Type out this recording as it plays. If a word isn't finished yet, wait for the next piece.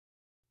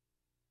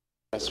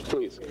Yes,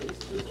 please.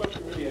 This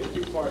question really has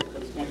two parts,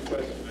 but it's one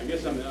question. I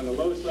guess on the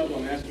lowest level,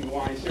 I'm asking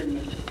why certain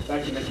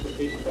vacuum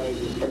expectation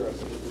values are zero,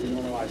 such as the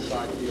renormalized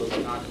psi field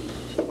and not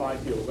the phi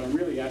field. But I'm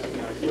really asking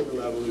on a deeper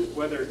level is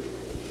whether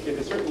if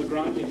there's certain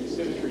Lagrangian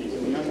asymmetries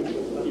in the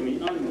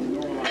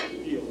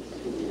unnormalized fields,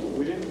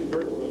 within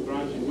convert the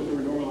Lagrangian with the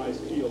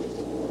renormalized fields,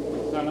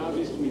 it's not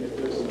obvious to me that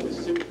there's some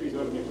asymmetries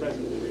ought to be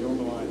present in the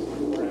renormalized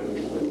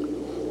parameters.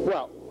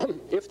 Well,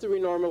 if the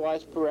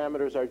renormalized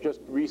parameters are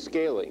just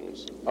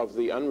rescalings of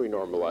the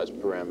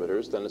unrenormalized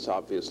parameters, then it's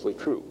obviously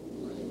true.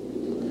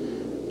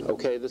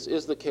 Okay, this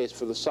is the case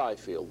for the psi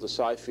field. The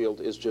psi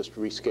field is just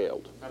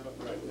rescaled.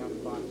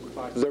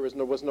 There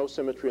was no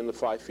symmetry in the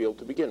phi field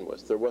to begin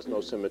with. There was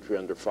no symmetry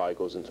under phi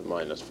goes into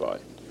minus phi.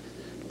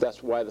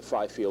 That's why the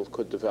phi field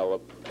could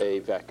develop a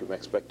vacuum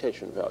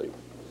expectation value.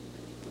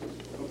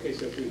 Okay,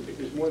 so if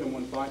there's more than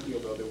one phi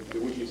field, though, there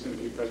would be a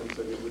symmetry present,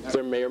 so it would have...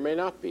 There may or may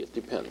not be. It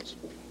depends.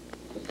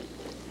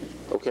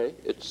 Okay,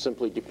 it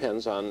simply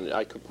depends on,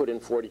 I could put in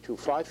 42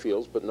 phi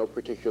fields, but no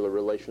particular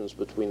relations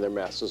between their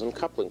masses and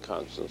coupling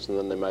constants, and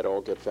then they might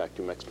all get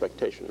vacuum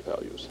expectation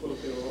values. Well,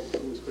 if they were all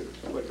always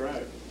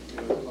quadratic, you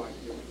know, phi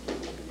field,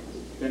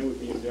 then it would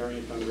be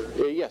invariant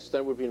under... Yes,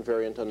 then it would be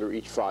invariant under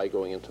each phi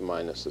going into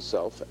minus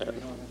itself,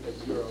 and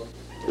zero.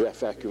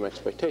 Vacuum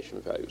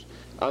expectation values.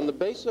 On the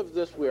basis of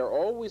this, we are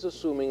always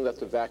assuming that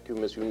the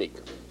vacuum is unique.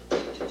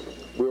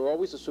 We're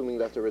always assuming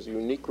that there is a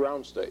unique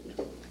ground state.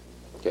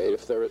 Okay,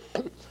 if there is...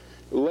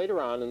 Later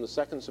on in the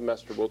second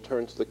semester, we'll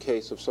turn to the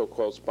case of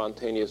so-called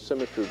spontaneous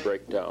symmetry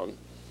breakdown,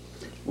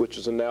 which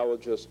is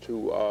analogous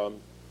to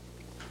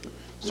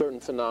certain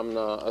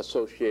phenomena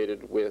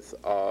associated with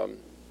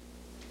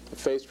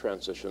phase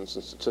transitions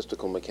in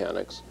statistical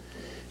mechanics.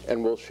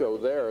 And we'll show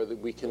there that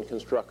we can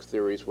construct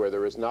theories where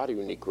there is not a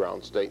unique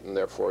ground state, and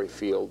therefore a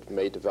field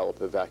may develop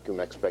a vacuum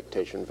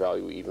expectation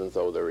value even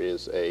though there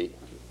is a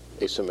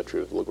asymmetry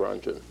of the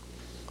Lagrangian.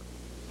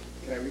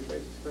 Can I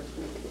rephrase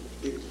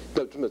this question?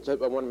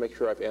 I want to make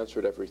sure I've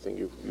answered everything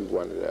you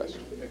wanted to ask.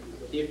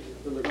 If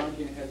the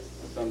Lagrangian has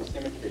some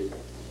symmetry,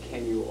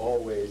 can you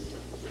always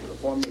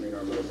perform the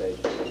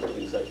renormalization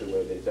in such a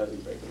way that it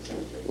doesn't break the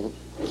symmetry?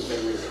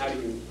 How do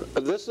you...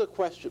 This is a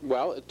question.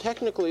 Well,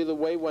 technically, the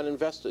way one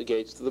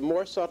investigates, the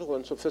more subtle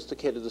and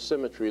sophisticated the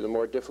symmetry, the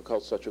more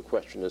difficult such a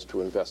question is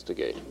to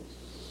investigate.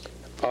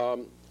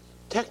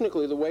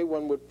 Technically, the way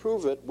one would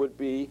prove it would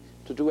be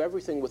to do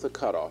everything with a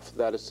cutoff.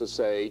 That is to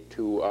say,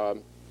 to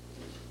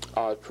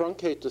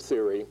truncate the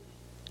theory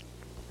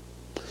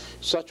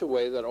such a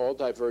way that all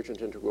divergent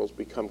integrals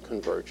become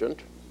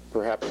convergent,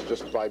 perhaps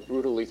just by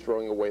brutally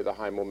throwing away the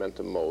high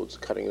momentum modes,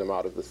 cutting them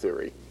out of the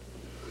theory.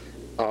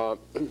 Do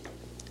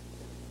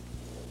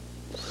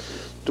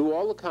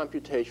all the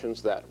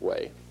computations that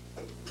way,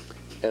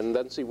 and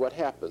then see what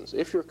happens.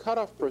 If your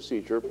cutoff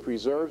procedure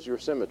preserves your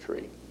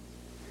symmetry,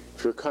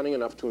 if you're cunning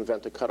enough to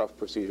invent a cutoff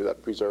procedure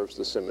that preserves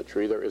the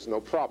symmetry, there is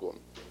no problem.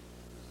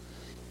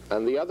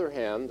 On the other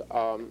hand,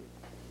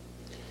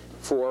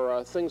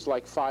 for things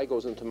like phi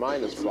goes into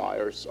minus phi,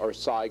 or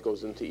psi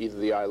goes into either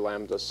the I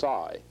lambda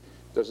psi,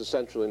 there's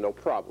essentially no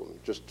problem.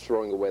 Just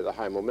throwing away the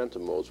high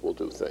momentum modes will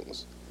do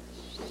things.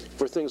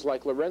 For things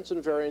like Lorentz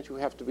invariant, you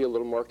have to be a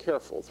little more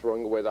careful.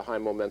 Throwing away the high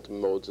momentum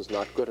modes is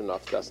not good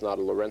enough. That's not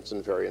a Lorentz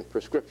invariant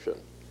prescription.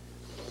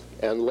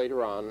 And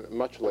later on,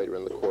 much later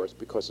in the course,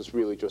 because it's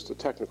really just a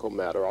technical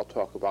matter, I'll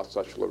talk about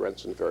such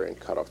Lorentz invariant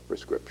cutoff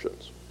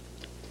prescriptions.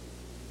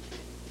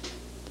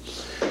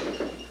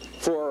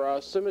 For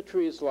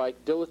symmetries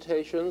like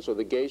dilatations or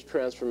the gauge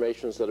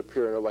transformations that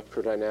appear in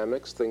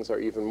electrodynamics, things are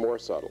even more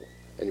subtle,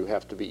 and you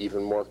have to be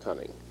even more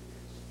cunning.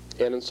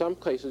 And in some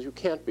cases, you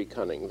can't be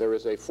cunning. There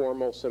is a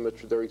formal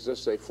symmetry. There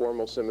exists a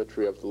formal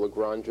symmetry of the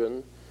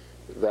Lagrangian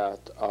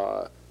that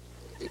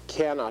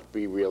cannot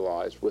be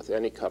realized with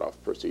any cutoff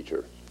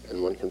procedure,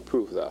 and one can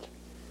prove that.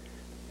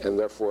 And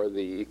therefore,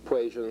 the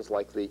equations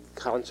like the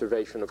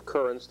conservation of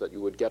currents that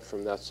you would get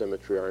from that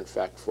symmetry are in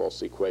fact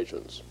false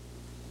equations.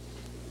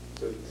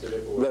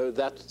 So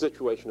that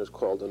situation is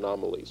called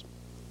anomalies.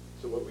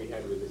 So what we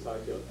had with the psi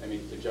field, I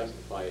mean, to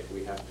justify it,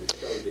 we have to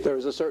show the... There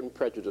is a certain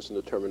prejudice in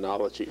the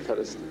terminology. That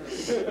is,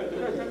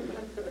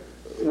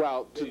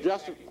 well, to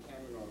justify... You can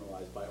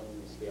normalize by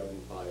only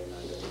scaling phi and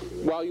not...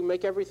 Well, you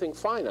make everything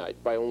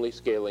finite by only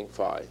scaling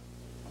phi.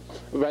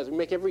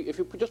 If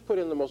you just put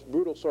in the most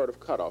brutal sort of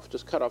cutoff,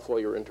 just cut off all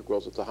your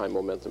integrals at the high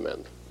momentum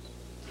end.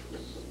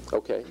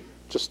 Okay,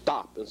 just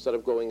stop. Instead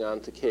of going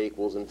on to k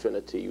equals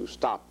infinity, you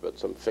stop at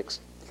some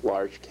fixed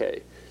large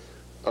k.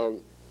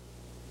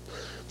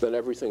 Then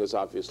everything is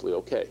obviously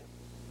okay,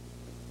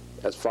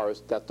 as far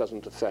as that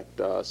doesn't affect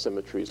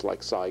symmetries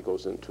like psi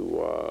goes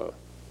into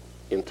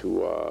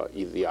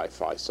either the I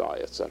phi psi,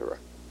 etc.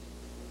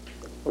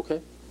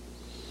 Okay?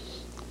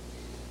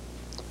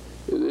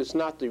 It's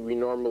not the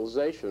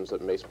renormalizations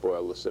that may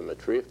spoil the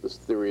symmetry. If this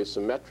theory is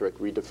symmetric,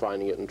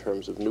 redefining it in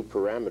terms of new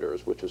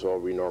parameters, which is all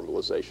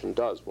renormalization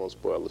does, won't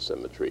spoil the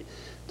symmetry.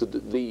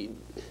 The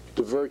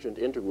divergent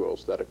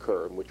integrals that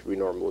occur in which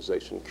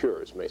renormalization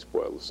cures may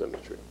spoil the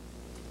symmetry.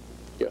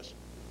 Yes?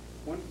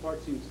 One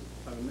part seems,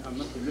 I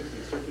must be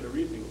missing, circular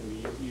reasoning to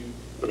me. If you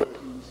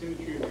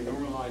symmetry of the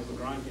normalized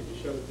Lagrangian to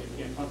show that there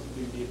can't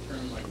possibly be a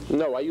term like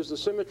No, I use the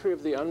symmetry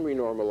of the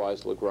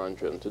unrenormalized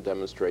Lagrangian to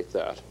demonstrate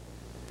that.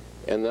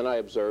 And then I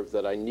observed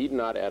that I need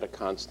not add a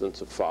constant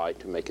to phi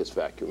to make its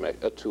vacuum,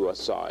 to a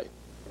psi,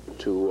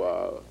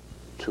 to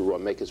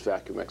make its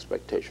vacuum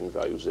expectation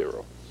value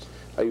 0.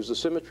 I use the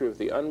symmetry of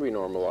the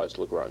unrenormalized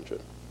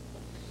Lagrangian.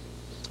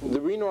 The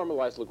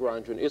renormalized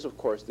Lagrangian is, of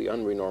course, the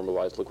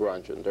unrenormalized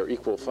Lagrangian. They're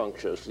equal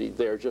functions.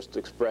 They're just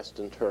expressed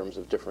in terms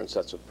of different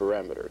sets of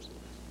parameters.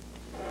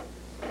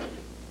 I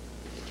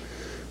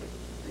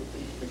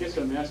guess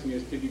what I'm asking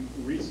is, could you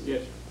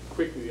re-sketch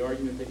quickly the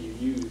argument that you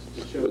used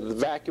to show The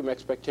vacuum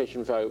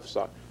expectation value of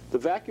psi. The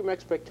vacuum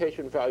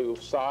expectation value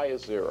of psi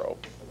is 0.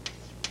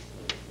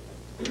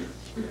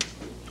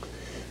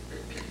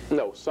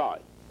 No, psi.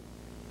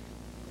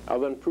 I'll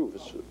then prove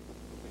it.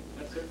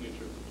 That's certainly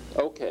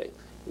true. Okay.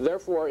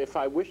 Therefore, if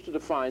I wish to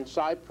define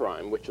psi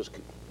prime, which is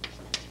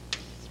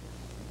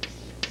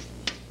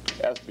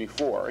as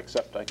before,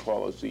 except I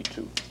call it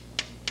Z2.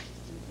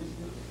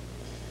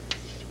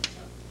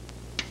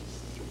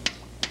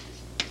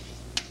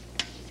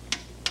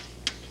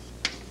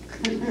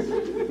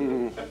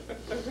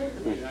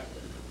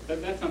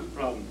 That's not the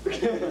problem.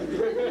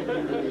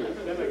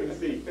 That I can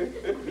see.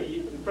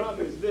 The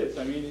problem is this.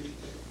 I mean,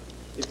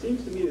 it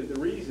seems to me that the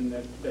reason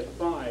that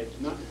phi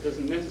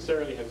doesn't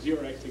necessarily have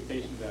 0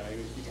 expectation value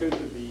is because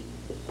of the,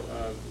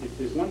 if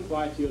there's one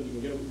phi field, you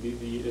can get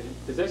the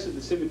possesses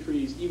the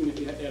symmetries, even if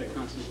you add a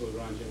constant to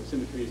Lagrangian, the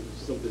symmetries are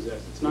still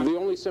possessed. It's not the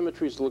only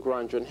symmetries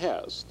Lagrangian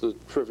has, the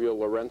trivial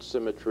Lorentz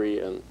symmetry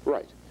and,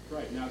 right.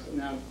 Right, now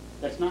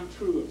that's not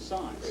true of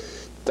psi.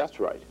 That's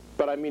right.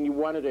 But I mean, you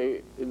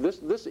wanted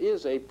this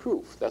is a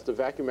proof that the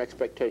vacuum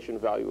expectation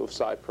value of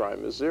psi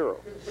prime is 0.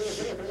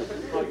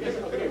 Well, I guess,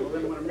 okay, well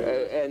then what I'm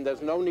really And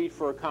there's no need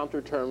for a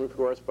counter term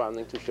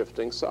corresponding to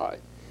shifting psi.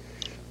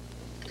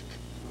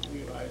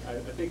 I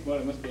think what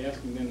I must be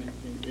asking then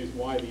is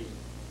why the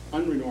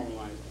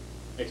unrenormalized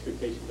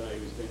expectation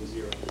value has been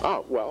 0.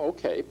 Oh, well,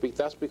 okay.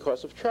 That's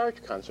because of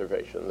charge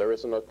conservation. There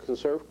isn't a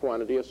conserved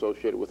quantity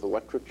associated with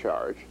electric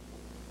charge.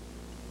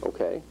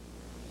 Okay.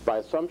 By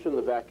assumption,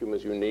 the vacuum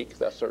is unique.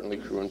 That's certainly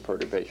true in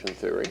perturbation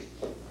theory.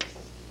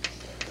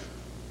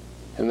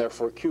 And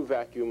therefore, Q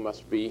vacuum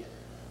must be,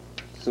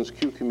 since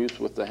Q commutes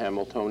with the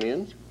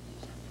Hamiltonian,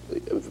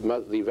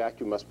 the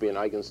vacuum must be an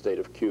eigenstate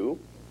of Q.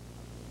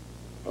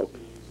 Okay.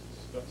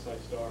 Psi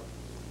star.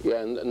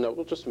 Yeah, and no,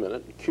 well, just a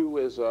minute. Q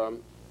is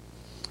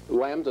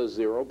lambda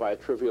 0 by a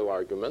trivial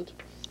argument.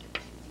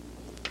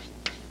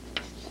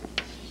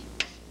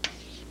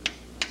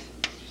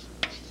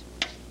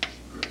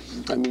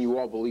 I mean, you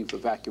all believe the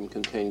vacuum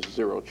contains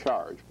 0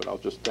 charge, but I'll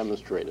just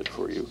demonstrate it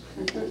for you.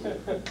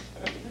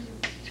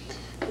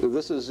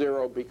 This is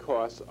 0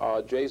 because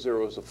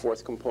J0 is the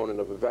fourth component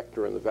of a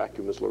vector, and the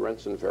vacuum is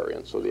Lorentz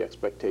invariant, so the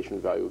expectation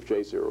value of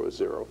J0 is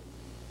 0.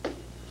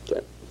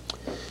 Okay.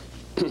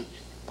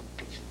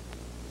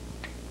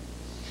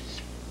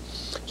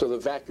 So the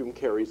vacuum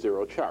carries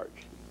 0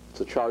 charge.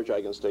 It's a charge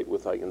eigenstate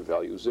with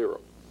eigenvalue 0.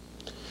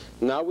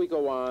 Now we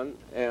go on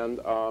and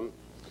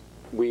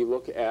we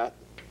look at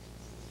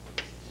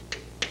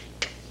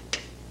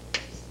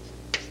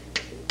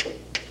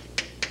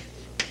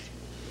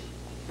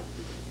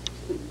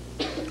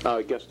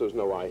I guess there's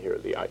no I here.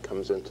 The I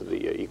comes into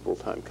the equal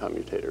time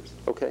commutators.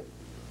 Okay.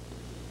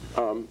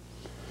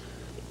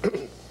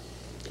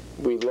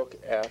 We look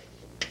at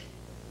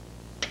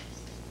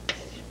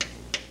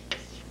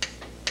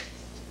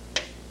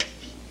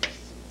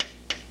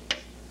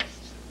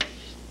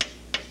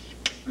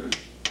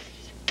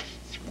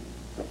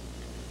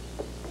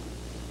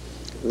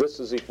this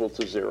is equal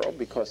to 0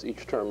 because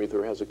each term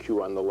either has a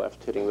Q on the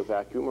left hitting the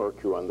vacuum or a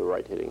Q on the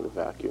right hitting the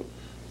vacuum.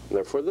 And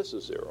therefore, this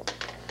is 0.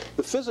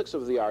 The physics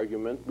of the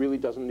argument really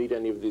doesn't need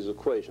any of these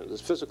equations.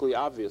 It's physically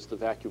obvious the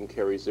vacuum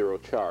carries 0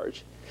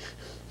 charge.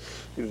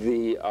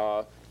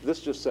 This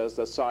just says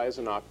that psi is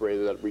an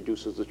operator that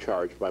reduces the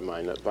charge by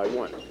 1.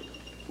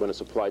 When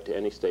it's applied to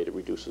any state, it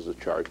reduces the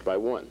charge by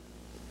 1.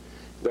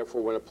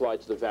 Therefore, when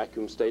applied to the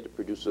vacuum state, it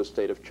produces a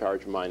state of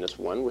charge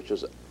 -1, which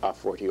is a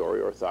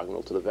fortiori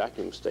orthogonal to the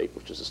vacuum state,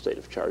 which is a state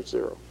of charge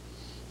 0.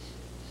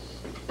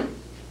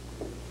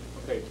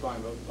 Okay,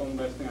 fine. Well, the only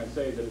last thing I'd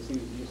say is that it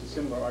seems to use a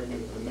similar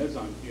argument for the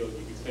meson field.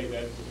 You could say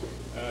that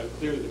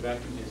clearly the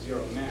vacuum has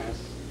 0 mass.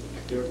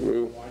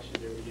 Therefore, why should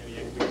there be any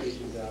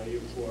expectation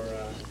value for...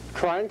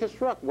 Try and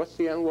construct. What's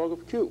the analog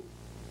of Q?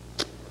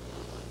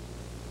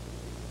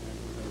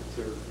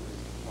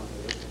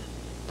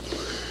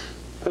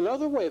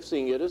 Another way of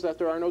seeing it is that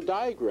there are no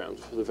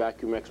diagrams for the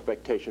vacuum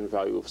expectation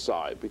value of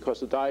psi, because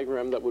the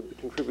diagram that would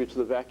contribute to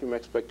the vacuum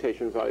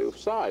expectation value of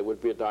psi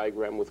would be a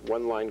diagram with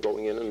one line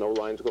going in and no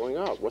lines going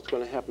out. What's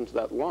going to happen to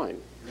that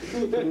line?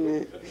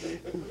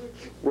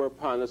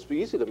 Whereupon it's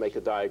easy to make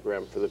a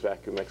diagram for the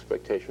vacuum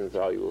expectation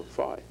value of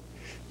phi.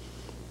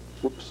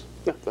 Whoops.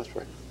 Yeah, that's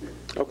right.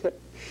 Okay.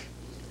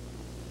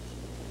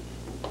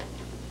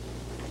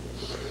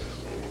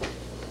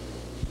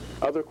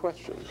 Other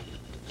questions?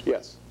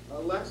 Yes.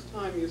 Last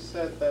time you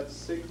said that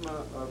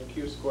sigma of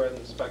Q squared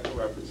in the spectral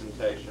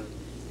representation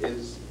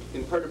is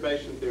in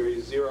perturbation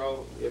theory,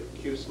 0 if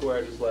q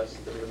squared is less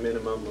than the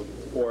minimum of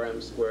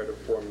 4m squared or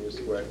 4 mu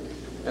squared.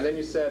 And then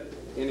you said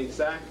in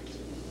exact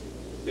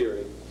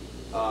theory,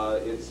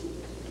 it's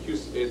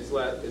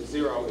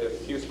 0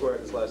 if q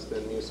squared is less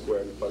than mu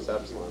squared plus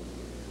epsilon.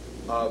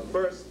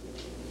 First,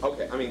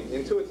 okay, I mean,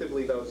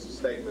 intuitively those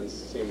statements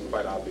seem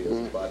quite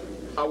obvious, but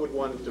how would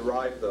one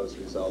derive those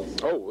results?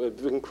 Oh,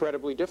 it's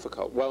incredibly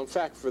difficult. Well, in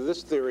fact, for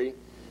this theory,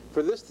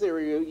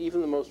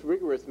 even the most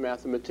rigorous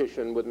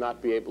mathematician would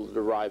not be able to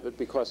derive it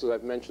because, as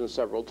I've mentioned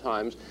several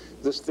times,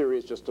 this theory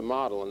is just a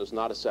model and is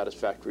not a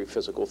satisfactory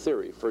physical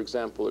theory. For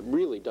example, it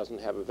really doesn't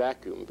have a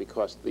vacuum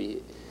because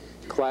the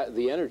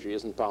energy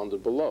isn't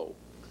bounded below.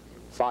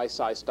 Phi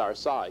psi star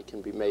psi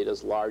can be made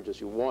as large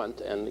as you want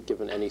and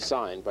given any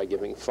sign by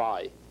giving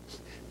phi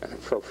an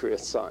appropriate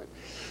sign.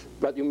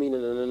 But you mean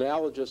in an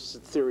analogous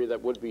theory that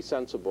would be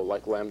sensible,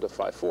 like lambda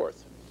phi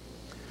fourth?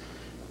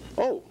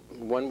 Oh,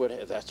 one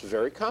would. That's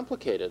very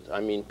complicated. I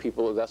mean,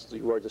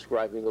 you are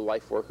describing the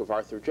life work of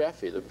Arthur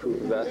Jaffe to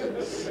prove that,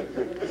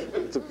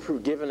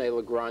 given a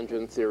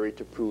Lagrangian theory,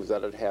 to prove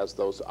that it has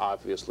those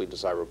obviously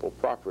desirable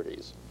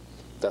properties,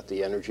 that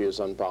the energy is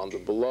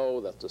unbounded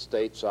below, that the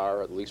states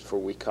are, at least for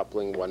weak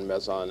coupling, one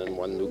meson and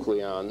one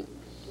nucleon,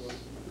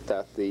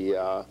 that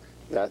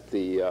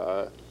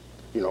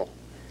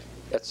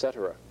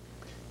etc.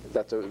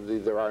 That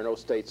there are no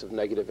states of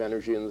negative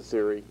energy in the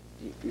theory.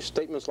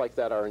 Statements like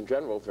that are, in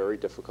general, very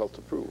difficult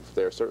to prove.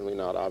 They're certainly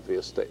not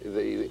obvious.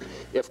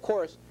 Of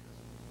course,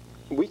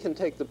 we can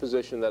take the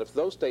position that if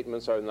those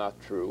statements are not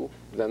true,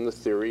 then the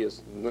theory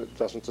isn't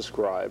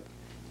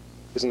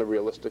a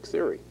realistic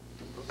theory.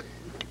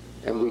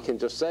 And we can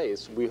just say,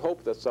 we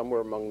hope that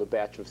somewhere among the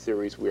batch of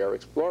theories we are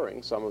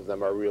exploring, some of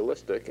them are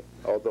realistic,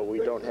 although we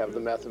don't have the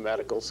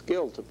mathematical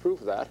skill to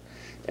prove that,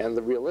 and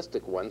the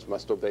realistic ones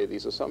must obey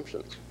these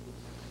assumptions.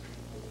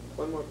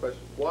 One more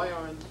question. Why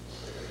aren't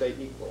they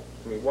equal?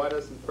 I mean, why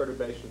doesn't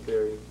perturbation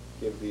theory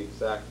give the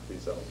exact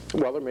result?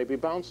 Well, there may be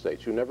bound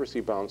states. You never see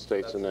bound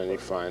states in any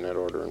finite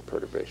order in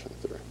perturbation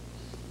theory.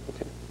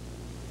 Okay.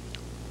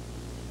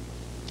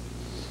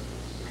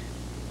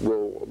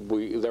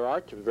 There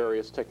are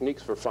various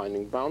techniques for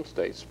finding bound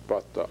states,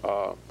 but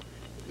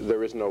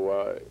there is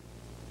no,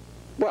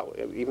 well,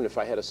 even if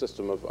I had a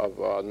system of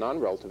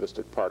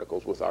non-relativistic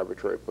particles with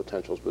arbitrary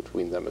potentials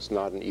between them, it's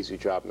not an easy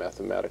job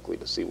mathematically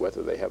to see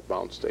whether they have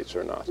bound states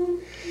or not,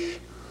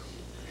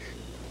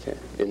 okay,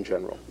 in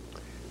general.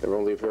 There are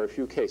only very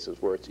few cases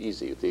where it's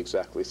easy, the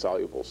exactly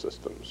soluble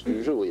systems.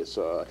 Usually it's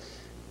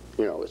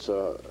it's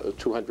a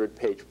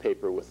 200-page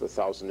paper with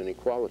 1,000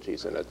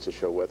 inequalities in it to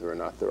show whether or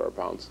not there are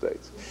bound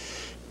states.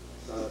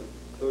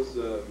 Those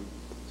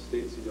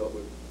states you dealt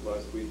with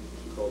last week,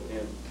 which you called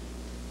N,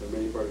 the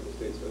many particle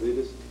states, are they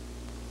just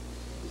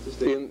the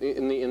state?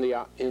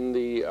 In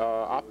the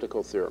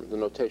optical theorem, the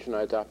notation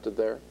I adopted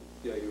there.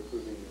 Yeah, you're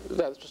proving.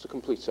 That's just a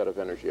complete set of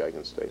energy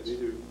eigenstates.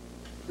 These are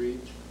free.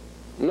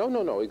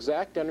 No.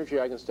 Exact energy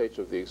eigenstates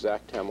of the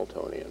exact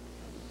Hamiltonian.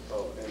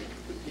 Oh, and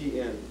the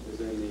Pn is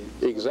in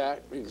the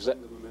exact some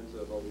of the momenta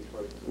of all these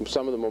particles.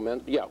 Some of the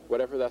momenta, yeah,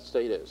 whatever that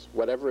state is,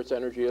 whatever its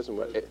energy is, and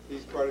what.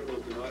 These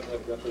particles do not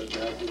have definite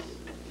masses,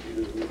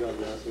 either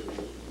meson mass or.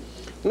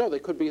 No, they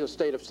could be a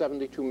state of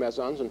 72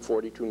 mesons and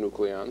 42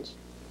 nucleons.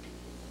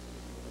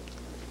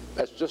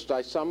 That's just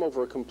I sum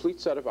over a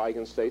complete set of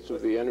eigenstates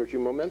of the energy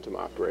momentum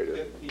operator.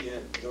 If Pn,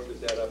 you don't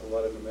just add up a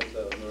lot of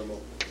momenta of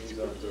normal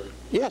mesons or.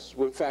 Yes,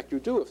 well, in fact you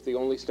do if the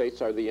only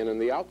states are the in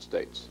and the out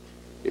states.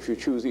 If you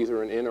choose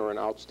either an in or an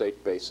out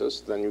state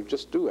basis, then you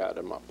just do add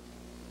them up.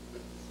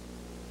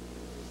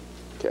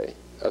 Okay,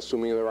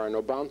 assuming there are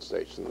no bound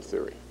states in the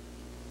theory.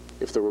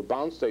 If there were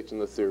bound states in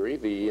the theory,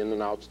 the in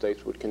and out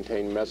states would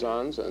contain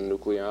mesons and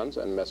nucleons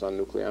and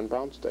meson-nucleon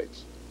bound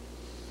states.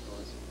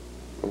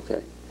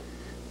 Okay,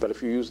 but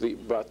if you use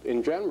but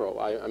in general,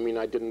 I mean,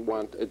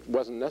 it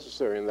wasn't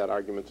necessary in that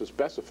argument to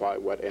specify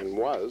what n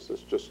was.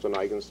 It's just an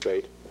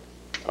eigenstate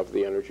of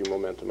the energy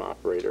momentum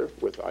operator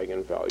with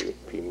eigenvalue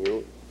p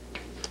mu,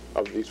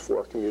 of these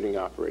four commuting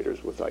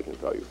operators with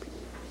eigenvalue p.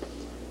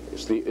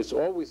 It's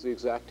always the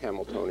exact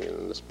Hamiltonian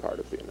in this part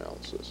of the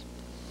analysis.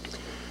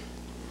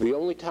 The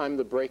only time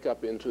the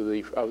breakup into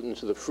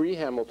the free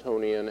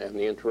Hamiltonian and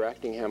the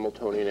interacting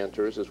Hamiltonian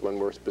enters is when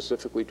we're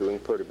specifically doing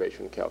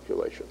perturbation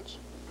calculations.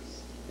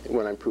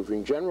 When I'm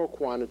proving general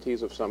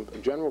quantities of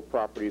general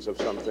properties of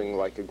something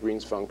like a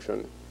Green's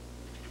function,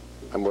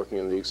 I'm working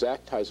in the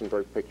exact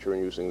Heisenberg picture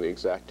and using the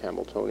exact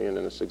Hamiltonian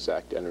and its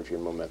exact energy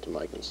and momentum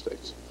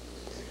eigenstates.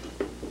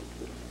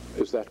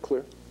 Is that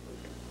clear?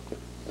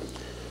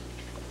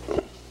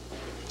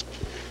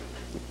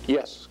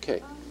 Yes,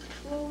 Kay.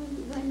 Well,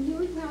 when you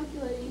were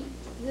calculating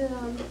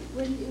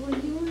when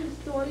you were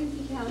starting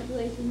to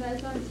calculate the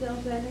meson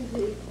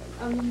self-energy,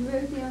 you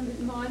wrote down that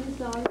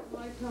minus I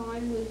pi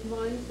prime was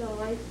minus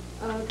I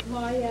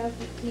pi f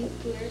of t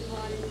squared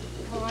minus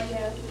pi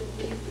f of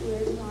t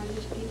squared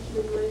minus t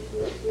squared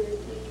squared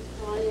t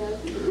pi f.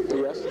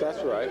 Yes,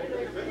 that's right.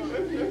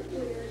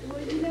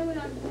 Well, you know what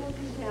I'm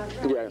talking about,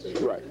 right? Yes,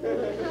 right.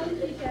 How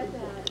did you get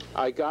that?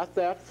 I got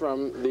that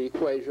from the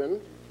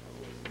equation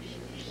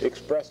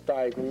expressed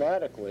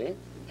diagrammatically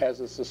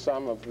as it's the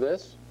sum of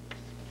this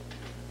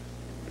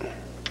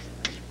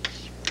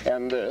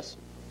and this.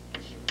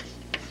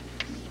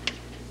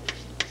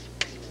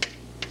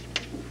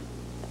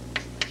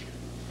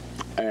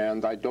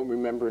 And I don't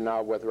remember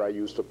now whether I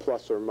used a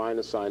plus or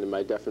minus sign in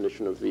my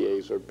definition of the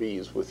A's or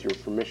B's. With your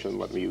permission,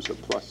 let me use a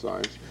plus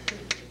sign.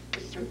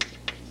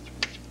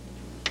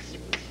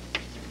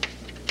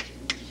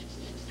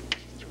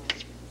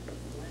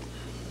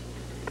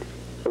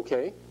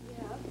 Okay?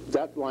 Yeah.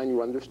 That line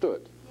you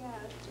understood. Yes.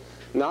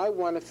 Now I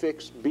want to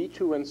fix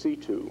B2 and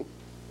C2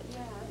 Yes.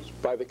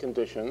 by the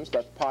conditions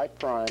that pi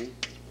prime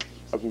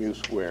of mu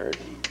squared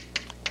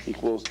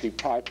equals d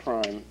pi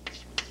prime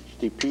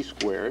dp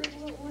squared.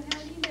 Well, how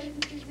do you know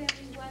this is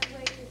only one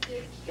way to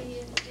fix B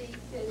and C,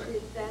 so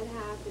that that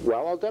happens?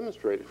 Well, I'll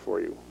demonstrate it for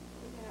you.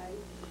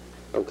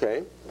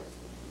 Okay. Okay?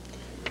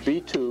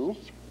 B2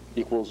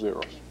 equals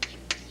 0.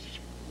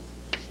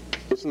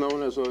 It's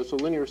known as it's a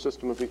linear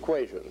system of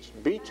equations.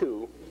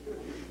 B2,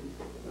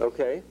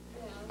 okay?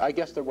 I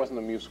guess there wasn't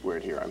a mu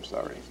squared here, I'm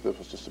sorry. This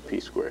was just a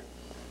p squared.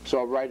 So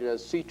I'll write it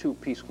as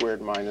C2p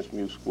squared minus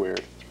mu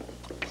squared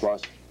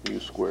plus mu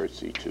squared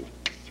C2.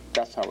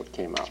 That's how it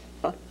came out,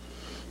 huh?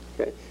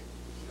 Okay?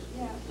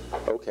 Yeah.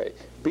 Okay.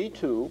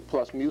 B2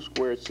 plus mu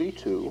squared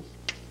C2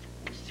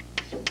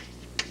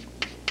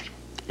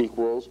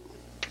 equals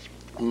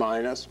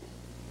minus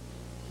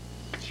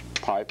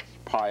pi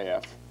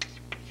f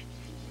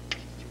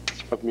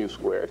of mu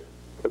squared,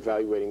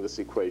 evaluating this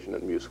equation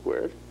at mu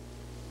squared.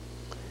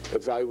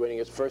 Evaluating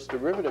its first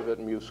derivative at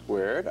mu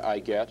squared, I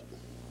get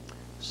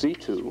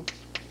C2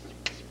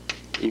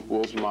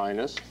 equals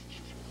minus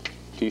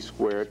d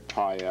squared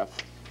pi f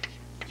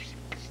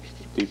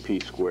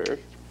dp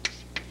squared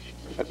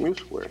at mu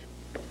squared.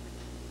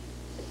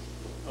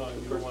 You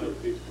don't want to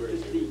p squared.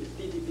 It's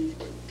dp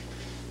squared.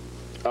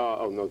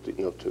 Oh, no,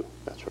 no 2.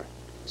 That's right.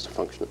 It's a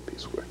function of p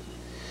squared.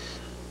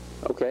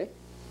 Okay?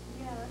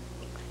 Yeah.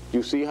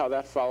 You see how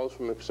that follows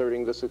from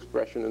inserting this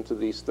expression into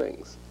these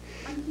things?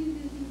 I'm too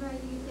busy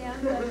writing it down,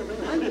 but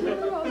I'm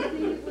sure I'll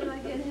see it when I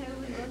get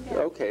home and look at it.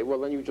 Okay, well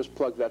then you just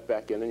plug that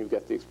back in and you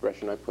get the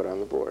expression I put on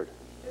the board.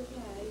 Okay.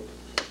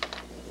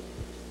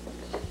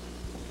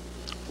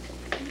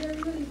 And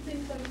everybody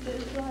thinks I'm so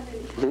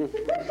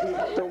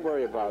funny. Don't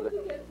worry about it.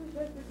 Get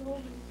Professor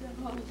Coleman's job.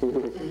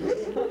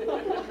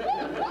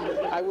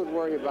 I would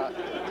worry about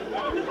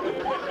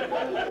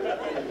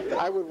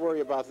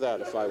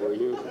that if I were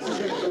you.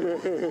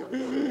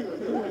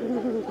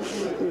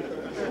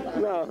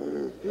 No,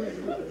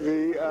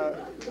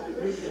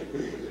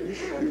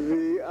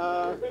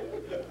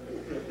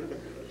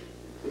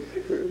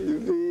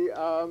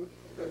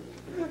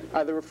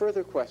 are there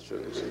further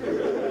questions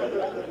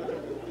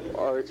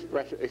or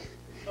expression?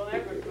 Well, I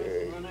have a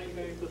question. When are you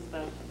going to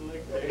start the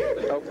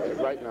lecture? Okay,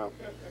 right now.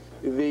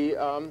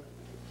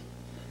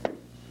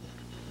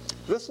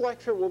 This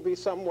lecture will be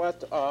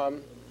somewhat a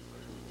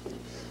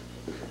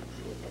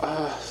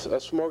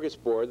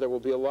smorgasbord. There will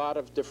be a lot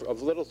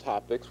of little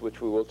topics which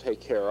we will take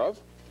care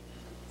of.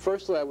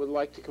 Firstly, I would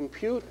like to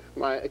complete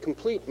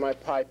my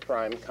pi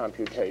prime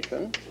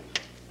computation.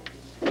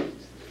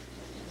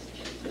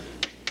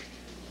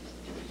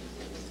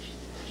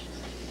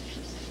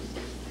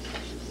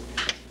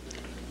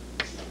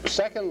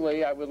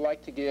 Secondly, I would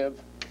like to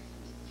give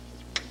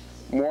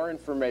more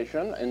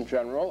information in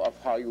general of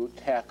how you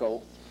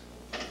tackle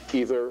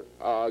either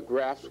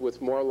graphs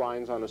with more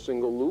lines on a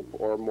single loop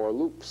or more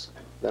loops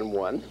than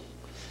one.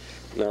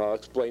 Then I'll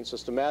explain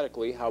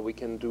systematically how we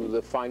can do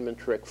the Feynman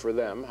trick for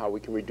them, how we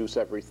can do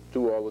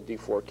all the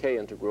d4k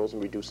integrals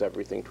and reduce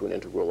everything to an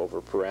integral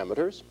over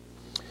parameters.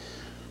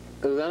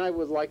 And then I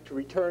would like to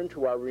return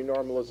to our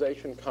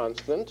renormalization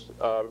constant,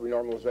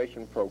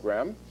 renormalization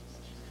program,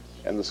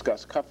 and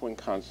discuss coupling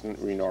constant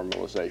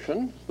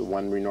renormalization, the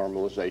one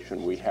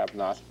renormalization we have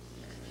not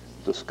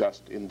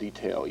discussed in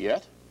detail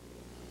yet.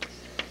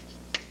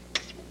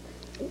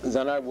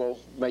 Then I will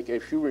make a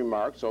few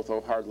remarks,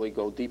 although hardly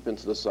go deep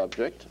into the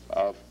subject,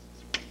 of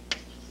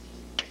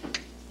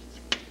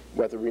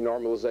whether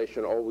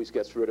renormalization always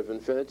gets rid of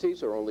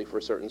infinities or only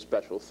for certain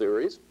special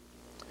theories.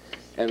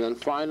 And then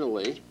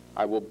finally,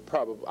 I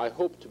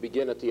hope to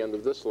begin at the end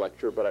of this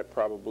lecture, but I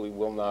probably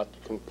will not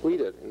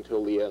complete it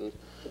until the end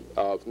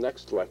of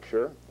next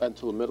lecture,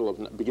 until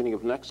the beginning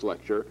of next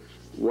lecture,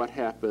 what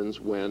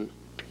happens when,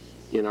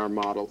 in our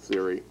model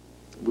theory,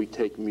 we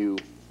take mu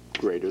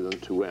greater than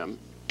 2m,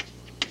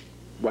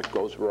 what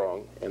goes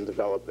wrong, and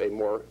develop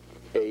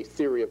a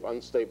theory of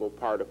unstable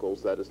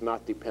particles that is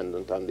not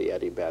dependent on the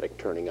adiabatic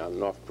turning on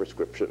and off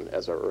prescription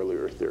as our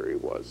earlier theory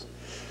was.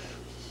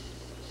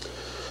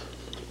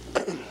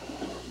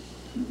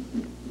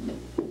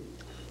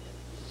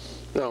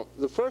 Now,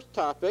 the first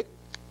topic,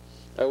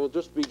 I will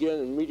just begin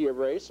in media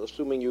res,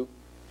 assuming you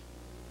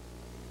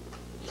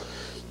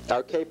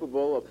are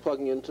capable of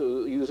plugging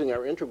into using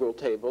our integral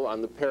table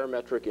on the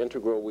parametric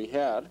integral we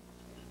had,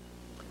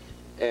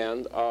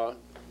 and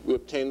we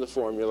obtained the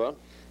formula.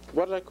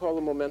 What did I call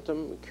the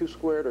momentum? Q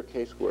squared or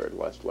K squared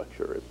last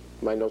lecture?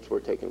 My notes were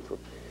taken from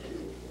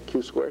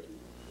Q squared.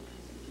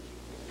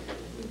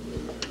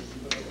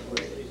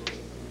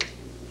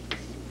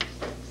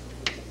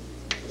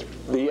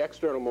 the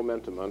external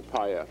momentum on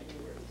pi f.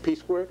 P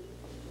squared?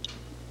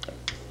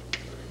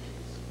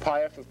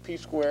 Pi f of p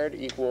squared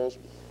equals,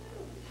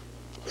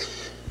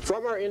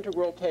 from our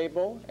integral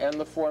table and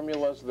the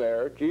formulas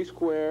there, g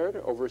squared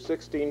over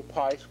 16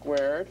 pi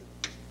squared.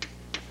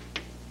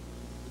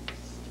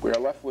 We are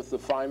left with the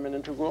Feynman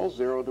integral,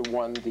 0 to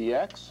 1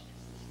 dx,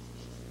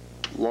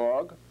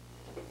 log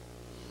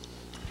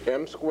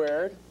m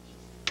squared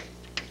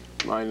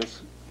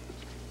minus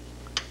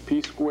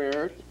p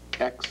squared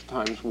x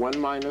times 1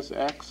 minus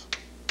x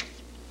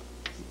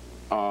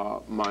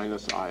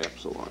minus I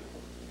epsilon.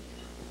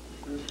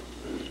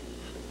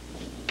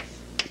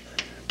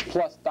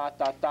 Plus dot,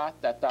 dot,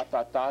 dot, that dot,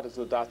 dot, dot is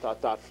the dot,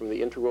 dot, dot from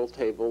the integral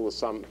table, the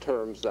sum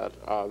terms that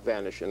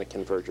vanish in a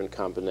convergent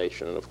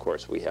combination, and of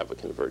course we have a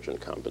convergent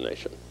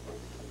combination.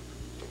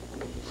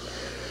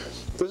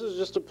 This is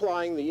just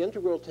applying the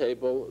integral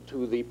table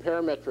to the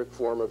parametric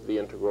form of the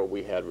integral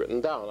we had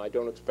written down. I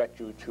don't expect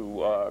you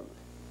to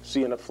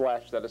see in a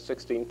flash that is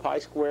 16 pi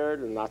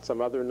squared and not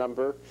some other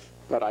number,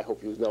 but I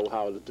hope you know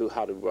how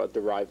to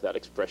derive that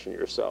expression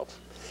yourself.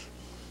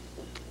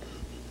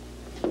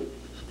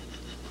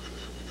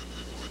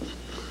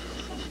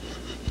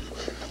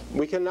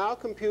 We can now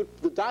compute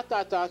the dot,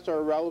 dot, dots are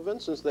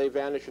irrelevant since they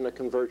vanish in a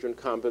convergent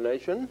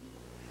combination.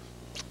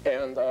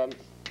 And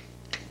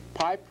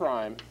pi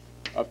prime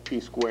of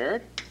p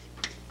squared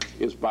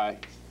is by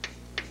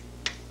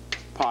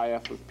pi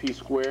f of p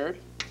squared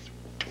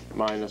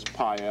minus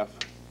pi f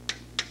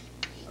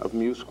of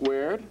mu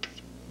squared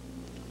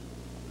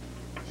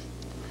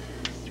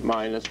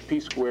minus p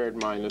squared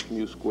minus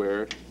mu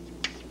squared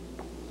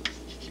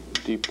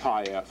d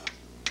pi f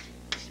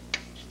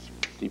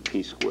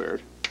dp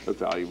squared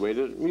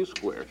evaluated at mu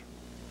squared.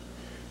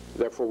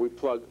 Therefore, we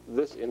plug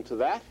this into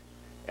that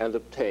and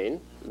obtain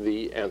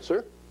the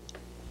answer.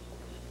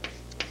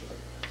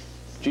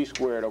 G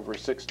squared over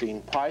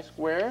 16 pi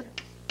squared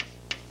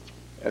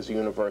as a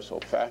universal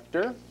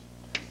factor.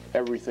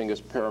 Everything is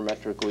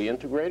parametrically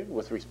integrated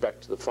with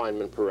respect to the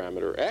Feynman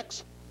parameter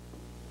x.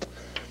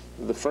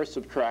 The first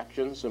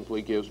subtraction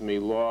simply gives me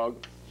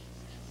log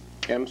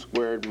m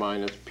squared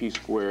minus p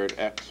squared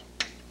x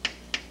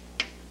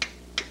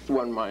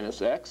 1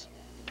 minus x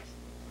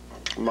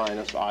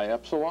minus I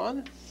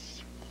epsilon.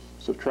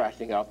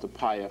 Subtracting out the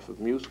pi f of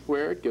mu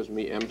squared gives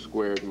me m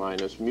squared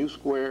minus mu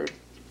squared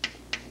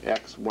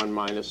x 1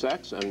 minus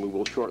x, and we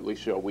will shortly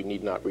show we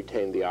need not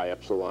retain the I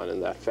epsilon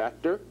in that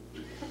factor.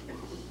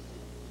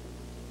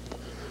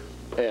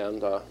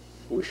 And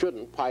we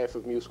shouldn't. Pi f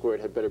of mu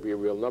squared had better be a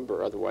real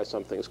number, otherwise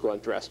something's gone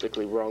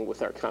drastically wrong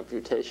with our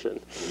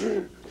computation.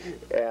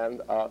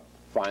 And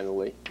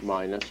finally,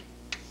 minus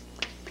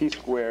p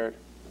squared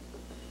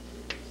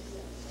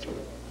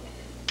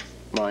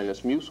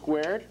minus mu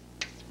squared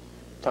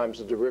times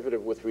the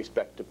derivative with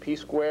respect to p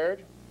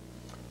squared,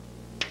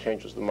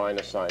 changes the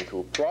minus sign to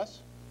a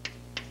plus,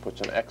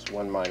 puts an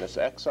x1 minus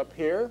x up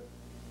here,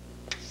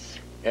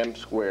 m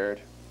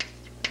squared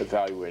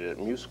evaluated at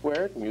mu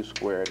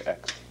squared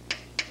x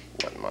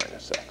 1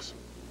 minus x.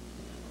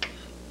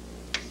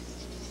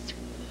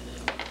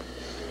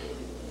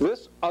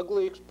 This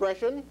ugly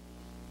expression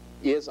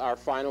is our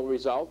final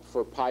result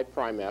for pi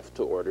prime f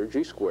to order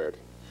g squared.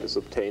 Is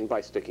obtained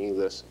by sticking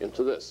this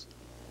into this.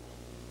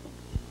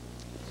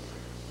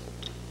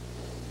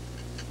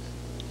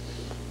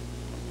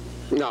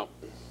 Now,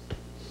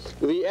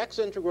 the x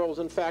integral is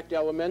in fact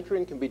elementary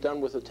and can be done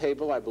with a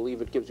table. I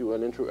believe it gives you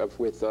an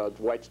with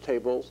Dwight's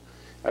tables.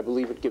 I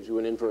believe it gives you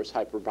an inverse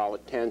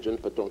hyperbolic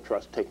tangent, but don't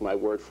take my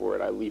word for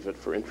it. I leave it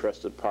for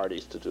interested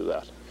parties to do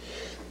that.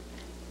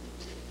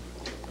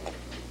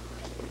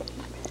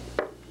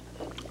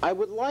 I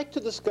would like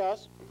to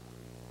discuss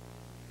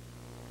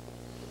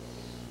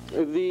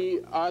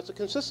as a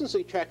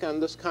consistency check on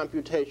this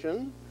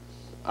computation,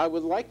 I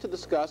would like to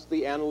discuss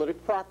the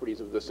analytic properties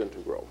of this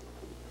integral.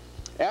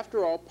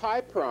 After all,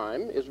 pi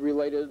prime is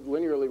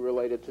linearly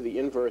related to the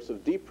inverse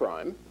of d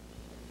prime,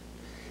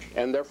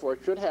 and therefore it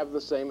should have the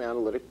same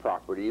analytic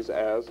properties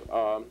as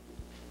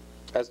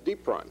d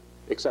prime,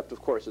 except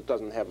of course it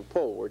doesn't have a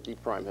pole where d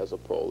prime has a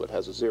pole. It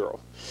has a 0.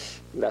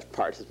 And that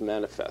part is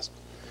manifest.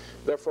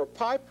 Therefore,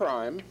 pi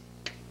prime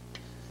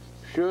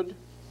should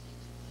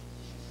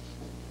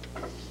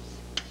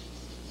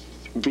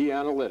be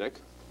analytic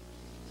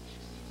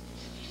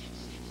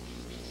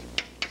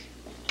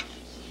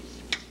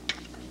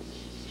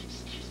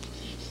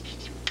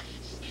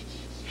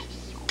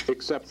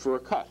except for a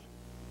cut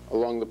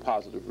along the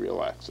positive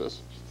real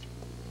axis.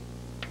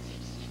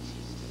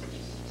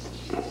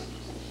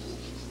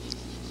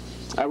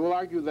 I will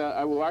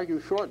argue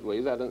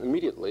shortly that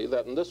immediately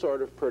that in this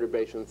order of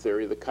perturbation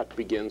theory the cut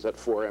begins at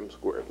 4m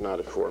squared, not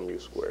at 4 mu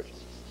squared.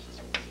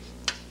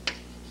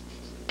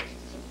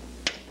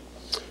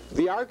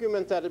 The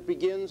argument that it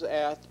begins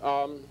at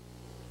 4m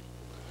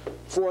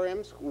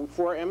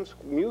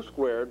mu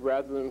squared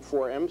rather than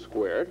 4m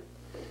squared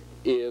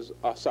is,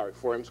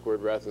 4m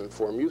squared rather than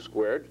 4 mu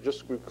squared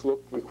just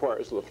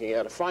requires looking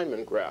at a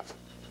Feynman graph.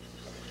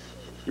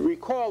 You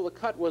recall the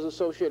cut was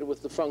associated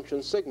with the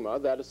function sigma,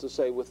 that is to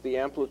say with the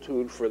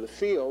amplitude for the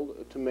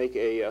field to make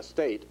a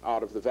state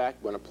out of the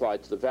vacuum when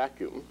applied to the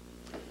vacuum.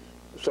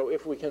 So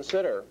if we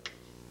consider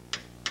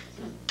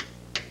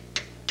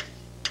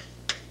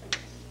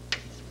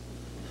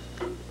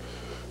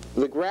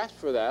the graph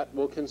for that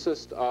will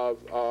consist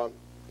of,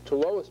 to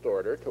lowest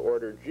order, to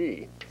order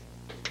G,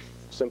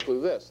 simply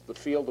this. The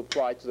field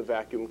applied to the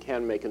vacuum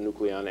can make a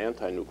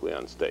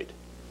nucleon-antinucleon state.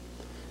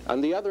 On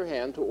the other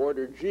hand, to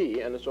order G,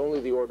 and it's only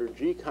the order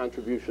G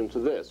contribution to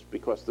this,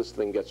 because this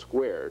thing gets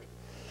squared,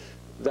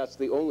 that's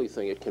the only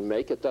thing it can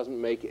make. It doesn't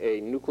make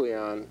a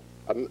nucleon,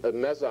 a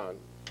meson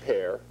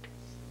pair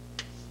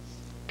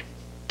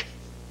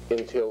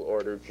until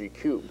order G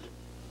cubed.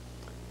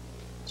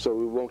 So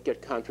we won't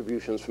get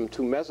contributions from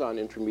two meson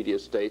intermediate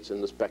states in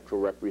the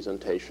spectral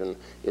representation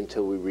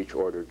until we reach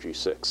order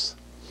G6.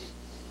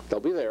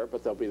 They'll be there,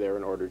 but they'll be there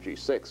in order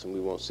G6, and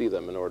we won't see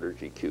them in order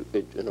G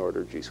cubed, in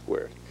order G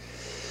squared.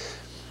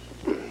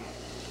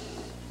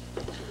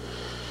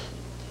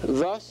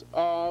 Thus,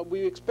 we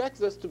expect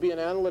this to be an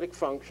analytic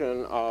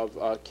function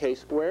of k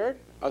squared,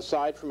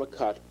 aside from a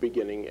cut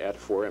beginning at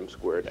 4m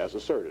squared as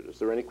asserted. Is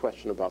there any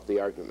question about the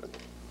argument?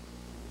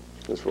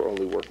 Since we're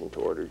only working to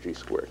order G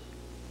squared.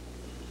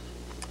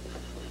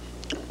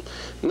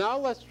 Now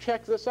let's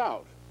check this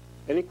out.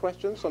 Any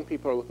questions? Some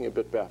people are looking a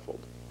bit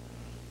baffled.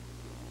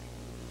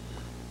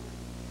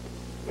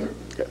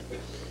 Okay.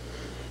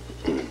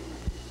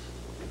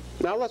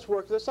 Now let's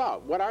work this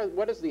out.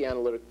 What is the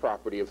analytic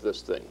property of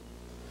this thing?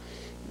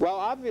 Well,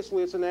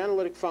 obviously it's an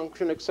analytic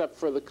function except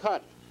for the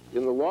cut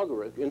in the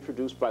logarithm,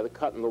 introduced by the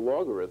cut in the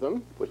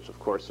logarithm, which of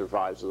course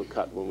survives the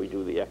cut when we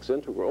do the x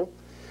integral.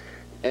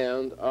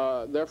 And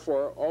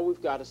therefore, all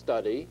we've got to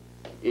study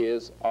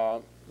is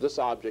this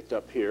object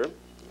up here.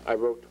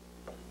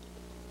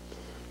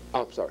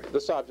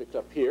 This object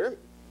up here.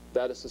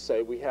 That is to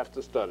say, we have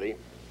to study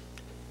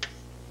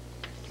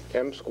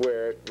m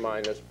squared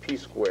minus p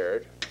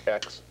squared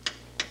x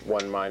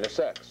 1 minus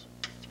x.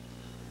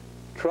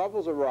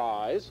 Troubles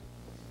arise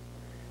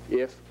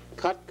if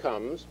cut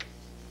comes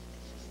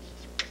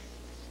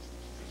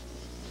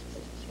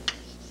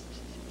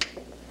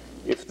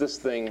if this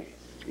thing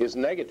is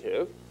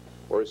negative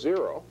or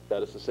 0,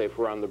 that is to say if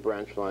we're on the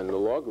branch line in the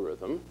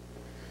logarithm,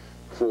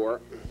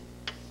 for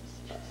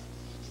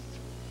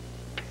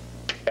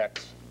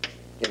x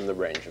in the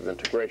range of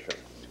integration.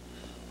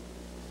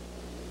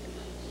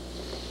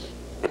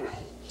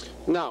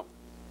 Now,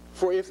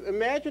 for if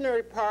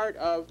imaginary part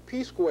of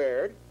p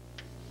squared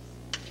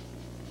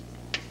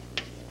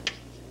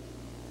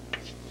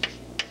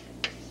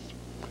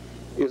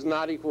is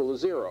not equal to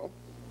 0,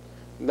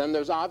 then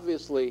there's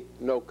obviously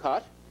no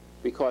cut,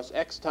 because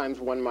x times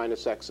 1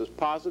 minus x is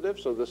positive,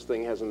 so this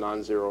thing has a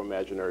non-zero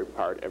imaginary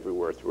part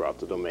everywhere throughout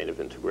the domain of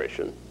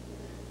integration.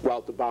 While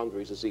at the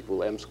boundaries is equal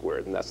to m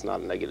squared, and that's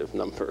not a negative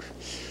number.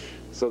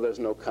 So there's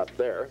no cut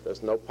there.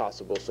 There's no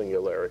possible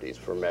singularities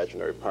for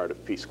imaginary part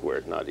of p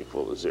squared not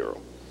equal to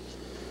 0.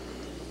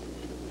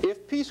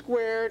 If p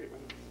squared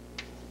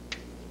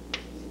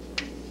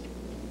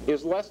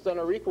is less than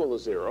or equal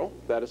to 0,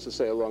 that is to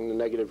say along the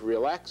negative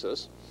real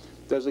axis,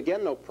 there's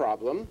again no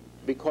problem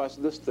because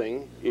this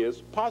thing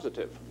is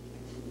positive.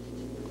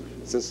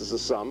 Since it's a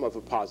sum of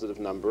a positive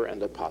number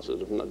and a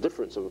positive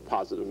difference of a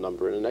positive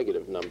number and a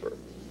negative number.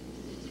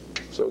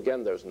 So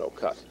again, there's no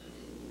cut.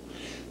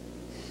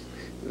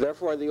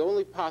 Therefore, the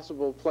only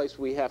possible place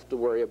we have to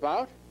worry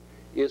about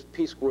is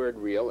p squared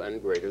real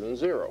and greater than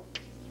 0.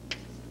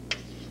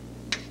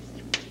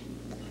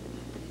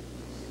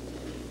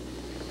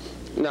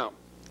 Now,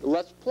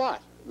 let's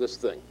plot this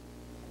thing.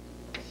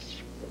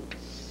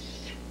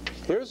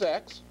 Here's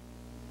x,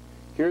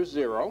 here's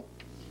 0,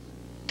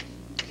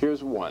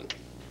 here's 1.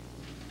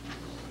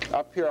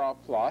 Up here I'll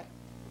plot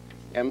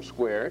m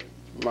squared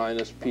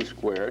minus p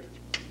squared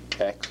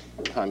x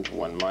times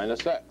 1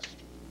 minus x.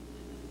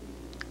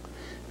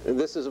 And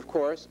this is, of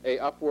course, a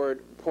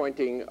upward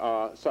pointing, an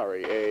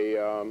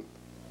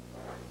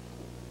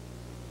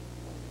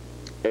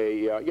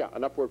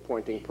upward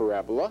pointing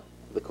parabola.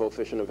 The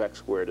coefficient of x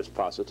squared is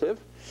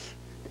positive.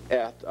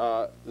 At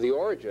the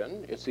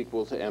origin, it's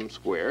equal to m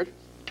squared.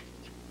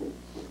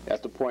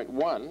 At the point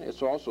 1,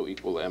 it's also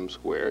equal to m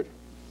squared.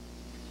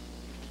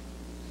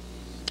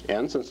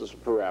 And since it's a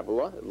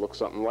parabola, it looks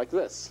something like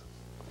this.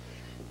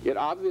 It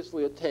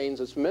obviously attains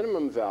its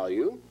minimum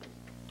value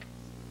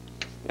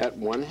at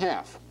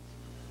 1/2.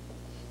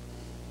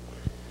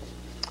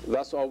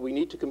 Thus, all we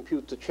need to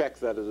compute to check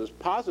that it is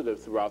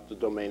positive throughout the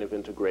domain of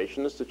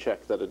integration is to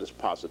check that it is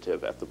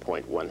positive at the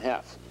point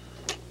 1/2.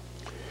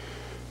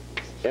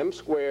 M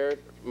squared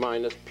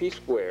minus p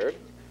squared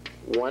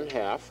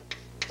 1/2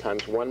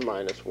 times 1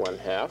 minus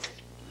 1/2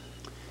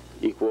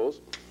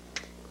 equals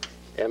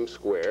m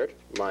squared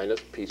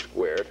minus p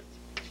squared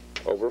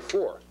over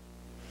 4.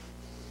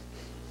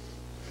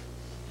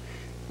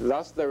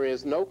 Thus, there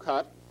is no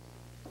cut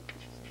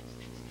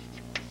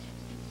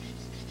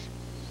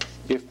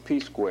if p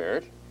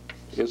squared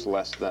is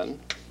less than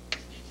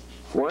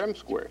 4m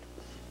squared.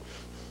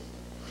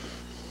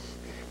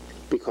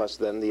 because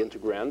then the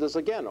integrand is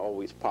again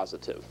always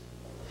positive.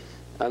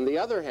 On the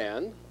other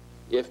hand,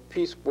 if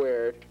p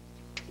squared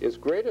is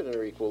greater than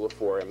or equal to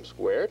 4m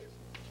squared,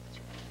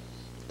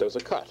 there's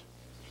a cut,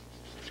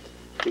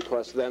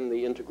 because then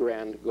the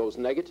integrand goes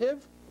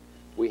negative.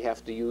 We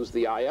have to use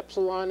the I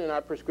epsilon in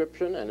our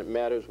prescription, and it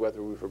matters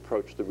whether we've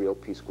approached the real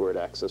p squared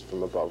axis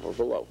from above or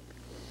below.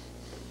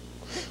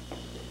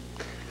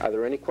 Are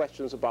there any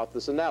questions about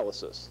this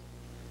analysis?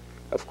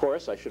 Of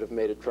course, I should have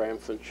made a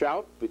triumphant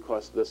shout,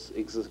 because this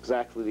is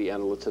exactly the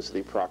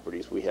analyticity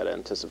properties we had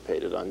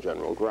anticipated on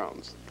general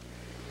grounds.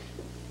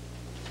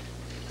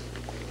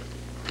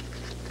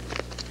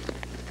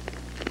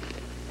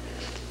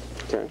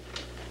 Okay.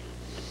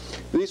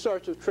 These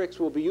sorts of tricks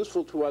will be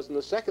useful to us in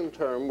the second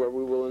term, where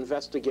we will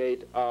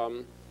investigate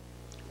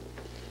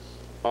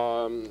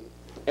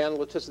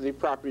analyticity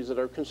properties that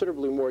are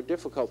considerably more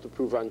difficult to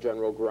prove on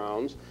general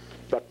grounds,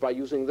 but by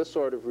using this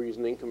sort of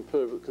reasoning,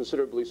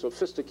 considerably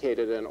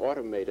sophisticated and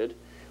automated,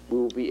 we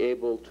will be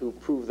able to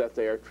prove that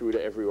they are true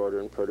to every order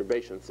in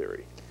perturbation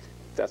theory.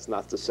 That's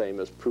not the same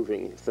as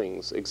proving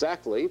things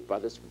exactly,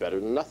 but it's better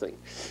than nothing.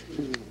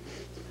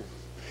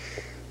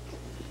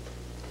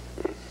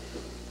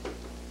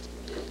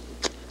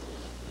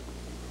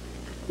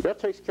 That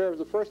takes care of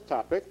the first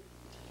topic.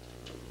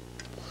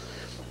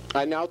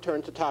 I now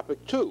turn to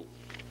topic 2,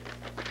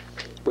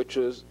 which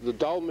is the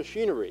dull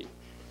machinery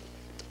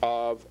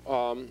of,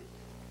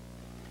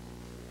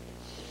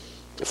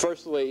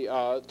 firstly,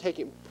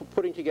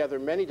 putting together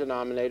many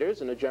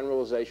denominators in a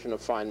generalization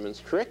of Feynman's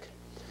trick,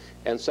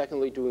 and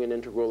secondly, doing an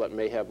integral that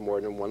may have more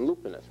than one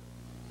loop in it.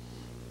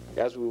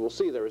 As we will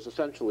see, there is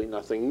essentially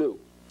nothing new.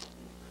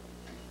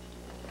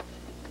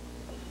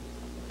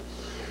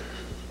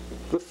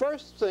 The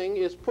first thing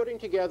is putting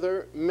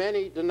together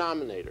many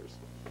denominators,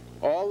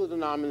 all the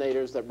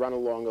denominators that run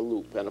along a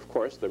loop, and of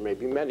course there may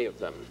be many of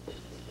them.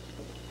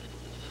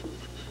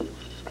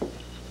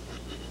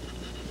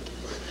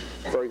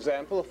 For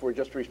example, if we're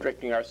just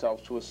restricting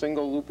ourselves to a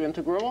single loop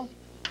integral,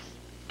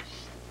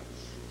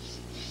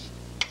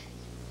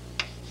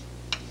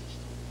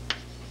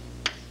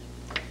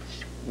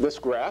 this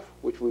graph,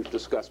 which we've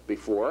discussed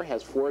before,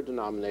 has 4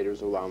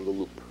 denominators around the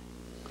loop.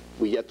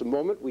 At the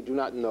moment, we do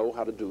not know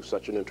how to do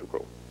such an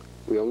integral.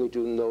 We only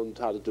do know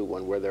how to do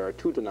one where there are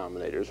 2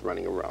 denominators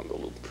running around the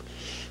loop.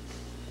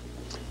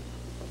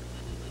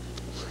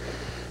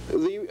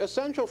 The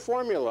essential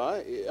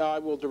formula I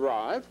will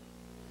derive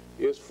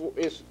is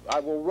I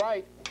will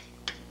write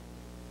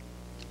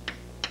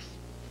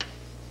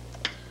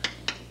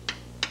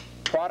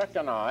product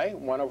on I,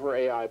 1 over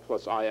ai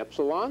plus I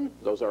epsilon.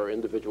 Those are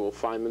individual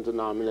Feynman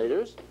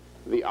denominators.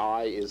 The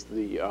I is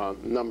the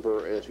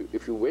number,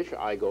 if you wish.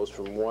 I goes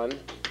from 1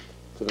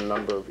 to the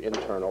number of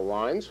internal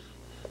lines.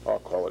 I'll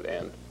call it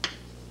n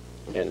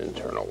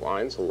internal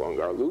lines along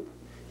our loop.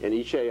 And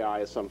each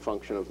ai is some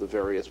function of the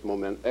various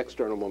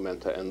external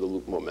momenta and the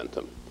loop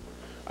momentum.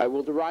 I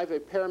will derive a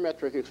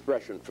parametric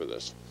expression for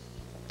this.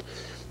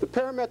 The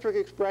parametric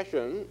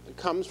expression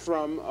comes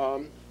from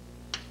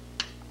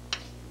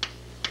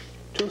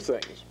 2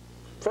 things.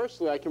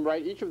 Firstly, I can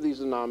write each of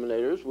these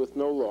denominators with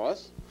no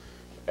loss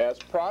as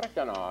product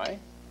on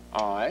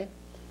I,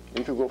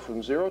 integral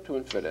from 0 to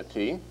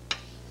infinity,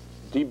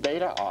 d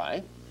beta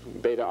I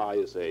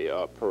is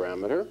a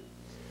parameter,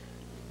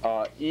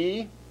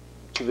 e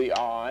to the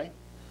I,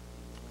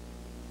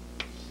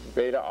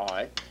 beta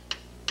I,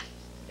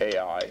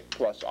 ai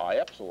plus I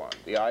epsilon.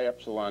 The I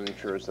epsilon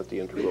ensures that the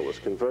integral is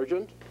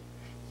convergent,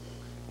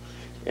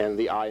 and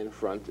the I in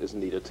front is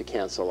needed to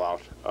cancel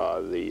out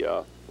the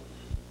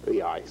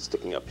I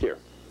sticking up here.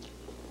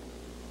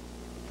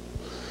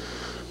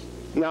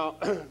 Now,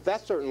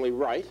 that's certainly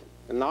right,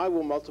 and now I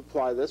will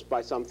multiply this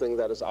by something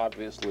that is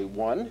obviously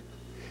 1.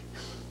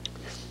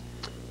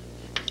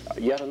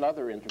 Yet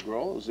another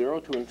integral,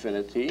 0 to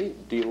infinity,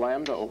 d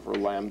lambda over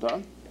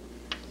lambda,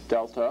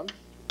 delta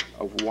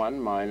of 1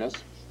 minus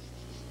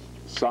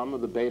sum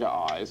of the beta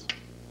i's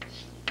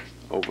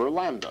over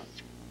lambda.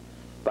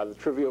 By the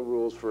trivial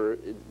rules for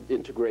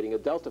integrating a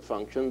delta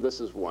function, this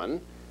is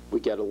 1. We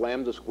get a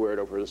lambda squared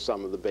over the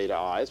sum of the beta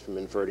i's from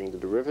inverting the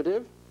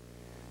derivative.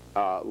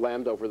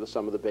 Lambda over the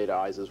sum of the beta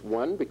i's is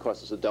 1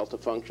 because it's a delta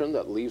function.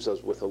 That leaves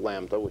us with a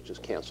lambda, which is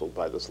canceled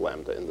by this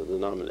lambda in the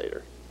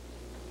denominator.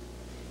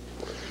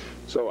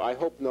 So I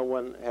hope no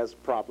one has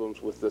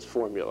problems with this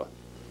formula.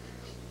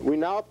 We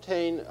now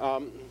obtain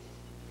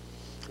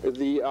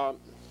the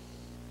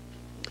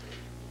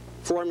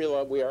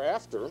formula we are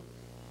after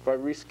by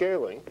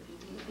rescaling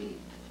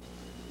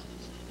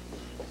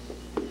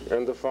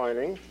and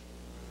defining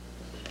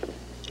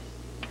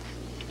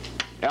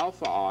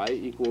alpha I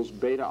equals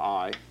beta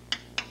I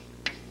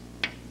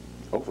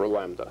over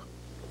lambda.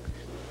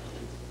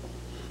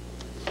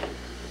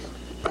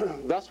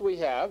 Thus we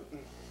have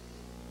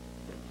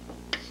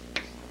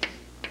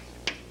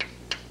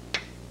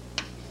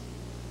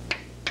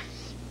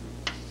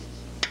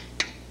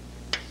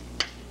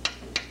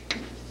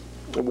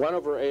one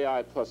over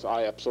ai plus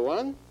I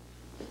epsilon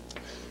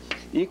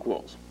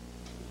equals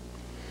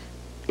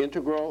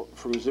integral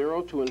from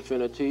 0 to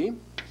infinity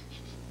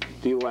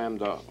d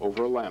lambda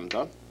over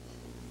lambda,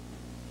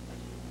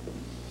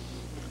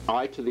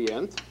 I to the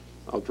nth,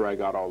 I'll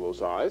drag out all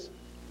those i's,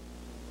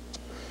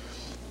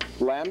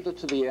 lambda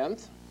to the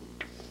nth,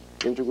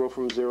 integral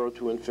from 0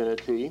 to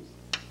infinity,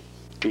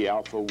 d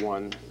alpha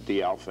 1,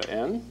 d alpha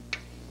n.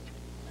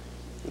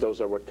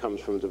 Those are what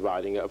comes from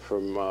dividing up,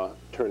 from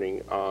turning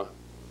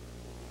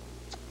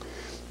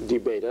d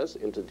betas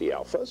into d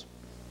alphas.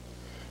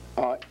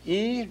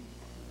 E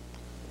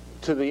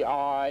to the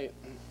I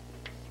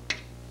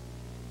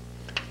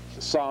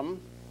sum,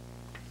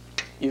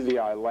 e to the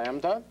I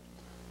lambda,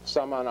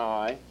 sum on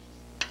I,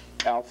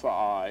 alpha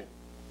I,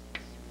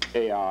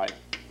 ai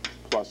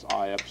plus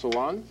I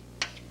epsilon.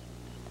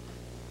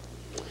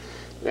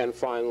 And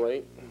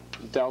finally,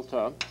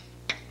 delta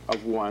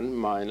of 1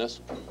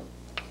 minus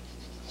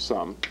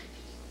sum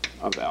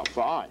of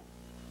alpha I.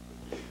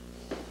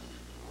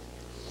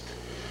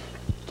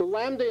 The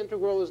lambda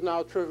integral is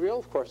now trivial.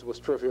 Of course, it was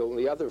trivial in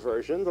the other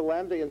version. The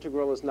lambda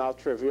integral is now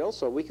trivial,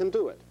 so we can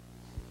do it.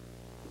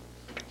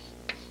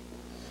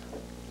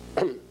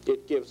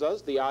 It gives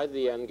us the I to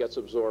the n gets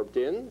absorbed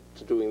in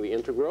to doing the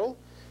integral.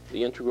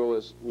 The integral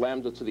is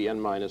lambda to the n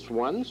minus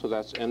 1, so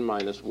that's n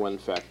minus 1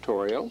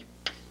 factorial.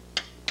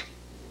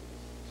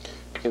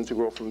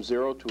 Integral from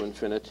 0 to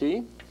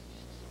infinity,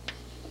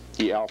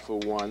 d alpha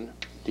 1,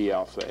 d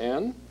alpha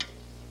n.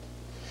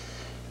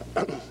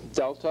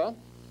 Delta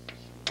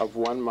of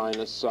 1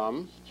 minus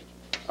sum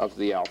of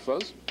the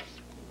alphas,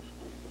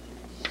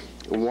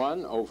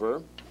 1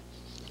 over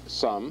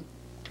sum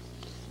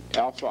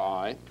alpha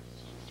I,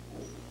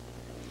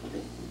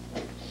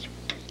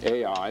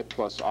 ai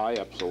plus I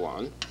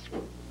epsilon,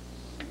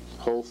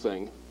 whole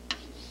thing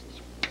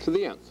to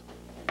the nth.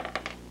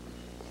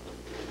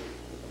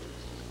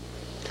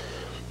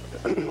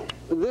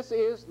 This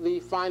is the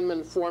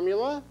Feynman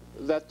formula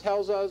that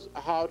tells us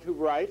how to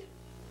write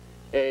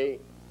a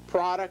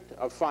product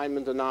of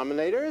Feynman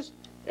denominators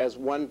as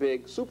one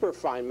big super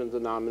Feynman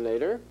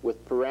denominator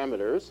with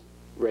parameters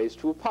raised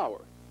to a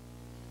power.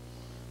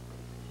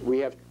 We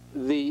have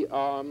the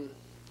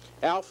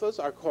alphas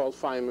are called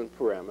Feynman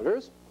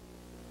parameters.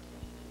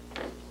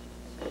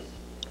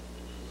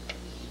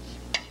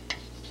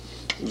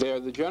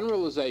 They're the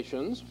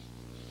generalizations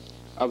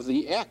of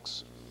the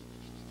x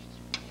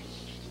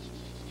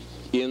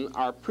in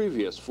our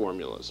previous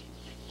formulas.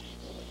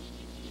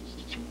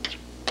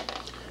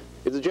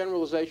 If the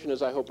generalization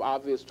is, I hope,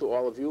 obvious to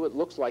all of you, it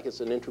looks like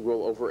it's an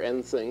integral over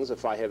n things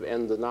if I have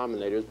n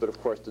denominators, but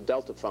of course the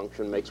delta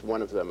function makes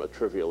one of them a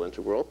trivial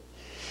integral.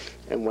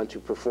 And when to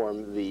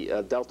perform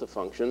the delta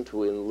function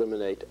to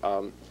eliminate,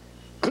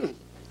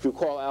 if you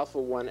call alpha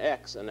 1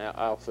 x and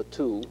alpha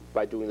 2,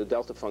 by doing the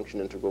delta function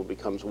integral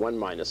becomes 1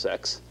 minus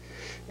x,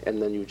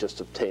 and then you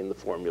just obtain the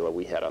formula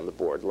we had on the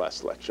board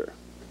last lecture.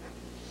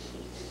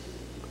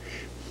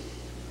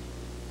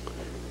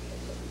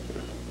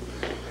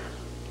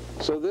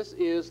 So this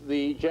is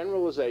the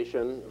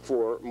generalization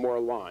for more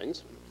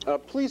lines.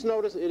 Please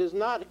notice it is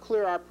not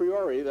clear a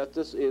priori that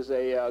this is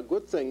a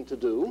good thing to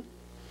do.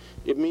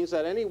 It means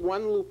that any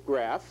one loop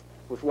graph,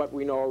 with what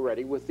we know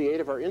already, with the aid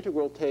of our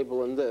integral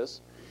table in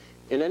this,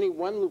 in any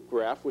one loop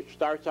graph, which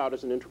starts out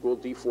as an integral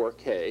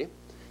d4k,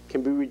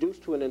 can be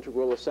reduced to an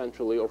integral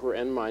essentially over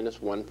n minus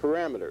 1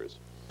 parameters,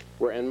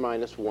 where n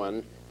minus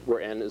 1,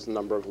 where n is the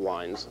number of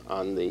lines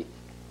on the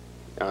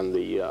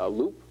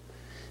loop.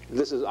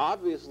 This is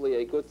obviously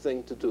a good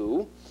thing to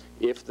do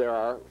if there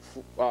are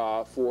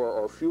 4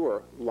 or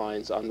fewer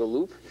lines on the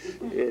loop.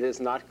 It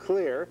is not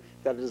clear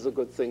that it is a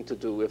good thing to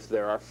do if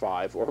there are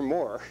 5 or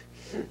more.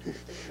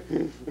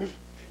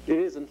 It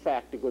is, in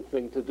fact, a good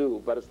thing to do,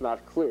 but it's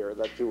not clear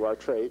that you are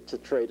to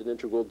trade an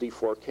integral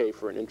d4k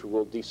for an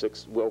integral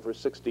d6 over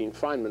 16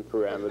 Feynman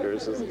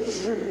parameters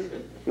is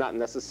not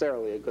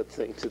necessarily a good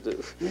thing to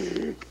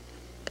do.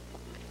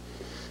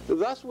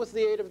 Thus, with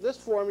the aid of this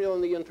formula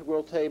in the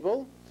integral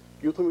table,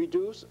 you can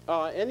reduce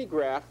any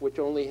graph which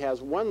only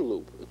has one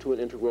loop to an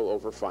integral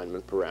over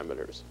Feynman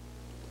parameters.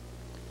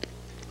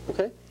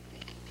 Okay?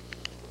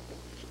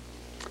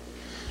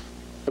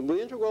 And with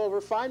integral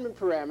over Feynman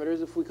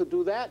parameters, if we could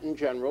do that in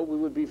general, we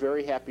would be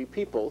very happy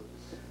people.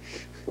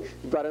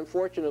 But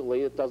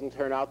unfortunately, it doesn't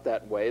turn out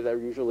that way. They're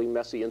usually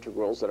messy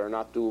integrals that are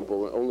not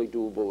doable, only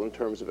doable in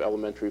terms of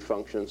elementary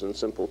functions in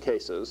simple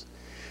cases.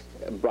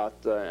 But,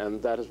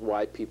 and that is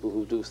why people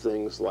who do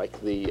things like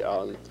the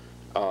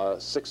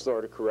sixth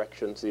order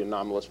correction to the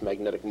anomalous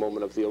magnetic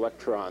moment of the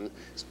electron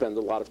spend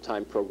a lot of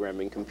time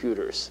programming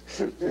computers.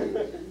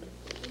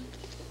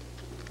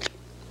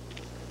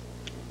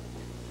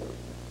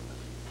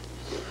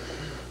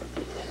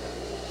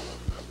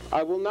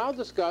 I will now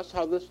discuss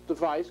how this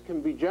device can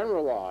be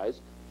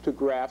generalized to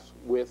graphs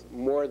with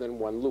more than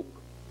one loop.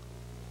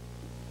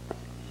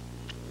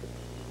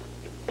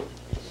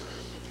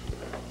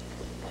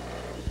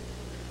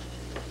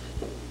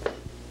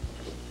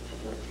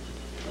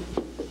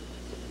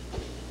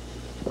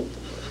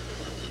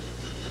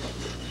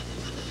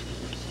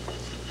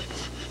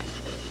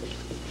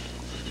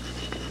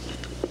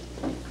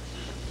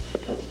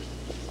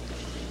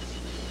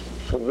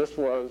 So this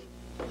was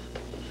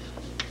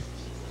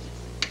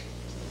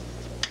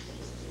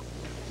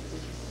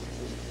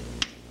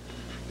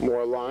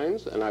more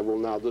lines, and I will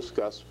now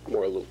discuss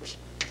more loops.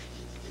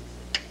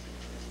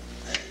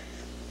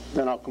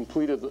 Then I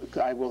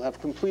will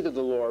have completed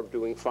the law of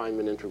doing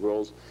Feynman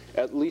integrals,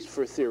 at least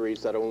for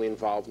theories that only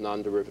involve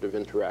non-derivative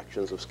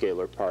interactions of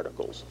scalar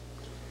particles.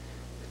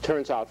 It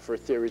turns out for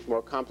theories,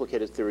 more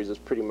complicated theories, it's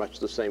pretty much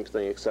the same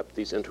thing, except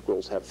these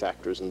integrals have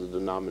factors in the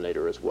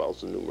denominator as well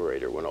as the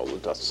numerator when all the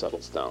dust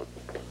settles down.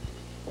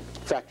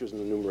 Factors in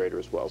the numerator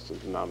as well as the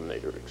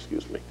denominator,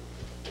 excuse me.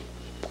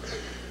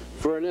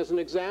 As an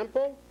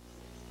example,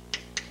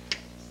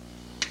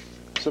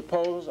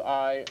 suppose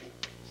I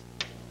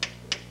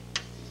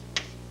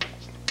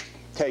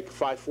take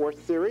 5/4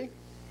 theory.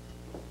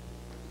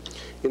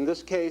 In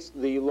this case,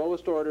 the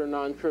lowest order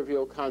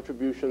non-trivial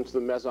contribution to the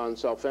meson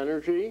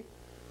self-energy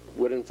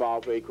would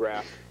involve a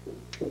graph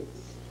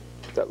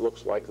that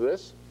looks like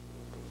this.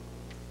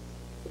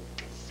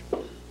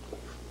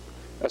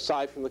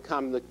 Aside from the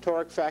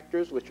combinatoric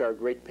factors, which are a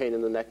great pain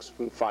in the neck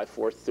from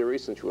 5/4 theory,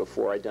 since you have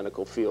 4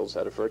 identical fields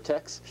at a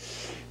vertex,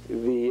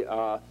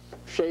 the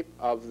shape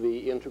of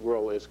the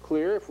integral is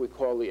clear. If we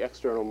call the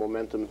external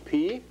momentum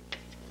P,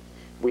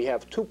 we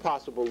have 2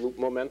 possible loop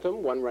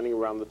momentum, one running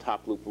around the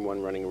top loop and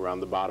one running around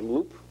the bottom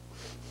loop.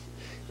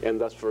 And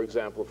thus, for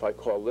example, if I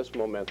call this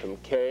momentum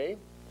K,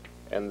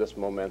 and this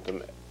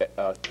momentum,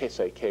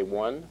 say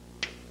K1,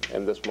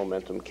 and this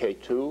momentum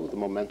K2, the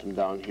momentum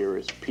down here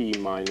is P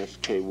minus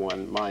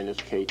K1 minus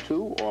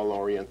K2, all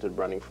oriented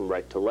running from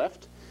right to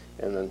left,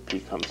 and then P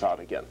comes out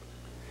again.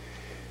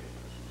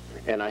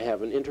 And I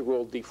have an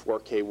integral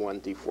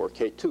d4K1,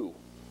 d4K2.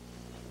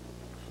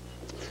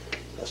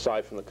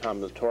 Aside from the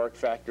combinatoric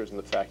factors and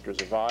the factors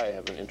of I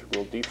have an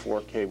integral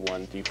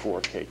d4K1,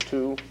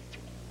 d4K2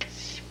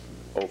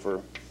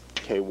 over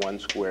K1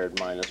 squared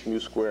minus mu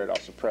squared. I'll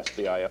suppress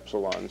the I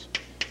epsilons.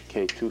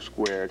 K2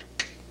 squared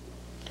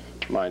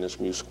minus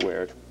mu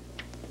squared.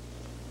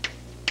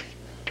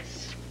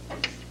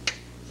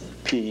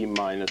 P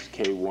minus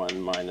K1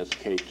 minus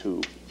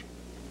K2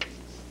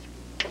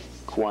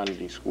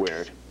 quantity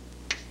squared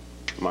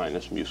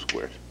minus mu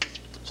squared.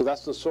 So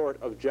that's the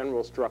sort of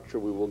general structure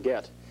we will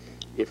get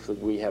if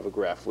we have a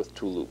graph with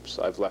 2 loops.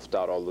 I've left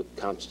out all the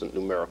constant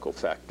numerical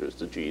factors,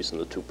 the g's and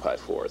the 2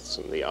 pi/4ths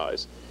and the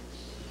i's.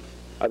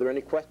 Are there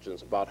any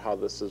questions about how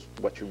this is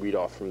what you read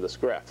off from this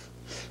graph?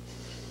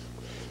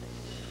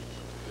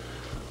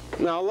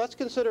 Now let's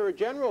consider a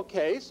general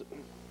case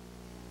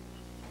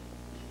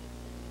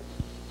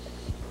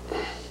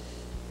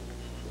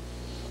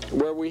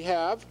where we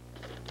have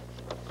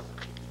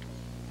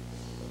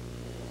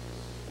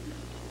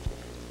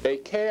a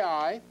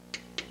ki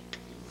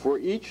for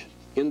each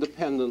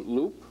independent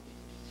loop.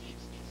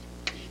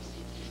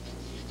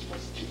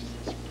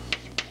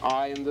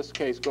 I, in this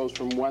case, goes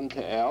from 1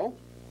 to L.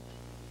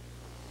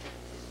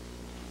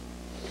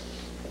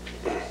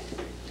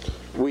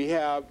 We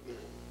have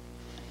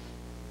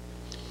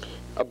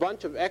a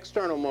bunch of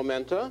external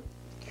momenta,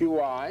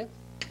 Qi,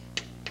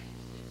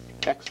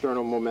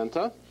 external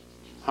momenta.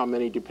 How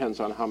many depends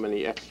on how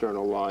many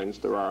external lines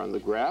there are on the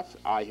graph.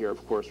 I here,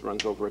 of course,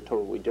 runs over a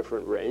totally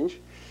different range.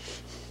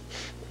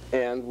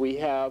 And we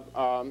have,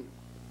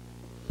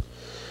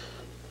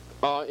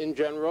 in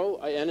general,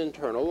 n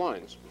internal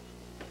lines.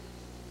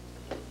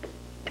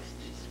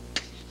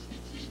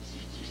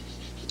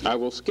 I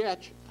will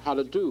sketch how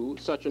to do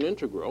such an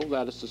integral,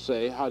 that is to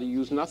say, how to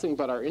use nothing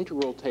but our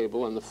integral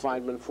table and the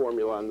Feynman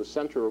formula on the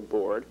center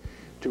board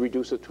to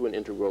reduce it to an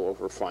integral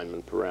over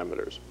Feynman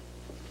parameters.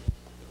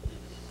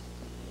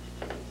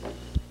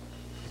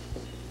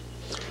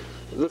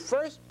 The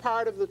first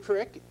part of the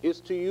trick is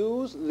to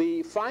use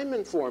the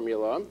Feynman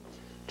formula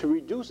to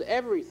reduce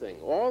everything,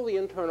 all the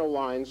internal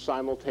lines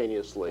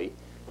simultaneously,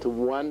 to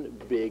one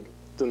big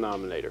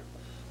denominator,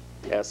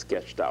 as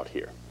sketched out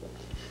here.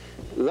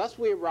 Thus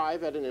we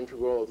arrive at an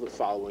integral of the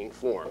following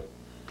form.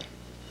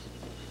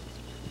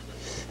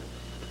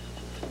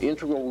 The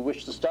integral we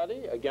wish to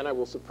study, again I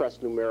will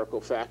suppress numerical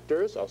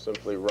factors. I'll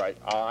simply write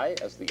I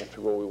as the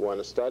integral we want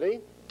to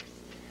study.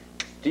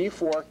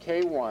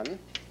 d4k1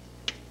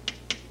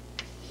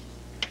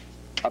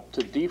 up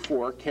to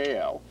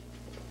d4kl,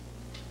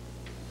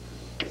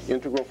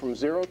 integral from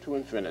 0 to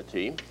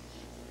infinity,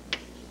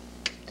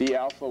 d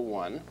alpha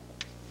 1,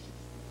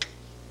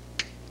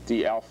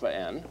 d alpha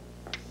n,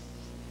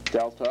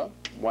 delta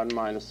 1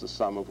 minus the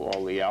sum of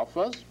all the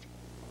alphas,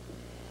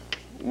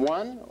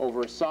 1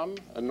 over some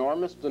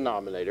enormous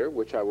denominator,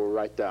 which I will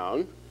write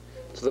down,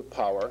 to the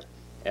power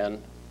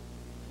n.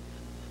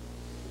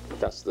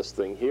 That's this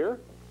thing here.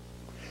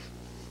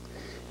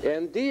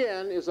 And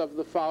dn is of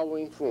the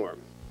following form.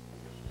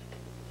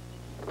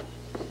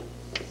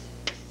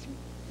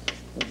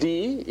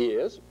 D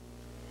is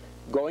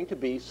going to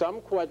be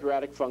some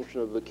quadratic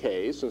function of the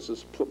k, since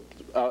it's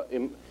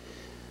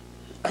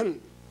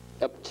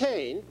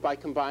obtained by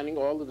combining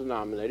all the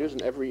denominators,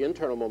 and every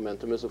internal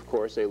momentum is, of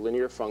course, a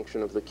linear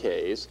function of the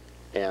k's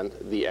and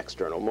the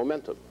external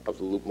momentum of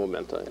the loop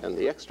momenta and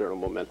the external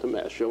momentum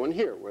as shown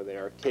here, where they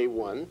are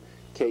k1,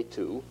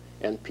 k2,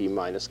 and p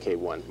minus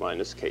k1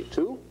 minus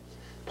k2.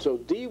 So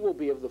D will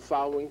be of the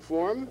following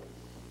form.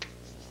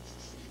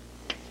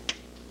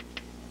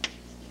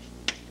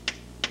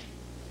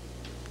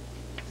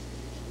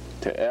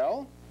 to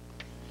L,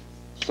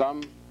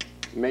 some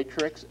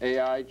matrix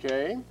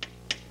Aij,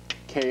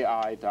 Ki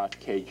dot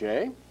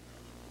Kj,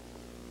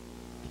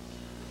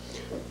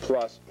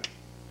 plus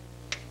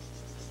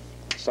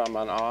sum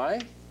on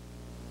I,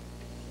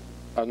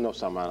 no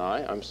sum on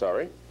I, I'm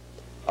sorry,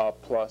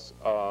 plus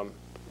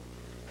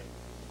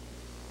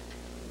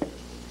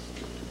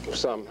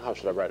some, how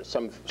should I write it?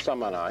 Sum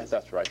on I,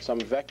 that's right. Some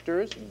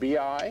vectors,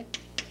 bi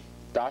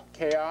dot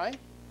ki,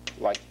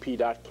 like p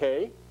dot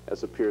k,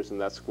 as appears in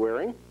that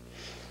squaring,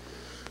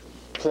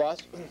 plus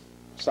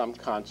some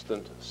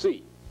constant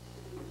c.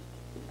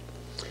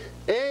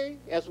 A,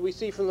 as we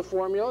see from the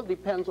formula,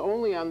 depends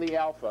only on the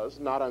alphas,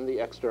 not on the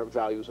external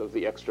values of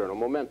the external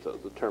momenta.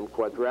 The term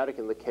quadratic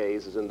in the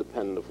K's is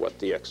independent of what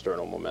the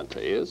external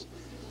momenta is.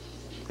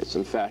 It's,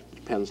 in fact,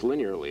 depends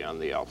linearly on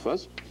the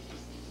alphas.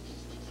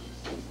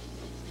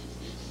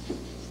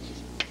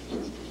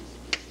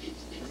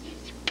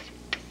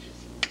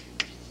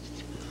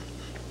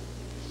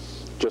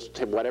 Just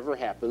whatever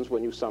happens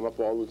when you sum up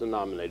all the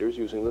denominators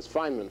using this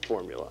Feynman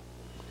formula.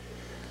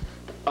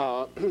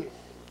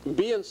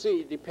 B and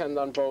C depend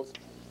on both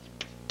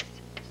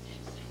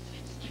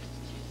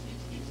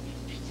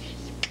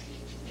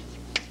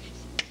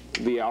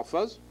the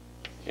alphas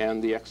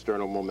and the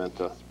external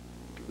momenta,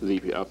 the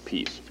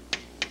p's.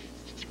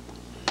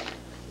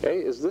 Okay,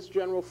 is this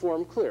general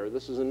form clear?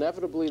 This is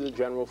inevitably the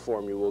general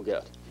form you will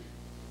get.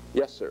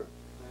 Yes, sir?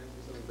 Can I ask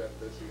you something about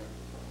this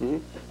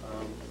again?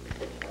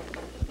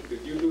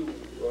 Did you do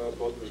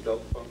both the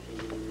delta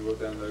functions when you wrote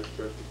down the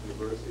expression from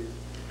the vertices?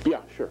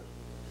 Yeah, sure.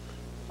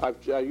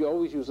 You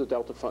always use the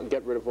delta function,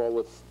 get rid of all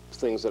the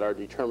things that are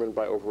determined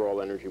by overall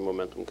energy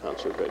momentum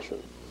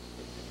conservation.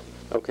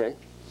 Okay,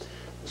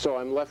 so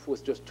I'm left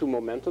with just two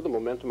momenta. The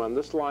momentum on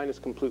this line is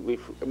completely,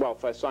 well,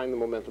 if I sign the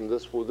momentum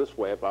this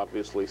way, I've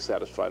obviously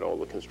satisfied all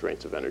the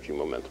constraints of energy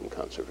momentum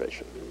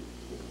conservation.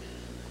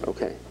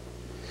 Okay.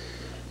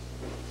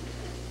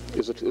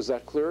 Is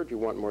that clear? Do you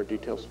want more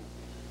details?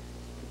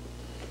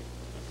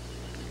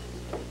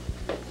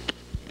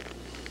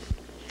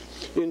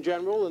 In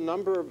general, the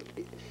number of,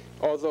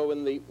 although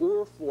in the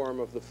form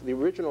of the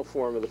original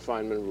form of the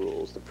Feynman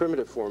rules, the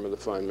primitive form of the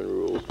Feynman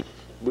rules,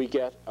 we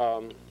get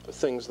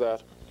things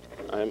that,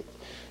 I'm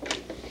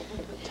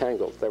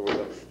tangled, there we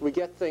go. We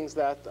get things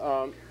that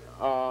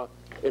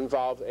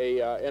involve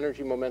a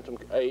energy momentum,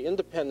 a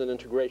independent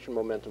integration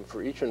momentum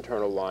for each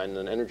internal line and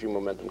an energy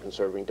momentum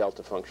conserving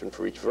delta function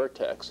for each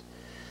vertex.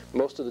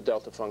 Most of the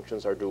delta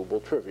functions are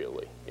doable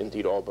trivially.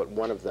 Indeed, all but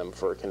one of them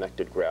for a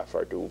connected graph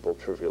are doable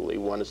trivially.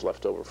 One is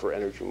left over for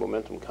energy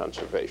momentum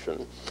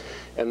conservation.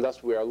 And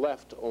thus we are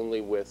left only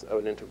with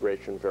an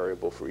integration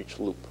variable for each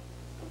loop.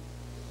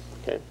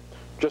 Okay?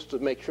 Just to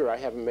make sure I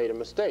haven't made a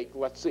mistake,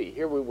 let's see.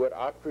 Here we would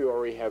a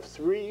priori have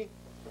three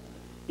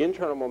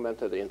internal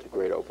momenta to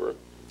integrate over.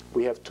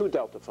 We have two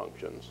delta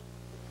functions.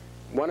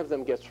 One of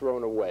them gets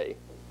thrown away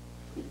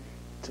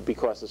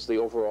because it's the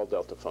overall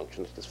delta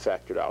function that is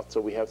factored out.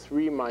 So we have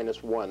 3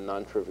 minus 1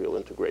 non-trivial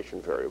integration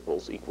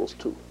variables equals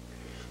 2.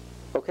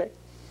 Okay?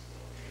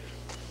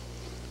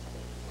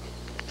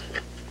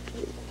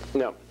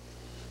 Now,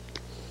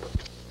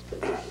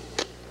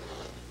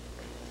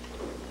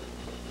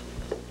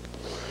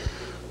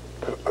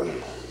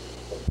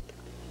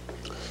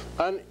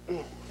 an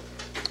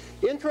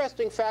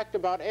interesting fact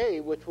about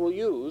A, which we'll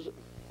use,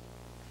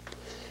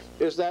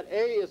 is that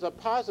A is a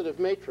positive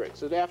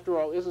matrix. It, after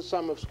all, is a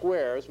sum of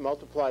squares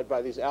multiplied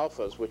by these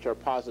alphas, which are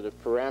positive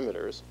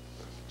parameters.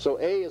 So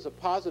A is a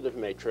positive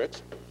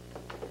matrix.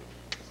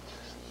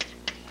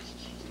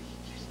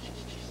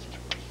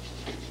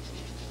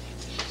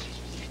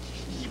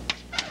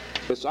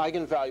 Its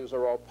eigenvalues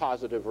are all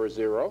positive or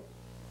 0.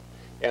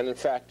 And in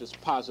fact, it's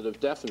positive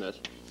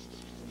definite,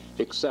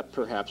 except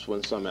perhaps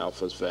when some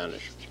alphas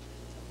vanish.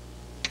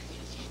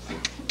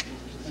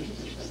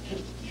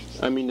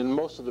 I mean, in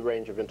most of the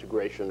range of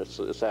integration,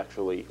 it's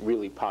actually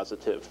really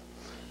positive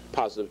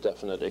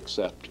definite,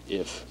 except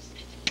if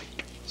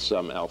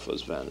some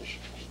alphas vanish.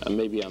 And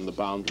maybe on the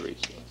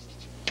boundaries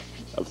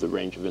of the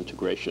range of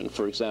integration.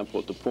 For example,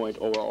 at the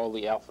point where all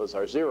the alphas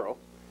are 0,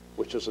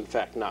 which is in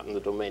fact not in the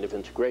domain of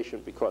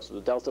integration because of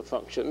the delta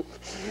function,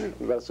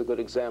 that's a good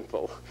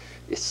example.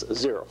 It's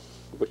 0,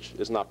 which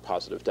is not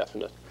positive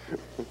definite.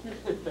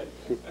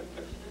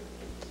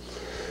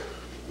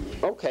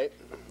 Okay,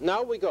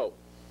 now we go.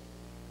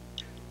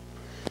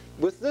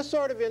 With this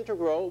sort of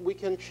integral, we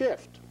can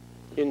shift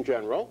in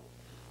general.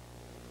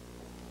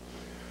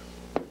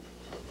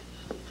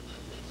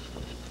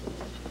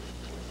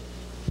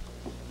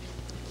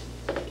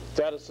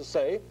 That is to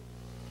say,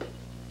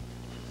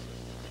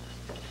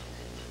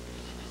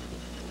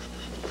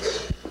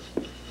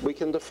 we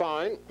can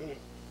define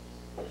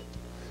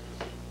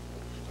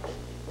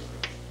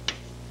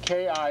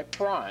ki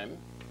prime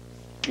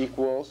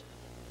equals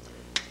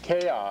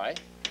ki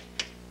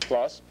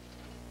plus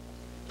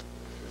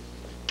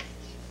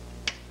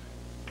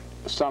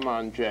sum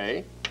on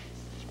j,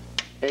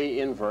 A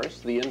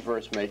inverse, the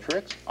inverse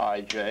matrix,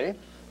 ij,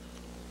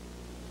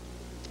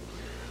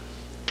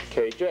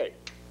 kj.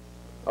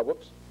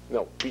 Whoops,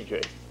 no,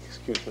 bj,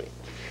 excuse me.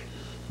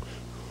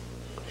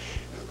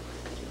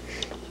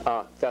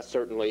 That's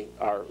certainly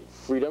our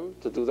freedom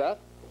to do that.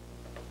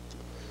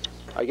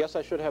 I guess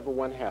I should have a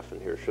 1/2 in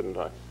here, shouldn't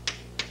I?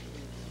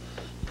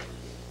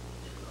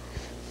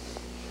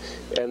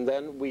 And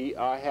then we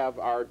have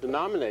our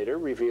denominator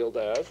revealed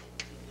as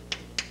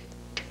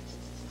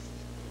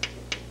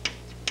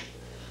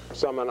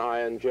sum on I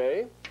and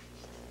j,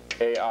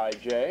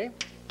 aij,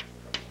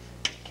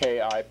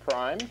 ki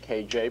prime,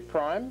 kj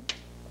prime.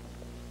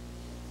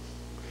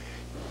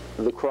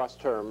 The cross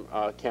term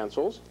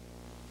cancels.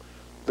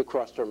 The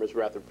cross term is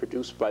rather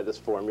produced by this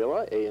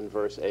formula, A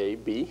inverse A,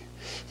 B.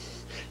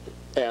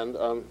 And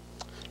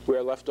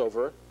we're left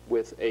over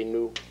with a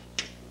new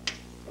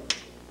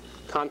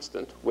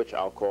constant, which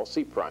I'll call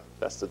C prime.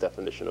 That's the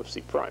definition of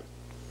C prime.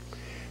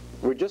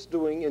 We're just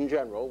doing, in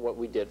general, what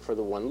we did for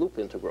the one loop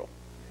integral.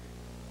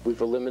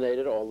 We've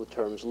eliminated all the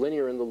terms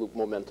linear in the loop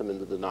momentum in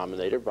the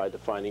denominator by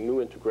defining new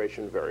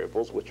integration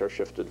variables, which are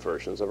shifted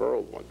versions of our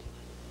old ones.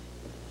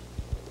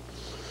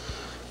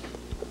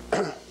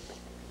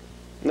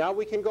 Now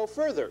we can go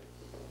further.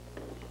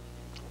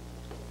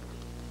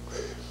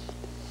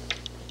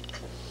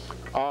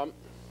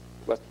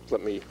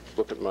 Let me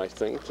look at my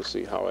thing to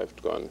see how I've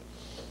gone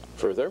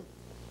further.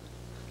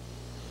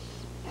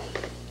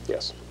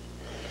 Yes.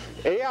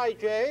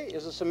 Aij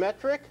is a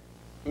symmetric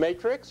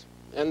matrix,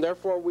 and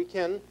therefore we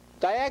can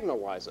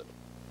diagonalize it.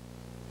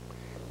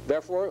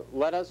 Therefore,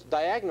 let us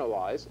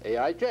diagonalize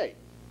Aij.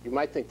 You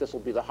might think this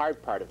will be the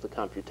hard part of the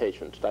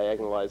computation, to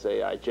diagonalize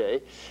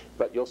Aij,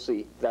 but you'll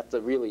see that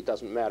really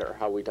doesn't matter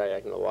how we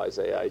diagonalize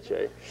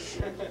Aij.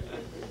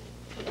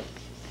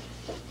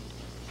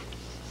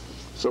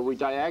 So we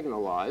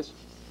diagonalize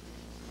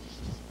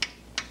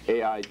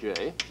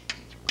Aij,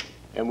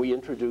 and we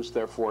introduce,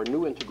 therefore,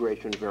 new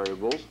integration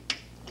variables,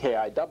 ki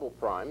double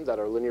prime, that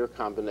are linear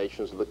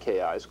combinations of the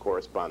ki's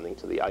corresponding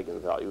to the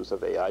eigenvalues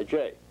of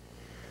Aij.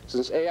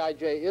 Since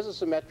Aij is a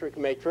symmetric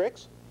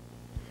matrix,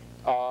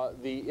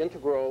 the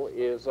integral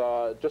is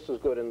just as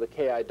good in the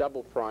ki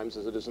double primes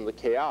as it is in the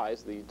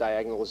ki's. The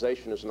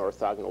diagonalization is an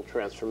orthogonal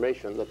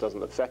transformation that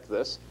doesn't affect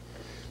this.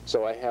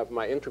 So I have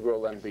my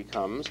integral then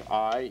becomes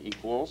I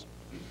equals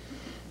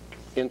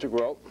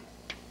integral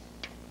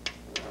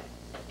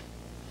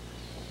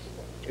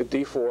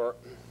d4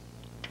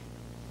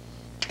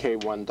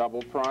 k1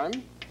 double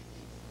prime,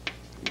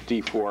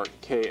 d4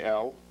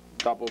 kl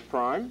double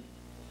prime,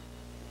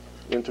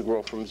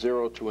 integral from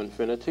 0 to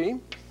infinity,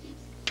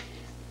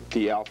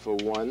 d alpha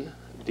 1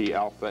 d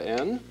alpha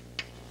n,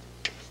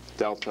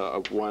 delta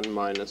of 1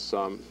 minus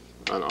sum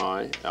on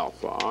I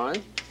alpha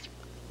I,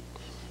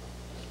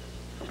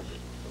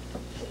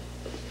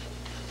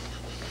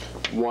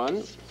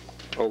 one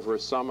over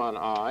sum on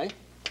I,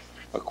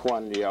 a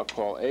quantity I'll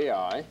call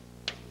AI,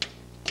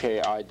 ki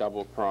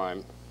double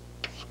prime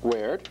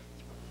squared.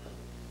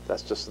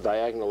 That's just the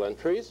diagonal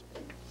entries,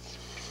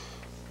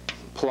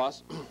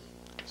 plus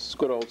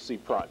good old C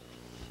prime.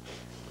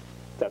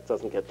 That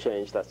doesn't get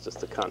changed. That's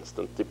just a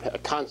constant. A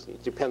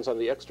constant depends on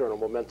the external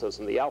momentos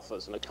and the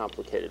alphas in a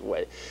complicated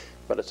way,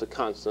 but it's a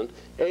constant.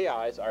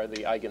 AIs are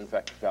the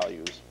eigenvector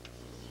values.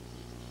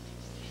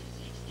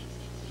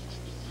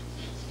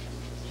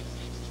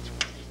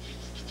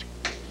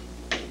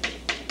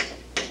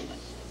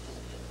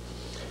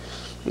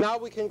 Now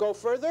we can go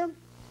further.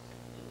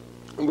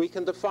 We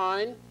can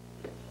define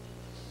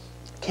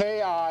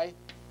ki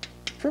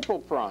triple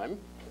prime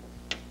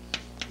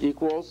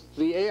equals,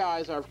 the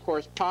AIs are of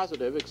course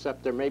positive,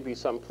 except there may be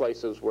some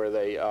places where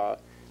they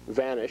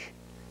vanish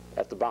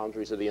at the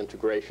boundaries of the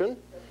integration.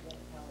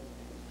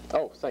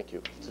 Oh, thank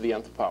you, to the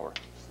nth power.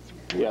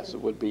 Yes,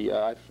 it would be,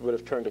 I would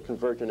have turned a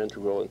convergent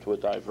integral into a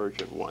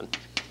divergent one.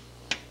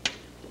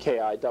 Ki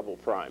double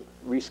prime,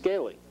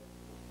 rescaling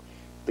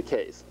the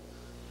k's.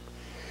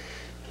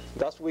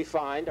 Thus we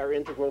find our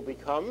integral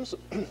becomes,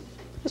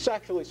 it's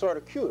actually sort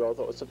of cute,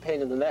 although it's a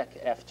pain in the neck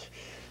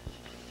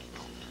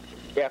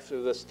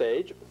after this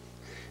stage.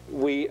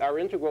 Our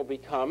integral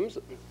becomes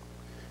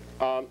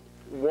 1,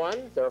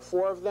 there are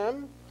 4 of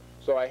them,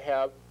 so I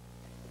have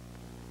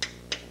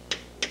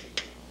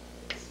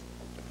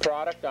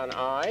product on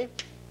I,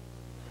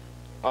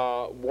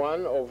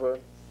 1 over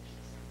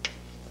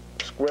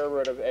square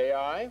root of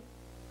AI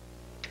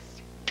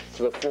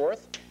to the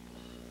 4th,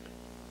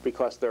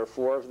 because there are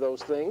 4 of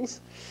those things.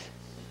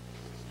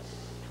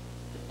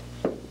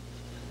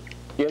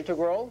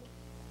 Integral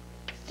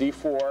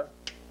d4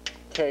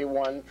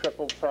 k1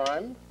 triple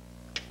prime,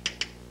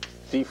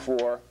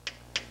 d4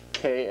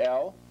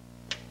 kl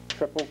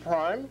triple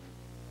prime,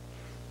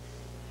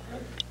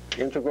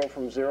 integral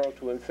from 0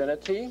 to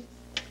infinity,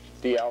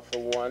 d alpha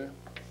 1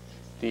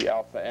 d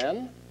alpha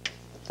n,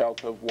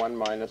 delta of 1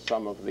 minus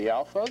sum of the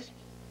alphas,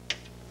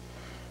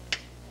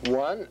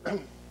 1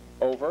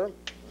 over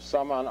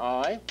sum on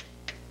I,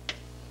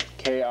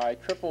 ki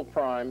triple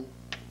prime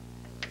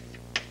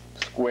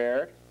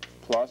squared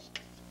plus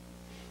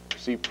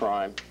C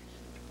prime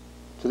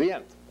to the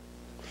nth.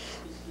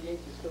 The H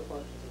is still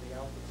functions of the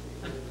alpha,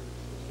 so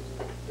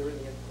they're in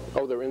the integral.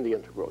 Oh, they're in the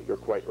integral. You're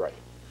quite right.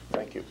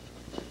 Thank you.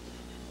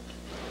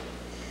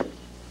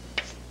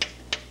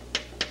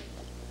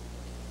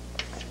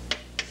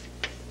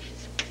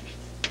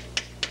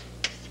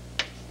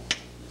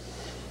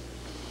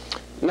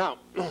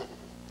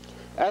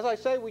 As I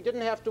say, we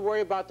didn't have to worry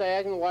about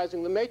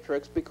diagonalizing the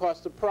matrix because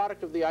the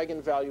product of the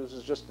eigenvalues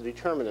is just the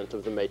determinant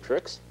of the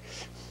matrix.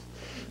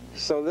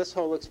 So this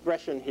whole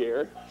expression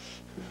here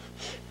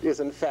is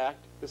in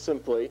fact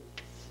simply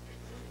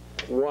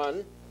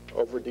 1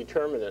 over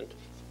determinant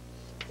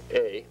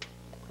A,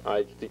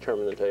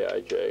 determinant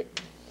Aij,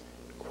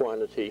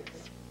 quantity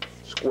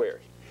squared.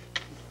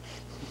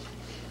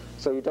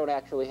 So you don't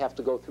actually have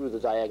to go through the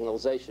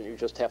diagonalization, you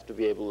just have to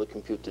be able to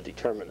compute the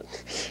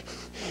determinant.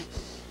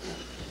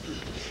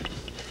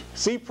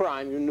 C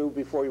prime you knew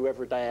before you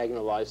ever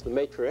diagonalized the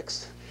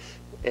matrix,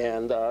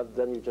 and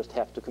then you just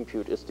have to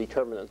compute its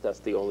determinant. That's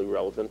the only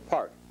relevant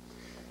part.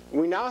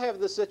 We now have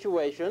the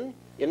situation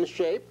in the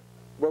shape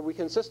where we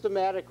can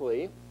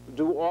systematically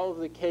do all of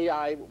the ki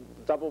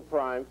double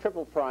prime,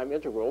 triple prime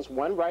integrals,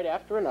 one right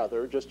after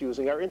another, just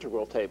using our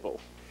integral table.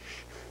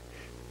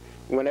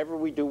 Whenever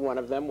we do one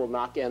of them, we'll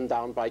knock n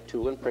down by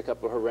 2 and pick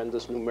up a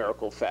horrendous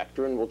numerical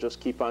factor, and we'll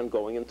just keep on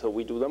going until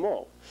we do them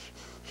all.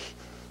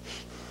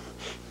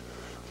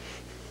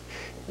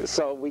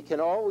 So we can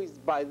always,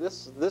 by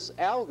this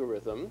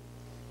algorithm,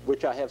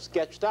 which I have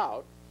sketched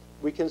out,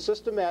 we can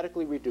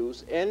systematically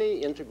reduce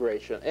any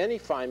integration, any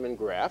Feynman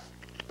graph,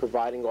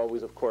 providing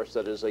always, of course,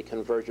 that is a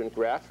convergent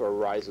graph or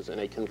arises in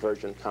a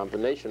convergent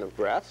combination of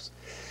graphs.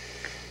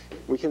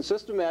 We can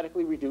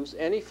systematically reduce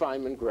any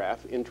Feynman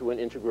graph into an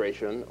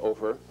integration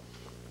over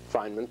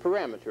Feynman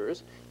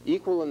parameters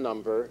equal in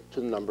number to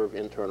the number of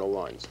internal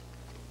lines.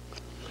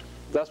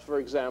 Thus, for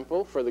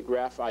example, for the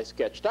graph I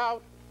sketched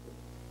out,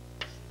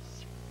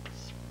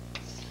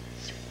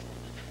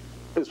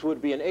 this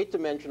would be an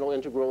 8-dimensional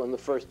integral in the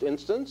first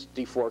instance,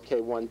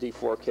 d4k1,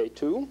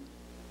 d4k2.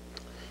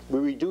 We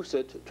reduce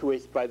it to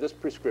by this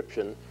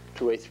prescription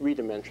to a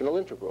 3-dimensional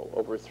integral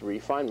over 3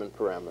 Feynman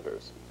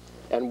parameters.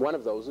 And one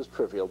of those is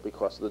trivial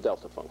because of the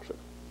delta function.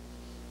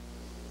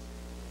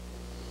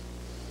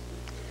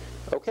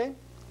 Okay,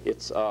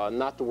 it's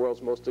not the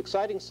world's most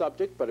exciting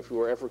subject, but if you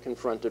were ever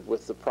confronted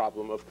with the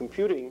problem of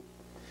computing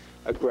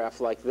a graph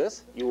like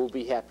this, you will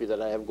be happy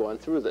that I have gone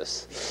through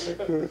this.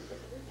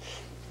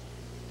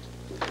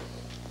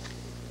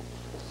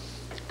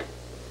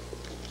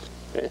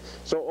 Okay.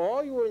 So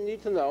all you will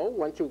need to know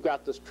once you've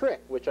got this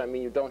trick, which I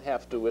mean you don't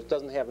have to, it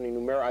doesn't have any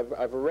numerical,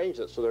 I've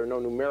arranged it so there are no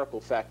numerical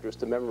factors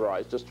to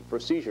memorize, just a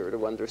procedure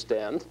to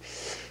understand,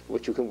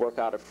 which you can work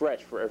out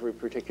afresh for every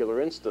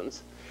particular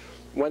instance.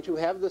 Once you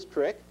have this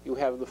trick, you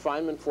have the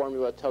Feynman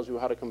formula that tells you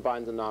how to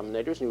combine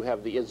denominators, and you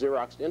have the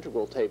Xerox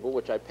integral table,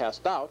 which I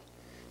passed out.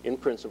 In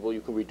principle,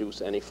 you can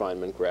reduce any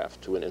Feynman graph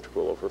to an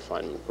integral over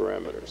Feynman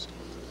parameters.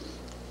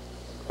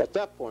 At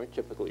that point,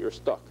 typically you're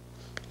stuck.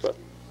 But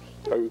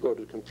or you go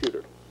to the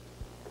computer.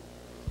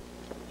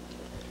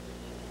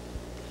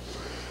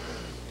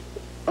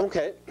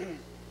 Okay.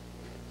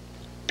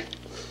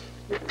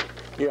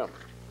 Yeah.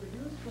 Could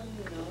you explain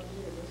the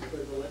analogy of this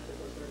with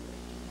electrical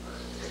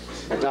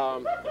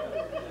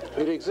circuits?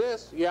 It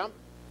exists, yeah.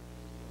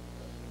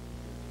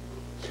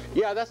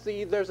 Yeah,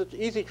 there's an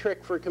easy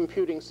trick for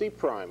computing C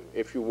prime,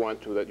 if you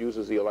want to, that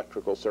uses the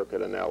electrical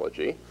circuit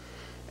analogy.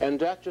 And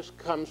that just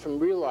comes from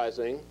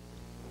realizing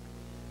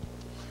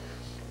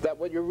that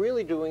what you're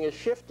really doing is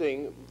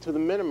shifting to the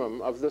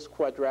minimum of this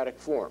quadratic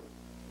form.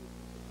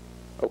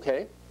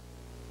 Okay?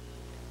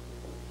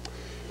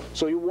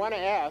 So you want to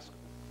ask,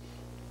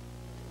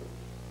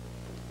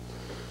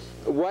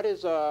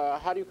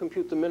 how do you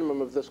compute the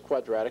minimum of this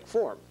quadratic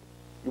form?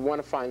 You want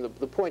to find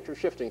the point you're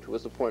shifting to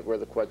is the point where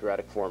the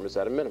quadratic form is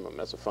at a minimum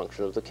as a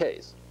function of the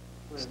k's.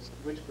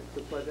 Which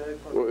the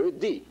quadratic form?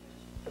 D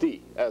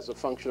as a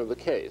function of the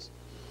k's.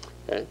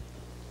 Okay?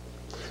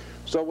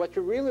 So what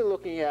you're really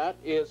looking at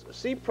is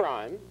C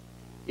prime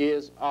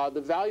is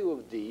the value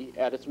of D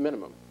at its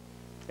minimum,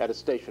 at its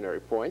stationary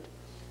point,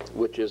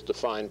 which is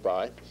defined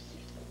by,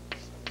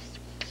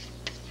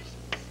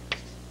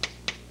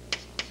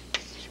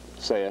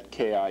 say, at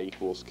ki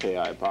equals ki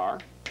bar.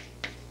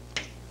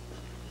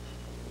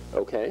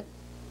 Okay?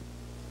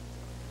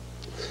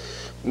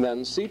 And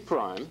then C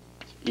prime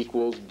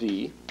equals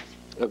D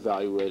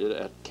evaluated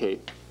at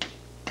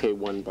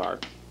k1 bar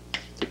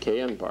to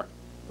kn bar,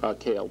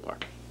 kl bar.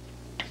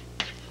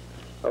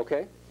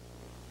 Okay?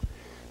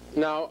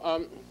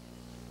 Now,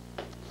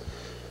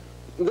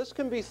 this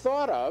can be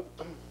thought of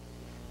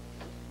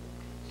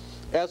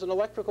as an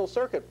electrical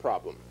circuit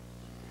problem.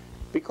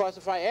 Because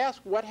if I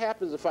ask what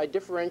happens if I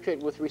differentiate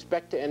with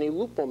respect to any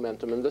loop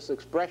momentum in this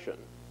expression,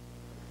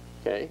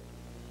 okay?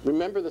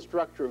 Remember the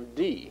structure of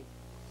D.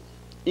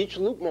 Each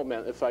loop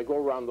momentum, if I go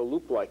around the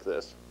loop like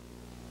this,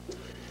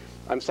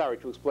 I'm sorry,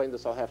 to explain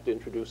this I'll have to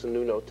introduce a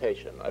new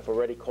notation. I've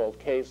already called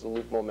K's the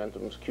loop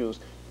momentums,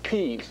 Q's,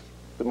 P's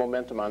the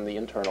momentum on the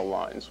internal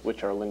lines,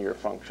 which are linear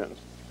functions.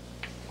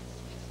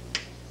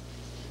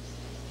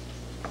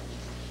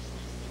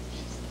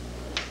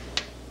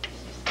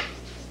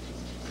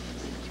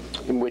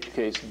 In which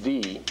case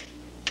D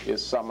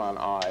is sum on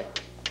I,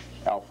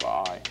 alpha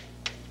I,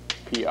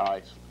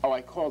 pi. Oh,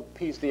 I called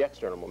P's the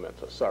external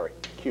momentum. Sorry,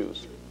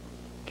 Q's.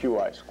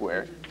 Qi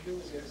squared. Q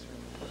was the external.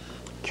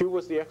 Q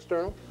was the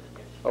external?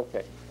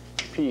 Okay.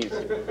 P's.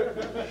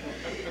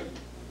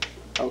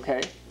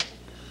 Okay?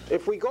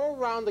 If we go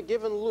around a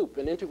given loop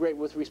and integrate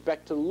with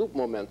respect to the loop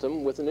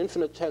momentum with an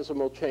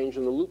infinitesimal change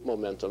in the loop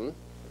momentum,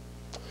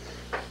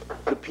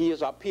 the PIs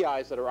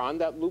that are on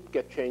that loop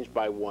get changed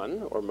by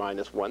 1 or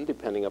minus 1,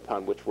 depending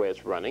upon which way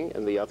it's running,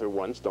 and the other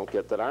ones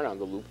that aren't on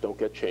the loop don't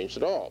get changed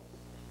at all.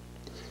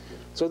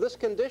 So this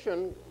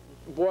condition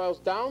boils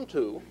down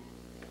to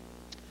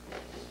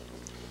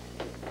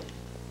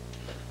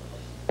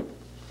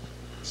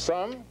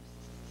sum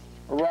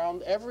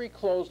around every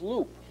closed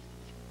loop,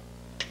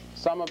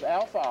 sum of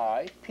alpha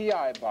I,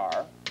 pi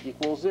bar,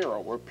 equals 0,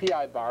 where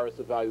pi bar is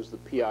the values the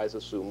pi's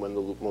assume when the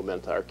loop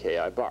momenta are ki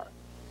bar.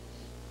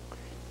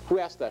 Who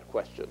asked that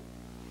question?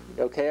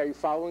 Okay, are you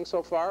following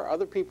so far?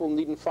 Other people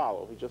needn't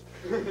follow.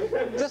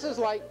 This is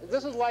like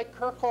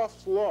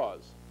Kirchhoff's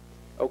laws.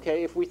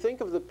 Okay, if we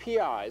think of the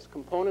pi's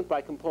component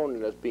by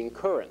component as being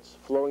currents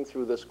flowing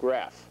through this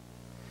graph,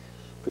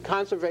 the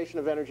conservation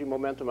of energy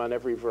momentum on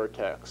every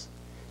vertex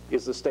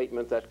is the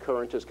statement that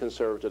current is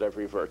conserved at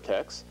every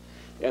vertex.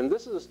 And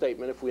this is a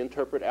statement, if we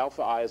interpret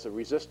alpha I as a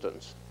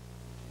resistance,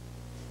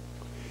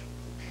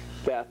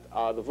 that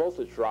the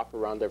voltage drop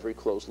around every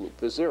closed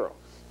loop is 0.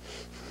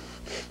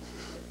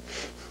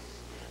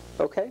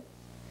 Okay?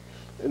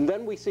 And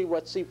then we see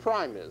what C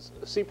prime is.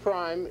 C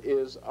prime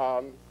is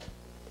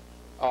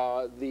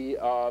the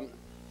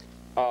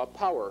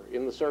power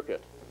in the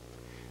circuit.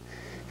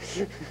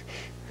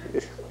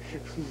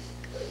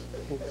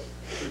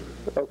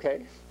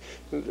 Okay?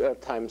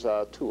 Times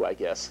 2, I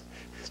guess.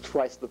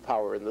 Twice the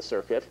power in the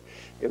circuit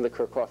in the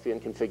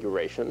Kirchhoffian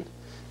configuration,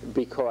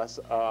 because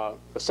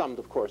summed,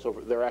 of course,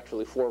 over. There are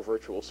actually 4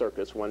 virtual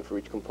circuits, one for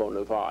each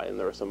component of I, and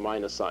there are some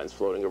minus signs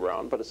floating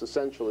around, but it's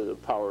essentially the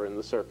power in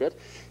the circuit.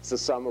 It's the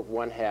sum of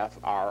 1/2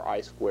 R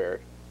I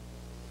squared.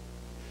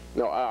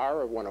 No, R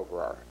or 1 over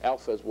R.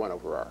 Alpha is 1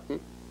 over R.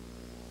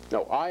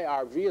 No,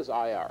 IR, V is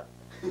IR.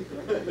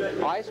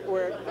 I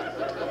squared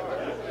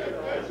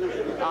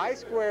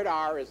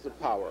R is the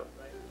power.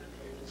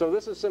 So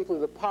this is simply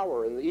the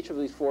power, and each of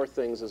these 4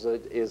 things is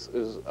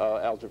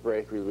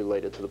algebraically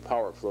related to the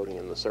power floating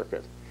in the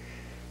circuit.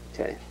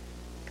 Okay.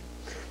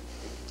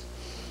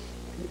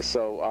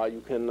 So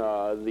you can,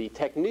 the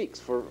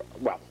techniques for,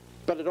 well,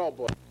 but it all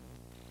boils.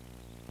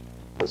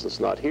 This is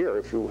not here.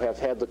 If you have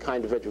had the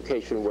kind of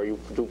education where you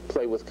do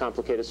play with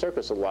complicated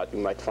circuits a lot, you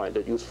might find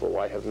it useful.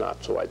 I have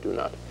not, so I do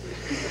not.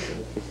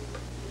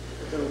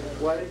 So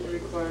why did you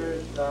require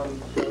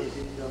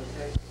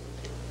okay?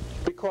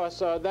 Because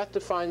that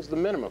defines the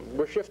minimum.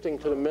 We're shifting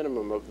to the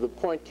minimum of the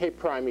point K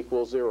prime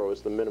equals 0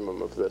 is the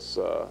minimum of this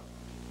of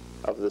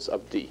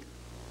D.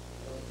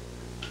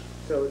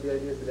 So the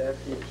idea is that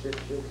after you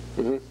shift it,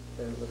 then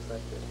it looks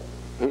like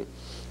this.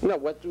 No,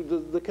 what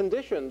the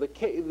condition,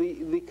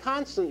 the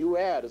constant you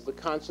add is the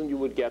constant you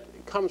would get.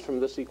 It comes from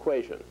this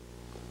equation,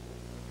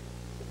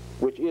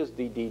 which is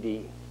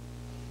ddd.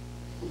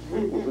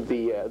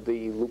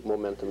 The loop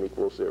momentum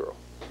equals 0.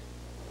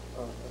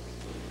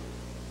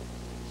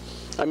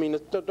 I mean,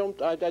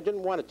 I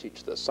didn't want to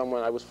teach this.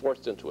 I was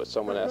forced into it.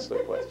 Someone asked the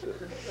question.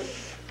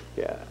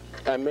 Yeah,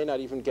 I may not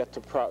even get to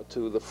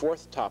the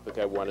 4th topic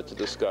I wanted to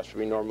discuss: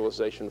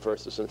 renormalization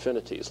versus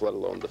infinities, let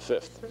alone the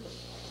 5th.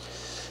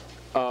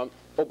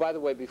 Oh, by the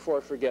way, before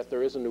I forget,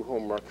 there is a new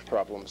homework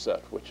problem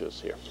set, which is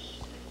here.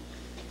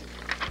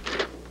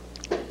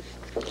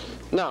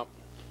 Now,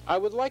 I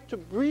would like to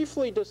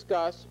briefly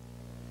discuss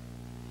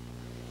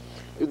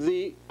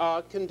the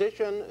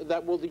condition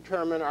that will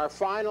determine our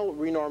final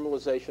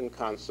renormalization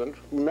constant.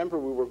 Remember,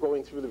 we were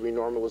going through the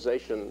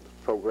renormalization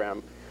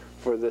program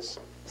for this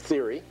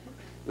theory,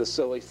 the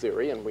silly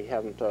theory, and we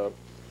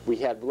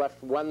had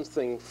left one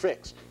thing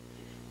fixed,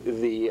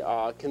 the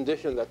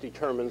condition that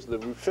determines the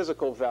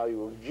physical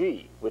value of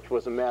G, which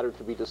was a matter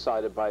to be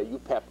decided by a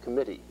UPEP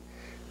committee,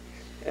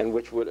 and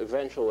which would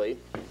eventually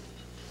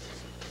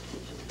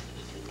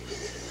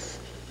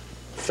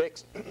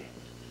fix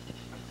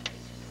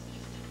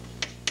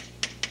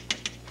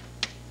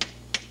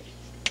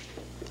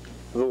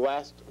the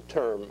last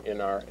term in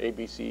our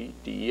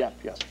ABCDEF,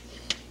 yes.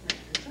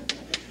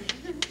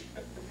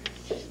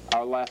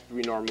 Our last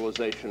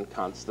renormalization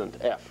constant,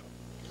 F.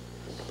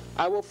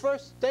 I will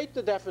first state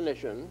the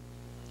definition,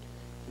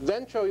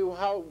 then show you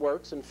how it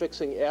works in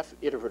fixing F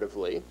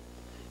iteratively,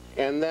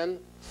 and then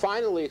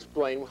finally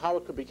explain how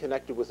it could be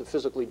connected with a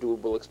physically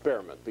doable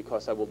experiment,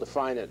 because I will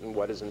define it in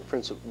what is in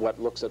principle, what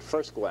looks at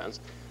first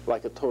glance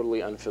like a totally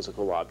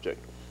unphysical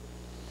object.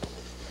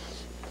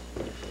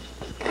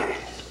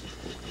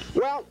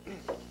 Well,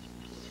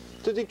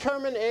 to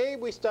determine A,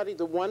 we studied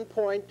the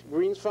 1-point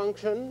Green's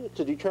function.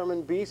 To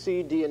determine B,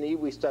 C, D, and E,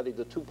 we studied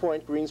the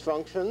 2-point Green's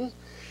function.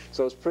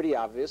 So it's pretty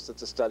obvious that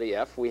to study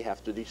F, we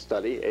have to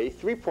study a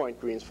 3-point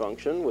Green's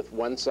function with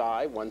one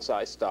psi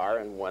star,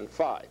 and one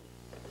phi.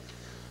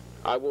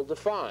 I will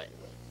define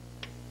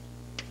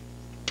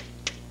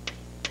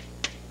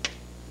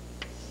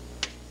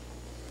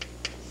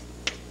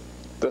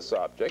this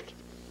object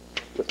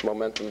with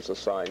momentums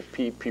assigned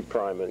P, P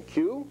prime, and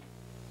Q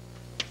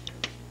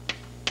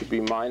to be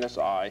minus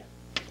I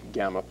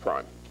gamma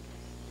prime.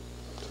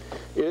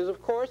 It is,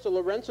 of course, a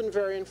Lorentz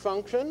invariant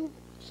function,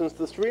 since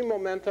the three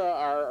momenta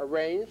are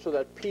arranged so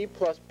that p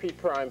plus p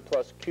prime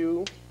plus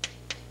q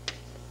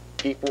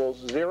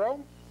equals 0.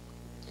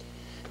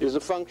 It is a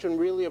function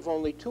really of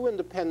only two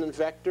independent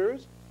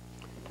vectors,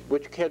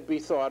 which can be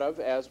thought of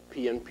as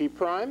p and p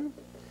prime,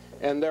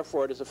 and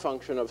therefore it is a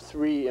function of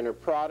three inner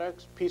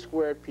products, p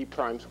squared, p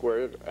prime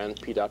squared,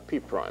 and p dot p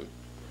prime.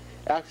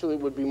 Actually,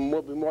 it would be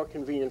more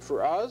convenient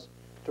for us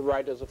to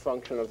write as a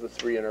function of the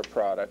three inner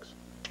products,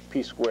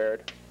 p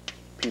squared,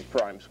 p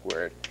prime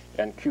squared,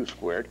 and q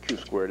squared. Q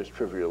squared is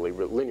trivially,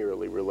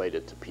 linearly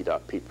related to p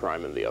dot p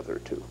prime and the other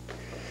two.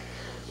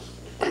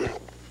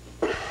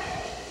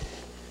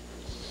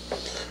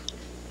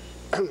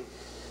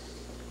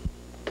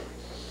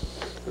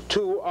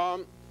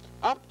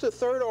 Up to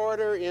third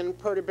order in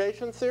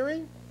perturbation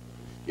theory,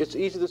 it's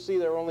easy to see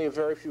there are only a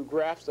very few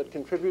graphs that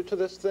contribute to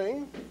this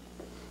thing.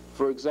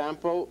 For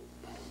example,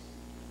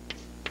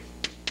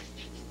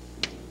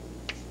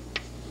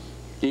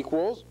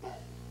 equals,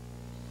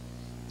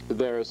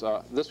 there's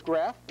this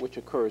graph, which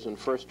occurs in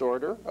first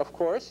order, of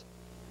course,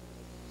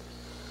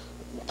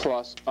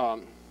 plus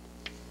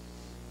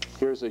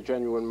here's a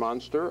genuine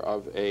monster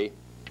of a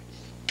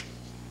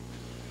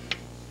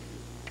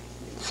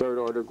third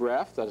order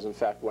graph. That is in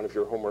fact one of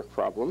your homework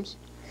problems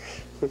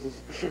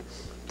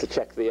to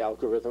check the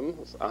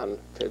algorithms on,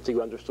 if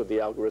you understood the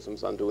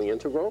algorithms on doing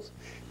integrals,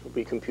 we'll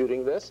be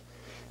computing this.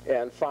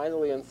 And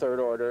finally, in third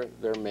order,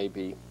 there may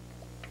be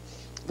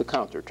the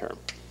counter term,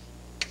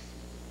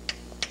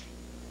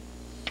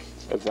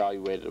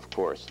 evaluated, of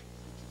course,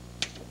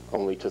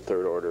 only to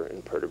third order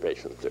in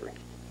perturbation theory.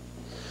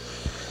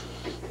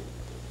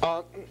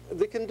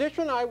 The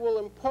condition I will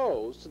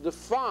impose to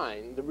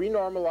define the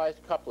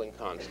renormalized coupling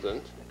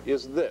constant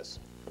is this.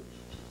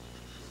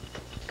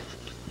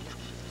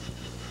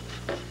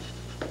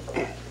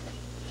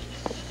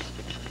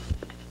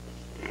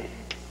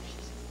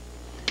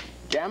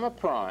 Gamma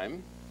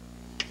prime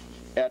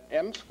at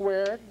m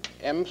squared,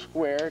 and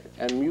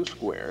mu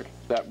squared,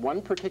 that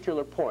one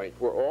particular point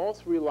where all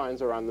three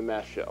lines are on the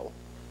mass shell,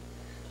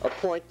 a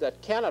point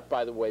that cannot,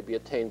 by the way, be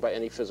attained by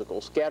any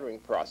physical scattering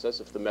process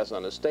if the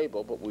meson is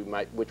stable, but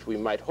which we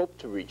might hope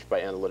to reach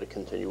by analytic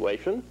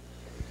continuation,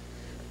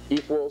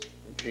 equals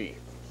G.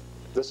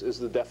 This is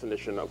the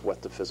definition of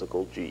what the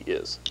physical G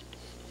is.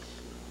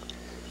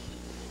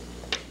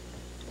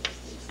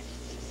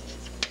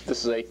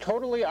 This is a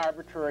totally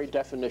arbitrary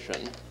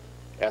definition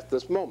at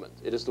this moment.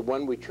 It is the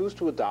one we choose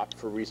to adopt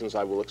for reasons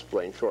I will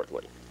explain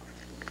shortly.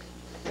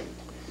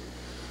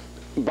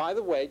 By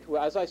the way,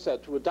 as I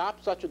said, to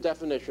adopt such a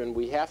definition,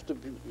 we have to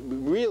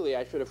really,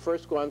 I should have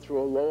first gone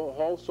through a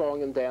whole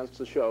song and dance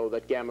to show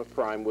that gamma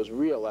prime was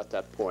real at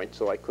that point,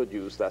 so I could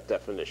use that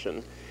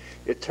definition.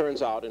 It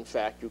turns out, in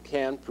fact, you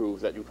can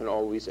prove that you can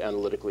always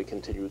analytically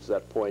continue to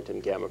that point,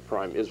 and gamma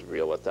prime is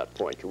real at that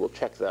point. You will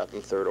check that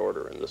in third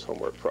order in this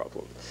homework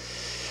problem.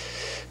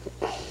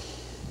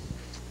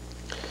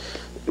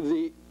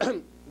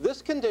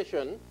 This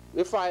condition,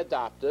 if I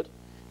adopt it,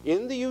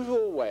 in the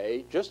usual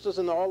way, just as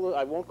in all the,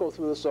 I won't go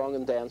through the song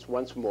and dance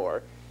once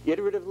more,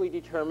 iteratively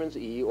determines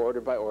E order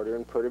by order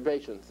in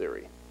perturbation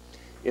theory.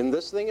 In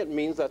this thing, it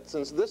means that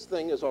since this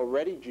thing is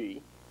already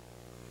G,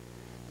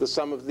 the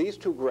sum of these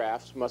two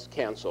graphs must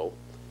cancel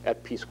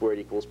at p squared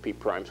equals p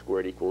prime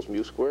squared equals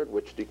mu squared,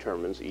 which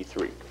determines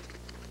E3.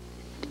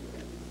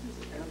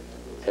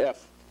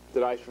 F.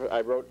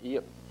 I wrote E.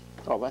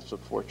 Oh, that's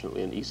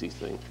unfortunately an easy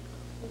thing.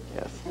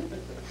 F.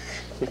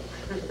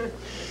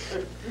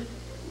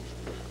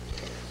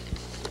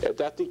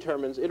 That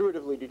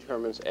iteratively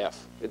determines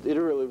F. It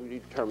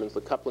iteratively determines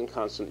the coupling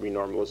constant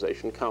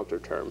renormalization counter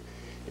term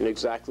in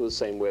exactly the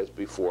same way as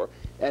before,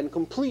 and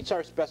completes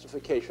our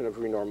specification of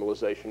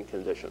renormalization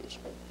conditions.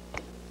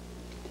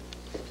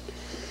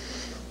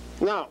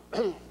 Now,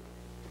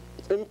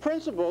 in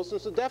principle,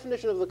 since the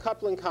definition of the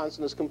coupling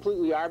constant is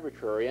completely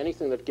arbitrary,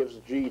 anything that gives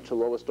G to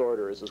lowest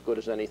order is as good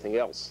as anything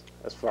else,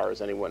 as far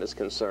as anyone is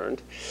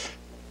concerned.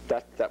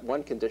 That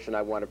one condition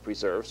I want to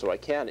preserve, so I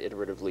can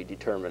iteratively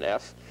determine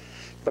F.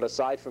 But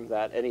aside from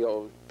that, any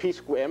old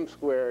m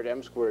squared,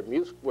 mu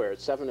squared,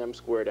 7m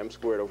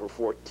squared over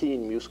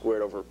 14, mu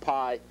squared over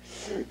pi,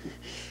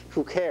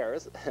 who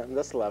cares on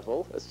this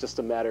level? It's just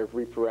a matter of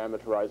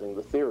reparameterizing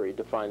the theory,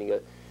 defining a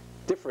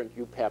different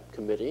UPAP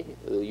committee,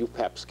 the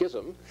UPAP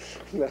schism,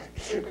 that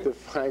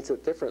defines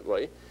it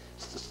differently.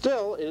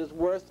 Still, it is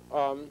worth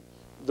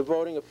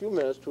devoting a few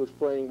minutes to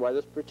explaining why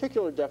this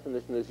particular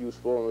definition is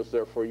useful and is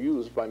therefore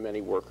used by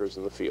many workers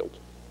in the field.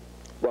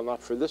 Well,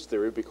 not for this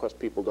theory, because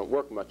people don't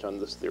work much on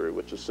this theory,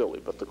 which is silly,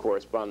 but the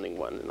corresponding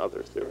one in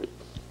other theories.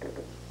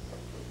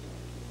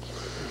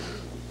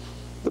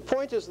 The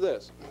point is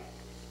this.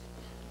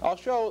 I'll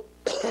show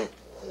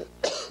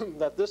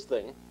that this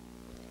thing,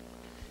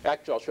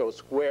 actually I'll show a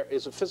square,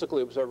 is a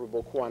physically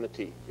observable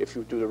quantity if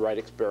you do the right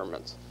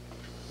experiments.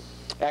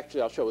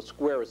 Actually, I'll show a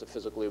square is a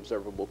physically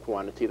observable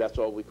quantity. That's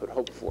all we could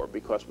hope for,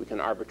 because we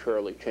can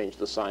arbitrarily change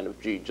the sign of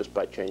G just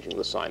by changing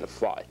the sign of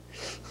phi.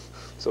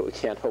 So we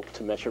can't hope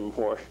to measure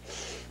more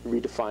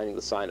redefining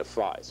the sign of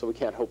phi. So we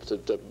can't hope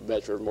to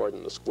measure more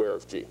than the square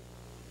of G.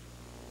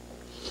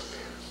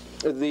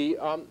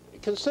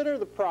 Consider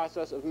the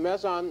process of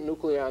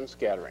meson-nucleon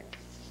scattering.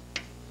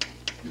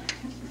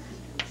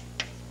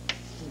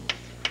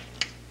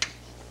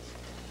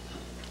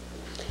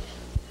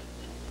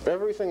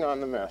 Everything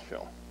on the mass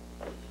shell.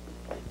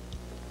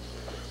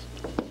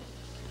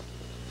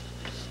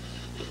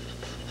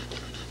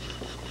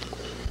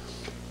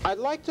 I'd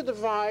like to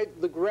divide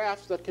the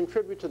graphs that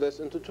contribute to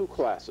this into two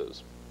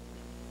classes.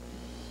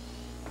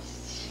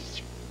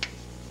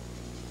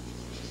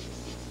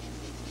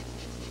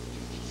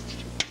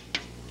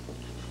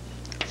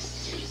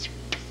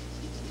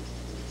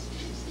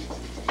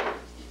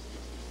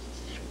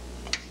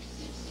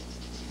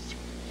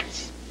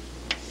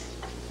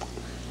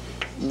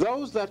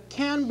 Those that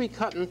can be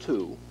cut in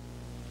two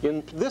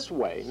in this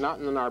way, not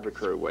in an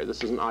arbitrary way.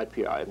 This is an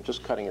IPI. I'm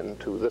just cutting it in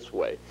two this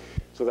way,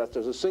 so that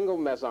there's a single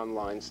meson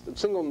line,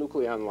 single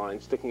nucleon line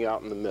sticking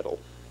out in the middle,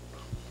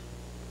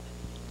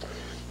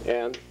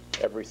 and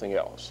everything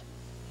else.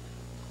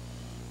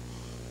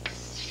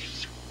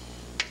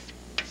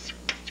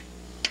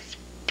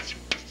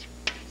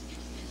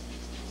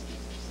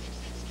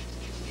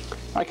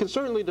 I can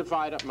certainly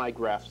divide up my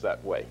graphs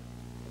that way.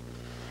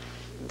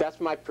 That's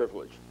my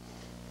privilege.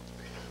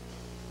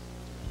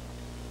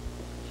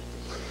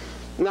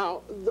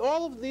 Now,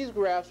 all of these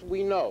graphs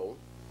we know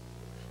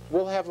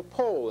will have a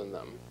pole in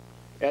them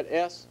at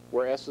S,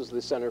 where S is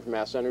the center of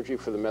mass energy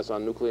for the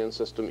meson-nucleon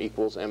system,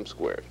 equals m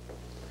squared.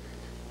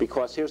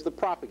 Because here's the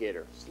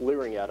propagator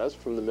leering at us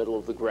from the middle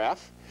of the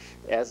graph.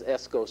 As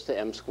S goes to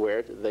m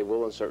squared, they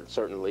will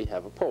certainly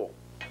have a pole.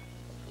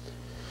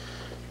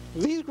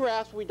 These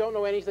graphs we don't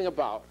know anything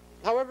about.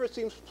 However, it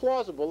seems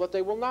plausible that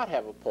they will not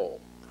have a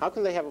pole. How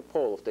can they have a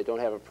pole if they don't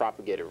have a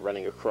propagator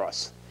running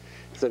across?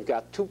 If they've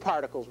got two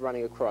particles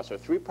running across or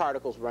three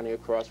particles running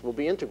across, we'll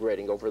be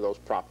integrating over those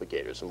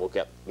propagators, and we'll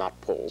get not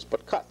poles,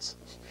 but cuts.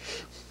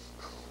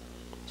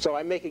 So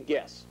I make a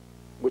guess,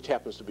 which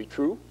happens to be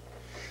true.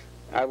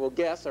 I will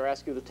guess, or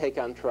ask you to take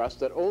on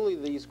trust, that only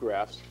these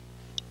graphs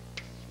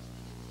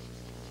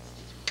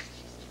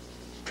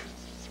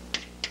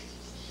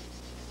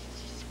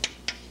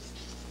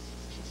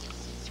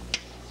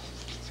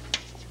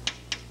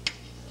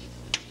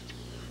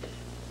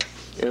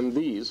and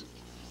these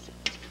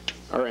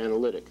are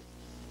analytic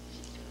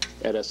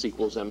at S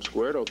equals m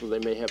squared, although they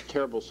may have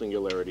terrible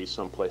singularities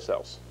someplace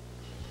else.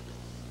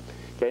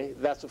 Okay,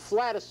 that's a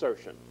flat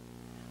assertion.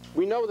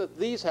 We know that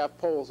these have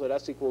poles at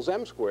S equals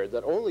m squared,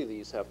 that only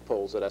these have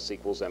poles at S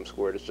equals m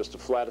squared. It's just a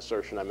flat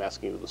assertion I'm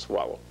asking you to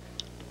swallow.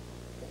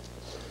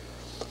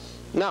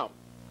 Now,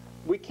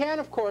 we can,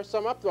 of course,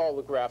 sum up all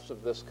the graphs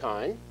of this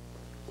kind.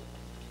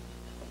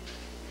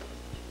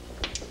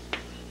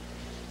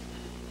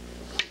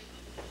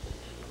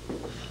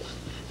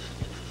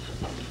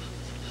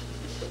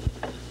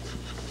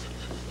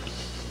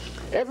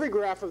 Every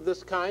graph of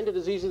this kind, it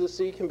is easy to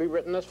see, can be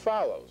written as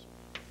follows.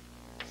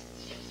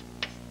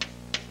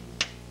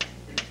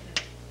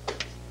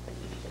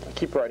 I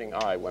keep writing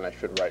I when I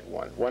should write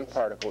 1. One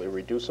particle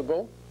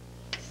irreducible.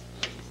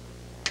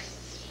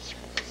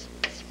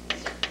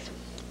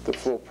 The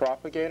full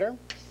propagator.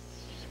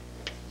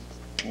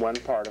 One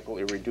particle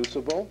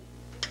irreducible.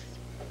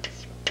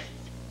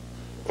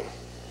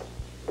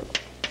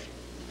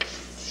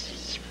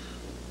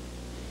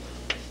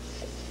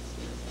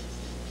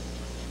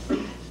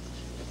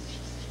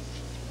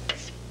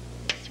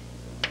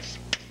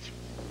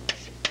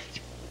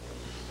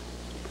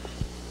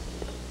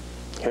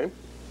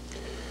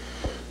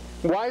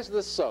 Why is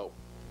this so?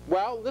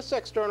 Well, this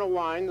external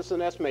line, this is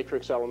an S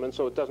matrix element,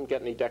 so it doesn't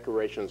get any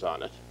decorations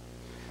on it.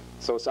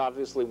 So it's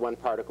obviously one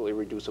particle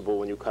irreducible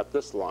when you cut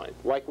this line.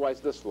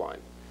 Likewise, this line.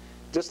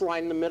 This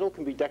line in the middle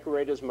can be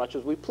decorated as much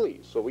as we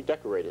please. So we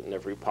decorate it in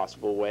every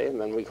possible way, and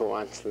then we go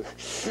on to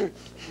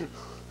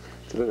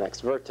the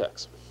next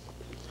vertex.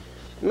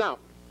 Now,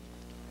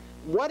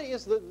 what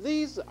is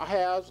these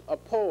has a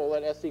pole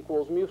at S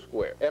equals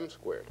m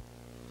squared.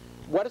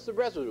 What is the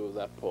residue of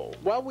that pole?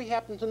 Well, we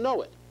happen to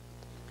know it.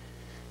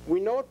 We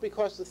know it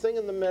because the thing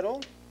in the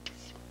middle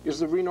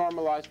is the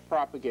renormalized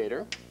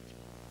propagator,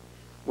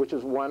 which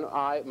is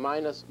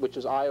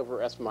I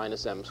over S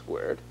minus m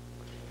squared.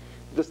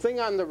 The thing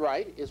on the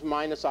right is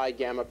minus I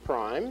gamma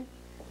prime,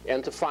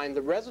 and to find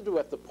the residue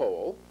at the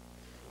pole,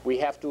 we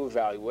have to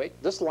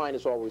evaluate. This line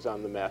is always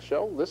on the mass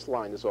shell, this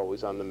line is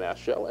always on the mass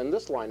shell, and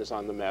this line is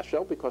on the mass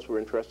shell because we're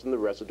interested in the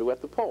residue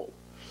at the pole.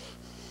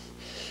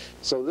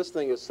 So this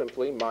thing is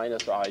simply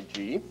minus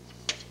IG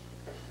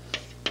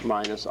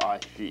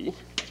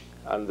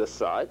on this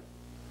side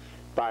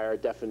by our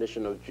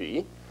definition of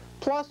G,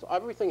 plus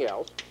everything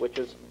else, which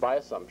is, by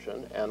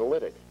assumption,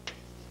 analytic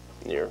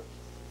near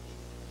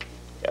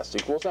S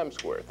equals m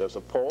squared. There's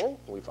a pole.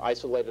 We've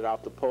isolated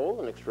out the pole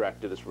and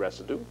extracted its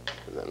residue.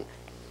 And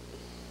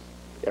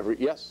then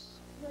yes?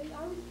 Like,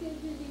 I was going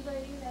to be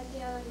writing that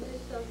down or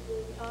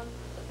something.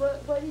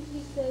 What did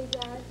you say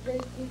that they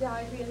two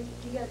diagrams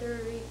together are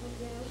equal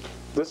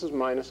to? This is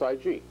minus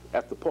IG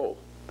at the pole,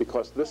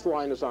 because this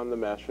line is on the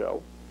mass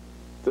shell,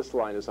 This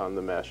line is on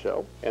the mass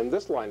shell, and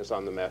this line is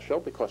on the mass shell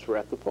because we're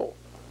at the pole.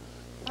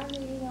 I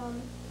mean,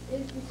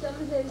 is the sum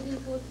of those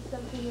equal to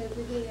something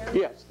over there?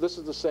 Yes, this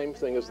is the same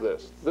thing as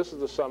this. This is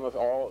the sum of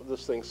all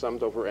this thing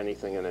summed over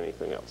anything and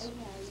anything else. Okay.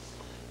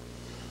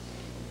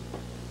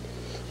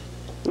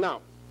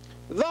 Now,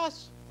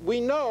 thus, we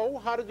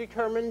know how to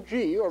determine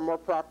G, or more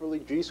properly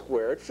G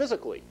squared,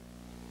 physically.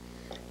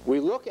 We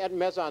look at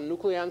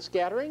meson-nucleon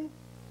scattering.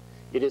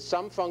 It is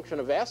some function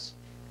of S,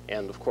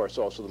 and of course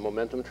also the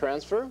momentum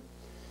transfer.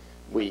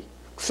 We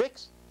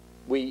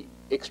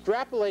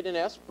extrapolate an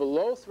S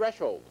below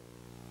threshold,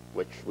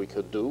 which we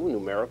could do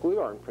numerically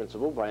or in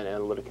principle by an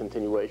analytic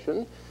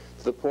continuation,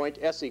 to the point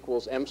S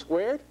equals m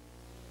squared.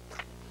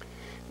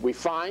 We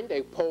find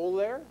a pole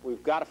there.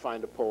 We've got to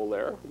find a pole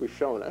there. We've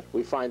shown it.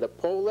 We find a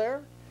pole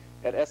there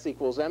at S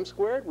equals m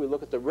squared. We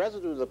look at the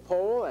residue of the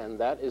pole, and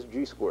that is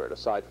G squared,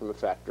 aside from a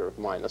factor of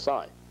minus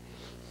I.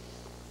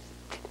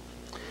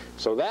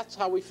 So that's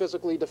how we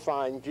physically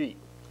define G.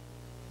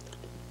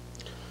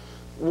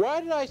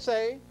 Why did I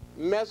say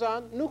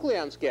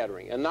meson-nucleon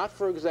scattering and not,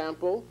 for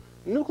example,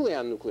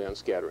 nucleon-nucleon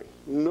scattering?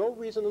 No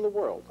reason in the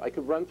world. I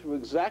could run through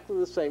exactly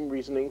the same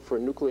reasoning for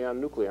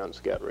nucleon-nucleon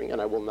scattering,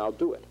 and I will now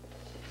do it.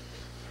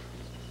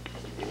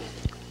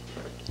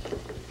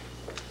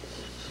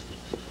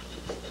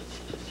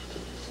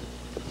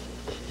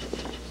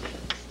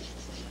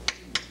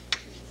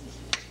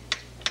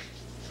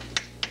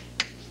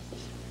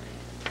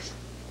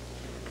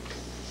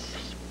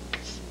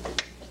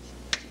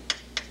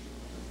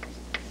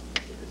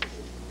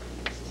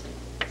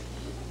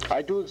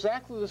 I do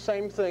exactly the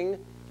same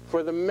thing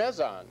for the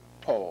meson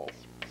pole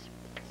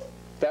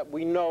that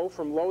we know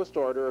from lowest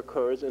order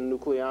occurs in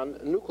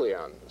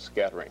nucleon-nucleon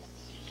scattering,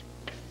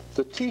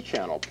 the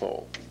T-channel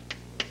pole.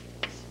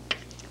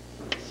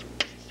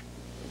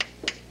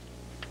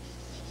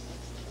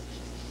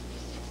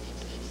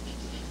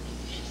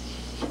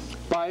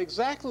 By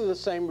exactly the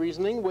same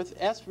reasoning, with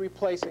S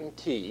replacing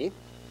T,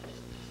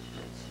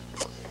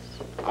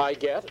 I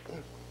get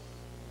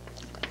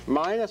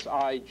minus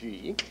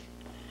IG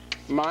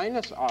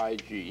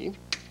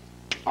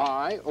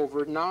I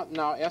over not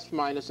now S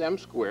minus m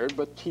squared,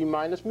 but T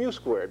minus mu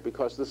squared,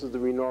 because this is the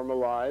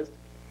renormalized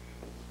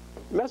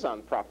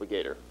meson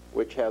propagator,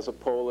 which has a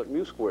pole at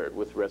mu squared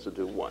with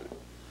residue 1,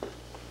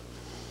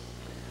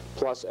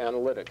 plus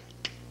analytic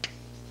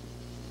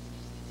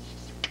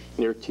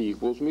near T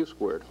equals mu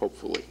squared,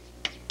 hopefully.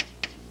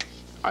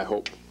 I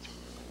hope.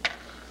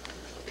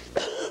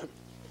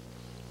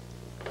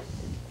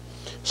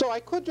 So I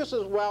could just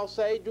as well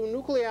say, do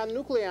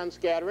nucleon-nucleon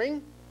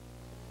scattering,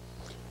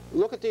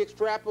 look at the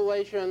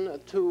extrapolation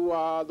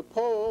to the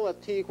pole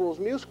at T equals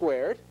mu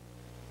squared,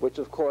 which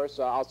of course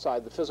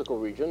outside the physical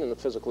region, in the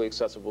physically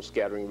accessible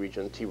scattering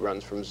region, T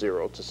runs from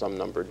 0 to some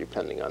number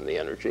depending on the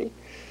energy.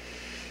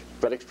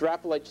 But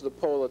extrapolate to the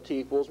pole at T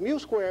equals mu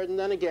squared, and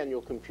then again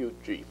you'll compute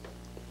G.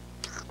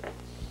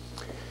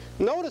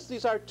 Notice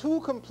these are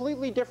two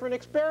completely different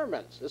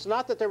experiments. It's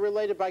not that they're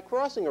related by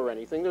crossing or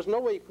anything. There's no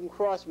way you can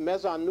cross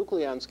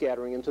meson-nucleon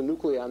scattering into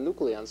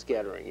nucleon-nucleon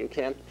scattering. You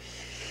can't.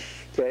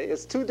 Okay,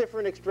 it's two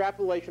different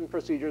extrapolation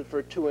procedures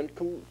for two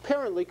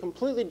apparently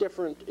completely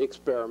different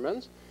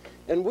experiments.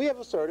 And we have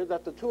asserted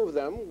that the two of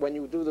them, when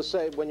you do the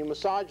same, when you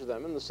massage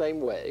them in the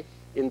same way,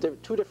 in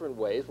two different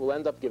ways, will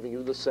end up giving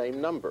you the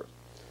same number.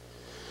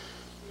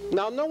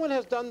 Now, no one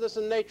has done this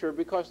in nature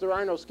because there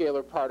are no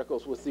scalar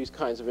particles with these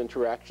kinds of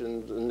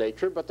interactions in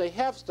nature, but they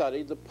have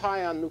studied the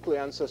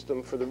pion-nucleon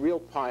system for the real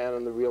pion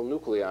and the real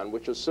nucleon,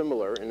 which is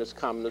similar in its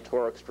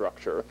combinatoric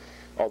structure,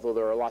 although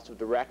there are lots of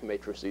Dirac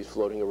matrices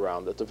floating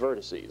around at the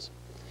vertices.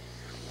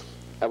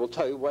 I will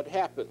tell you what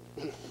happened.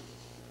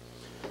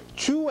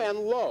 Chu and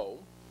Low,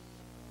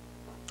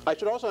 I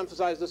should also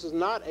emphasize this is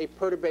not a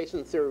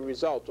perturbation theory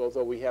result,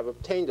 although we have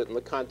obtained it in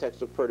the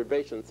context of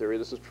perturbation theory.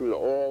 This is true to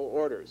all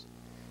orders.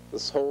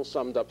 This whole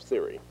summed up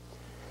theory.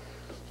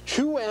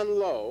 Chu and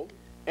Low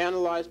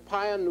analyzed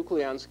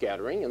pion-nucleon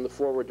scattering in the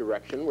forward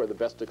direction where the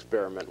best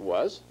experiment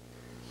was,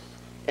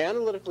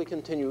 analytically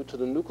continued to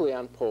the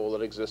nucleon pole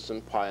that exists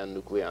in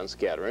pion-nucleon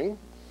scattering,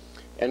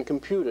 and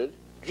computed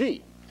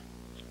G.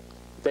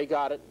 They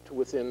got it to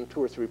within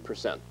 2 or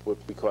 3%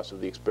 because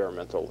of the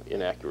experimental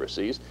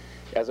inaccuracies.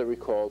 As I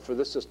recall, for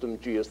this system,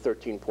 G is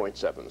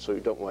 13.7, so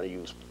you don't want to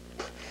use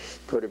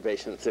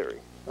perturbation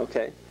theory.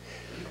 Okay?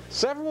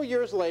 Several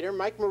years later,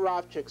 Mike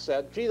Moravchik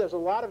said, gee, there's a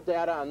lot of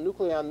data on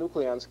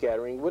nucleon-nucleon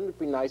scattering. Wouldn't it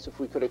be nice if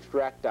we could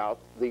extract out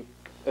the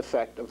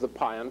effect of the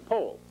pion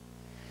pole?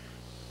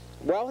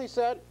 Well, he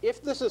said,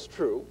 if this is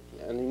true,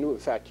 and he knew, in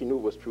fact, he knew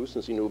it was true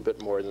since he knew a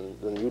bit more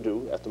than you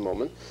do at the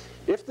moment.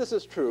 If this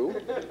is true,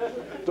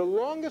 the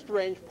longest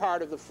range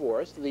part of the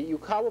force, the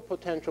Yukawa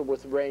potential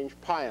with range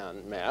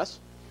pion mass,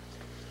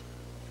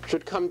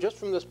 should come just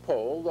from this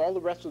pole. All the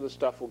rest of the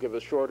stuff will give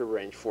us shorter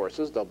range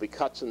forces. There'll be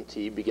cuts in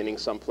T beginning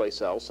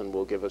someplace else and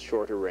will give us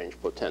shorter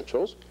range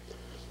potentials.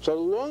 So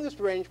the longest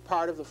range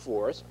part of the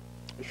force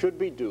should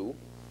be due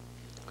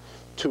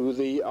to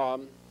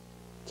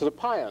the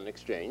pion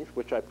exchange,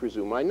 which I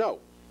presume I know.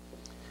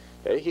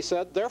 Okay, he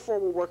said, therefore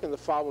we'll work in the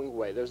following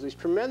way. There's these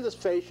tremendous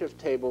phase shift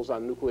tables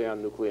on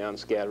nucleon-nucleon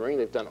scattering.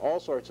 They've done all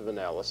sorts of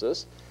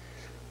analysis.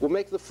 We'll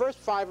make the first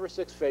 5 or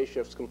 6 phase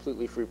shifts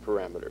completely free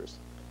parameters.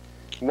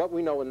 And what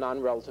we know in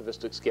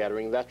non-relativistic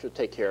scattering, that should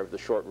take care of the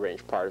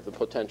short-range part of the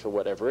potential,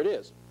 whatever it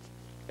is,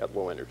 at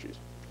low energies.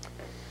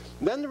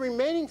 Then the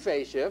remaining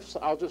phase shifts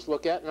I'll just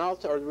look at, or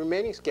the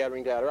remaining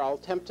scattering data I'll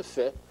attempt to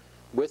fit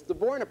with the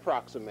Born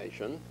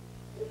approximation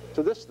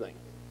to this thing.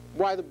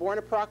 Why the Born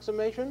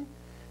approximation?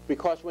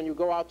 Because when you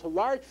go out to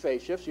large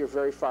phase shifts, you're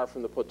very far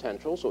from the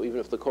potential, so even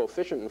if the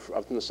coefficient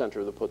in the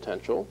center of the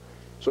potential,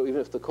 so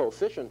even if the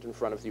coefficient in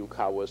front of the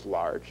Yukawa is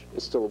large,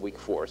 it's still a weak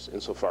force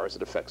insofar as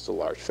it affects the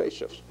large phase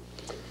shifts.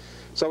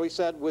 So he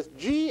said, with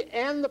G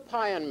and the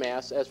pion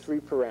mass as free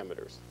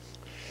parameters.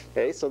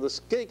 Okay, so the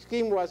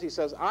scheme was, he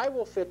says, I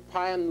will fit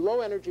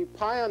low-energy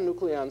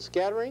pion-nucleon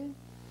scattering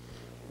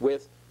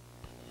with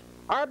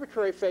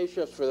arbitrary phase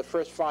shifts for the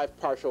first 5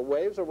 partial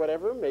waves or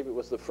whatever, maybe it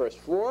was the first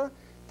 4.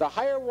 The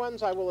higher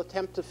ones I will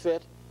attempt to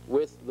fit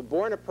with the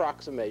Born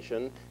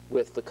approximation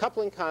with the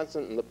coupling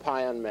constant and the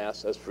pion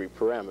mass as free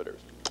parameters.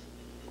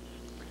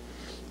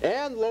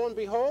 And lo and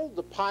behold,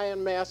 the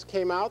pion mass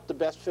came out. The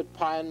best fit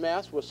pion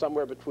mass was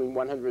somewhere between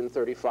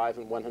 135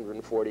 and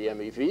 140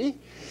 MeV,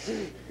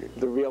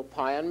 the real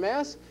pion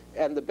mass.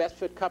 And the best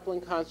fit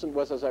coupling constant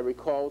was, as I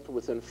recall, to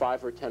within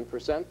 5 or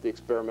 10%. The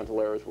experimental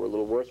errors were a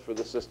little worse for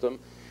the system.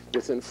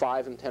 Within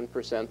 5 and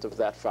 10% of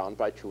that found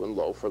by Chu and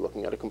Low for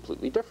looking at a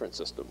completely different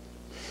system.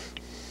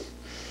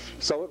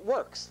 So it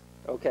works,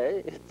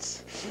 okay?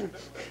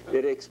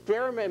 It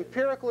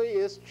empirically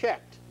is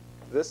checked,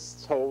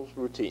 this whole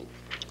routine.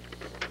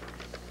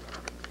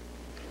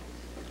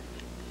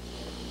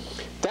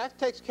 That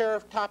takes care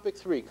of topic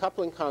 3,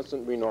 coupling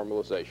constant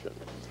renormalization.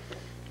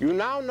 You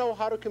now know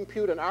how to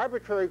compute an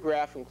arbitrary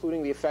graph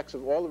including the effects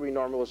of all the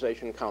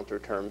renormalization counter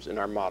terms in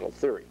our model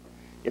theory,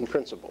 in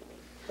principle,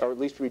 or at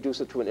least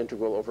reduce it to an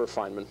integral over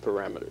Feynman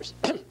parameters.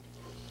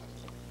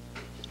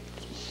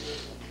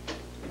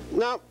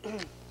 Now,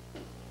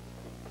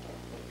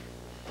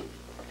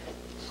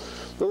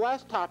 the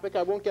last topic,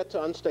 I won't get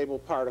to unstable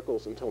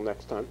particles until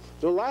next time.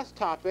 The last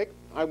topic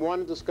I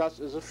want to discuss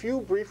is a few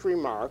brief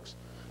remarks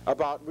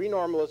about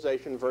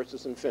renormalization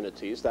versus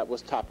infinities. That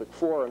was topic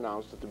 4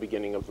 announced at the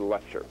beginning of the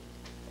lecture.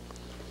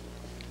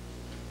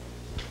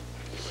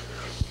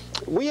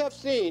 We have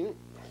seen,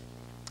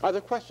 are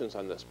there questions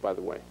on this, by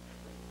the way?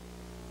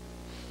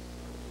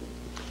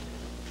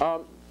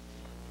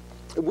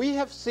 We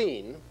have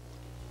seen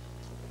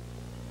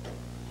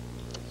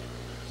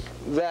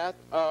that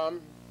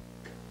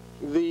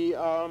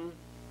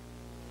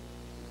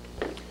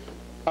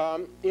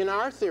in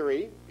our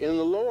theory, in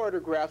the low order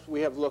graphs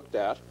we have looked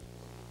at,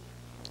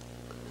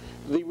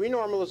 the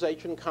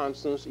renormalization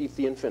constants eat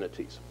the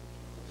infinities.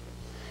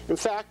 In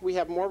fact, we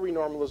have more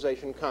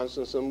renormalization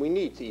constants than we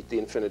need to eat the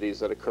infinities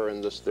that occur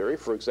in this theory.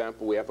 For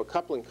example, we have a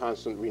coupling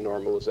constant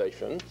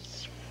renormalization,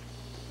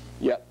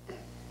 yet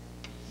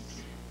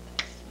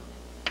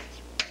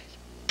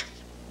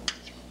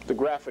the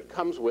graph it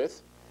comes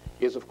with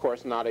is, of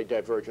course, not a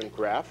divergent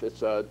graph.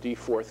 It's a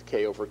d4th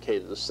k over k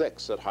to the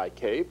 6th at high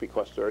k,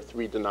 because there are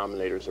 3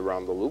 denominators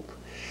around the loop.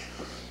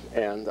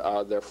 And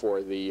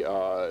therefore, the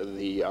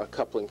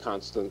coupling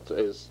constant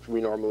is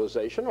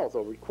renormalization,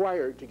 although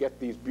required to get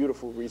these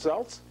beautiful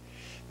results,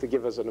 to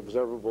give us an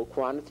observable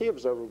quantity,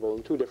 observable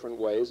in 2 different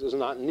ways, is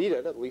not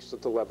needed, at least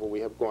at the level we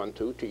have gone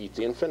to eat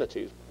the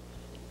infinities.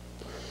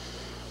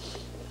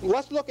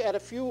 Let's look at a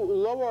few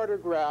low-order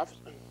graphs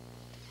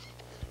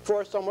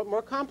for a somewhat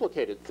more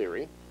complicated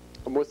theory,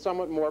 with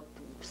somewhat more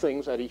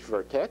things at each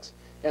vertex,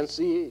 and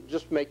see,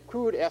 just make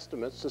crude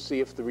estimates to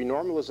see if the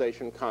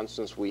renormalization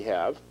constants we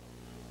have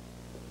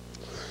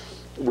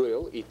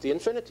will eat the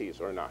infinities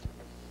or not.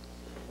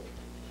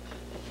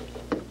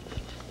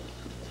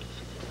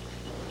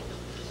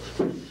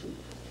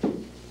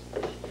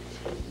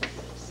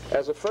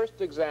 As a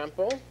first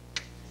example,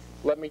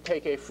 let me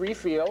take a free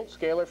field,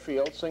 scalar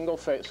field, single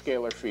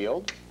scalar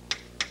field,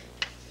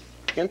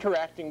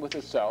 interacting with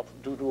itself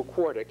due to a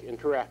quartic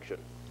interaction.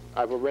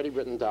 I've already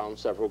written down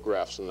several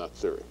graphs in that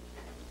theory.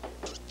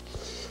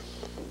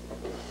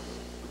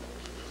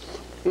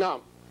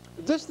 Now,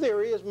 this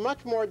theory is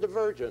much more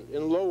divergent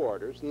in low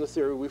orders than the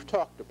theory we've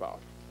talked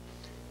about.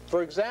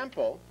 For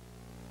example,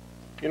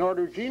 in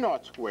order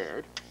g0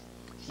 squared,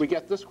 we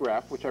get this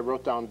graph, which I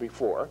wrote down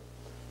before,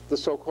 the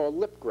so-called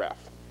lip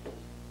graph.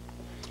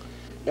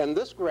 And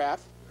this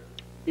graph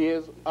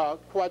is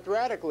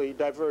quadratically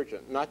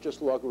divergent, not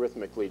just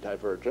logarithmically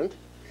divergent.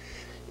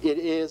 It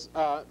is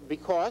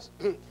because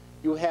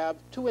you have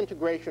 2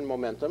 integration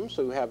momentums,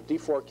 so you have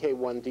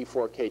d4k1,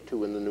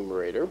 d4k2 in the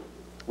numerator,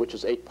 which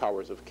is 8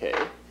 powers of k,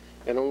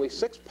 and only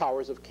 6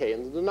 powers of k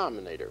in the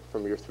denominator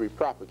from your 3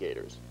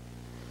 propagators.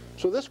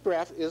 So this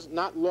graph is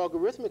not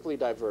logarithmically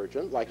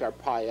divergent, like our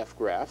pi f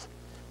graph,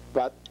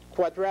 but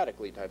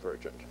quadratically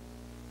divergent.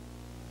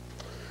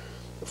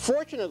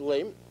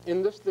 Fortunately,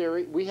 in this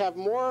theory, we have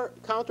more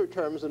counter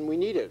terms than we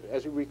needed.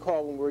 As you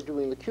recall, when we were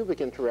doing the cubic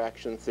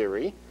interaction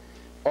theory,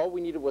 all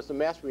we needed was the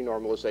mass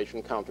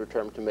renormalization counter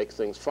term to make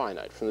things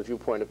finite. From the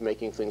viewpoint of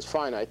making things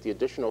finite, the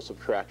additional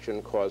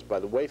subtraction caused by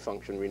the wave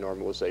function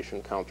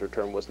renormalization counter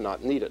term was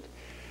not needed.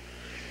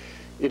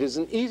 It is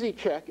an easy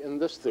check in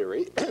this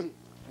theory,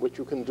 which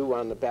you can do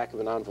on the back of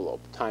an envelope.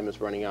 Time is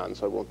running on,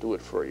 so I won't do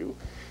it for you.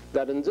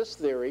 That in this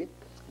theory,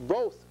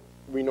 both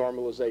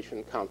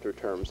renormalization counter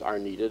terms are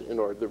needed in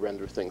order to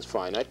render things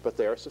finite, but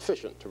they are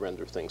sufficient to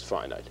render things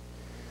finite.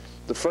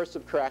 The first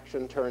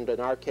subtraction in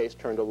our case,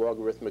 turned a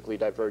logarithmically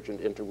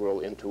divergent integral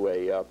into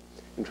a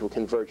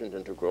convergent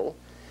integral.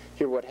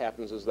 Here what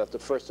happens is that the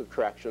first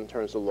subtraction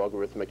turns the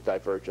logarithmic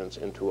divergence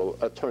into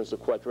turns the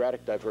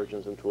quadratic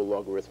divergence into a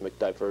logarithmic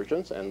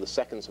divergence, and the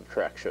second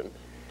subtraction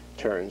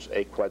turns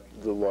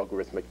the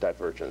logarithmic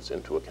divergence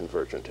into a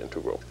convergent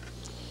integral.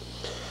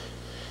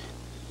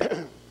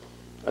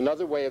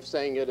 Another way of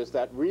saying it is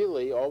that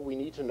really all we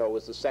need to know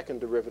is the second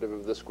derivative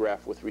of this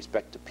graph with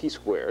respect to p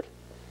squared,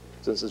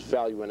 since its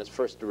value and its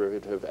first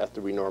derivative at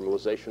the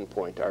renormalization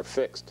point are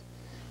fixed.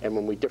 And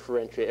when we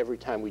differentiate, every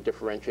time we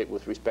differentiate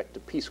with respect to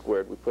p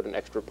squared, we put an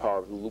extra power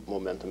of the loop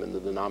momentum in the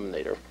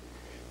denominator.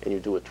 And you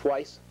do it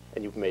twice,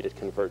 and you've made it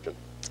convergent.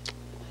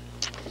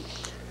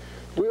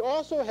 We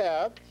also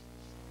have,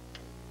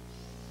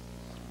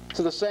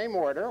 to the same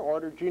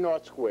order g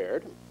naught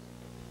squared,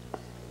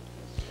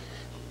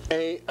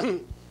 a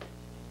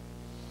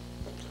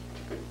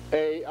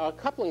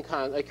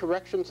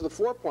correction to the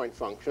 4-point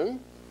function,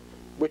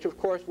 which of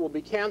course will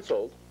be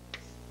canceled.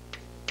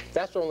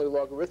 That's only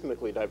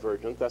logarithmically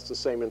divergent. That's the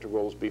same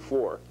integral as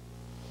before.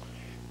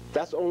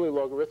 That's only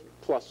logarithmic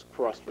plus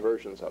crossed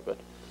versions of it.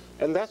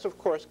 And that's of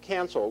course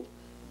canceled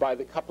by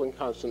the coupling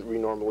constant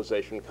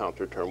renormalization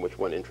counter term, which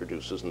one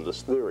introduces in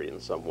this theory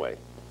in some way.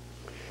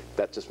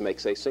 That just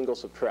makes a single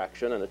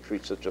subtraction, and it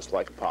treats it just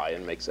like pi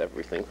and makes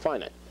everything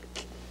finite.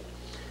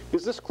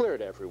 Is this clear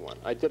to everyone?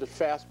 I did it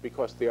fast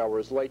because the hour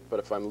is late, but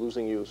if I'm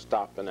losing you,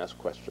 stop and ask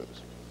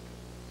questions.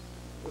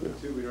 What are the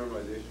two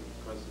renormalization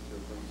constants?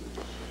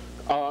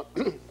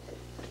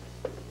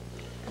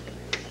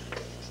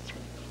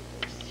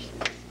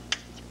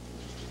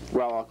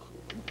 Well,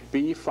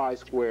 b phi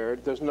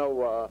squared, there's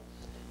no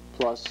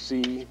plus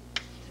c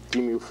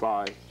d mu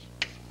phi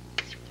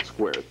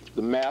squared.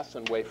 The mass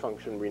and wave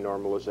function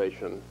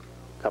renormalization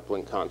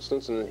coupling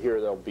constants, and here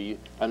there'll be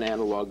an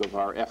analog of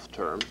our f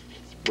term,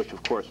 which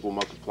of course will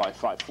multiply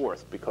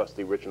 5/4 because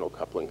the original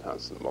coupling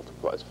constant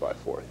multiplies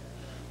 5/4.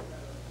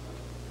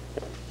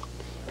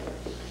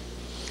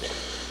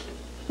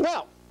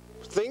 Now,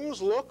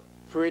 things look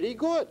pretty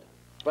good,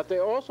 but they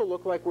also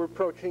look like we're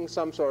approaching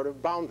some sort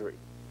of boundary.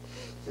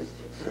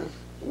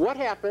 What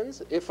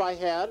happens if I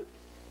had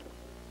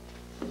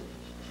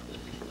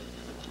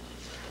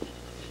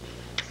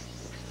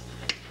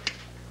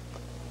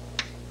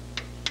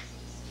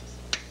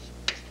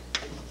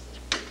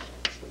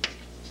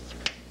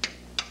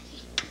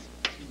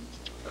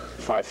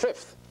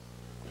Phi-fifth?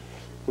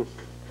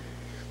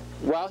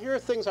 Well, here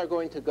things are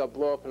going to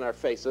blow up in our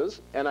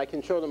faces, and I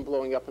can show them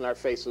blowing up in our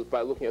faces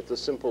by looking at the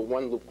simple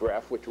one-loop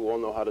graph, which you all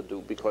know how to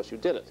do because you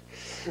did it.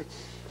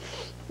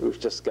 We've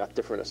just got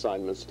different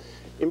assignments.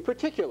 In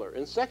particular,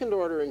 in second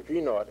order in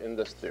G0 in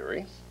this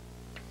theory,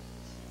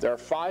 there are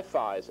 5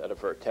 phis at a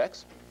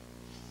vertex.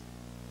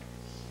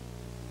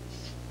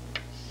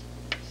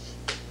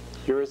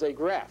 Here is a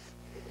graph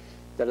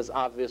that is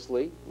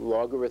obviously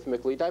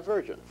logarithmically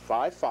divergent.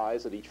 5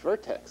 phis at each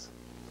vertex.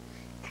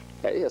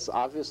 Okay, it's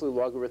obviously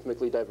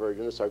logarithmically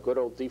divergent. It's our good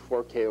old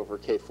d4k over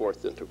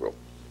k4th integral.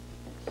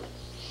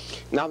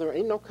 Now, there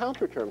ain't no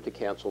counter term to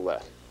cancel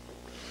that.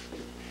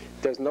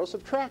 There's no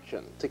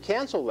subtraction. To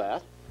cancel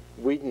that,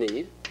 we'd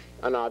need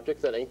an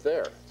object that ain't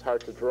there. It's hard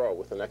to draw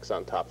with an x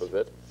on top of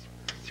it.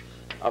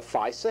 A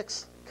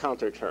phi-6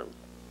 counter term.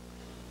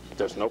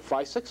 There's no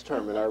phi-6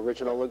 term in our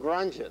original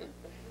Lagrangian.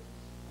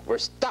 We're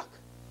stuck.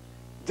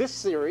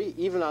 This theory,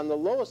 even on the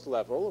lowest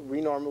level,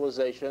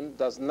 renormalization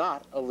does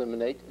not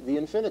eliminate the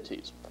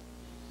infinities.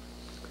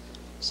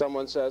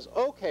 Someone says,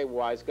 okay,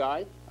 wise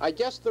guy, I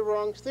guessed the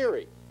wrong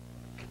theory.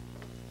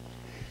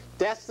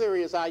 That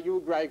theory is, I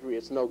agree,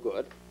 it's no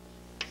good.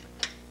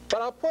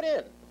 But I'll put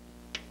in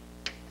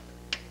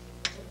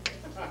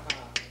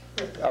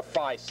a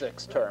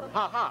phi-6 term.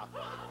 Ha-ha.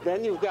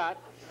 Then you've got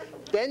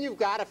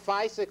a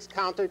phi-6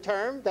 counter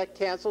term that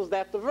cancels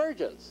that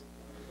divergence.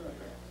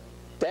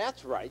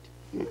 That's right.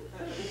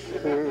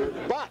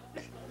 But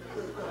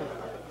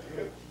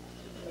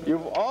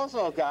you've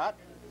also got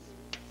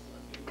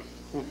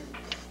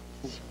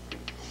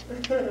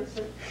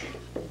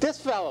this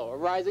fellow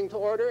arising to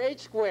order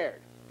h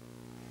squared,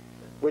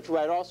 which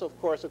would also,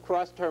 of course, a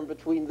cross term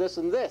between this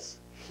and this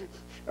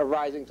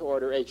arising to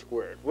order h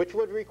squared, which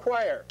would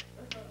require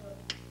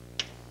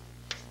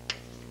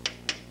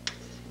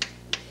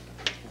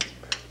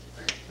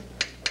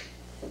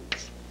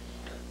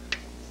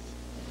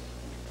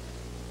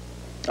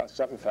a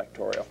 7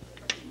 factorial,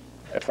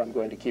 if I'm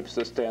going to keep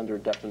the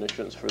standard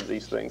definitions for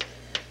these things,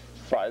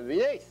 5 to the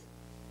 8th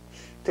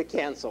to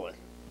cancel it.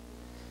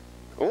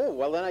 Oh,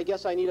 well then I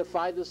guess I need a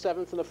 5 to the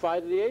 7th and a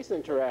 5 to the 8th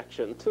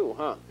interaction too,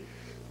 huh?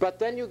 But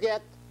then you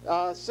get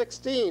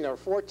 16 or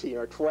 14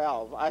 or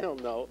 12, I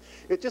don't know.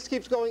 It just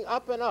keeps going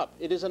up and up.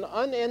 It is an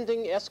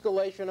unending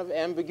escalation of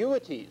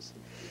ambiguities.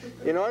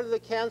 In order to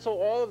cancel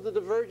all of the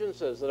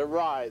divergences that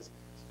arise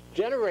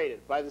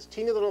generated by this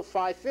teeny little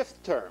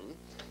phi-5th term,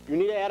 you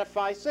need to add a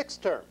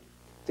phi-6th term.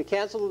 To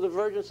cancel the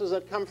divergences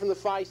that come from the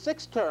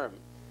phi-6th term,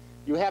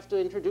 you have to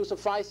introduce a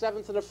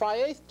phi-7th and a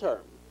phi-8th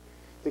term.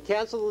 To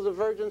cancel the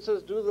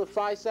divergences due to the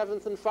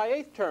phi-7th and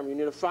phi-8th term, you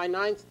need a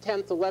phi-9th,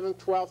 10th, 11th,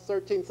 12th,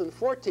 13th, and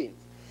 14th.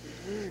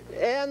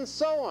 And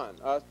so on.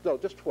 No,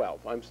 just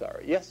 12. I'm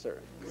sorry. Yes, sir.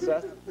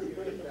 Seth? That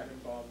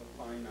involves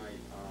a finite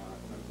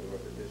number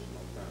of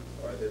additional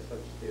terms. Are there such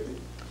theories?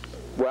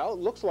 Well, it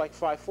looks like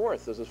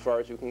phi-4th is as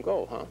far as you can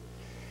go, huh?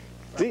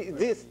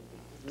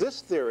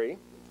 This theory,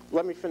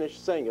 let me finish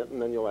saying it,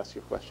 and then you'll ask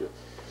your question.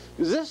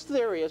 This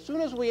theory, as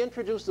soon as we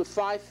introduce the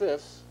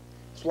phi-5ths,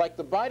 it's like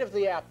the bite of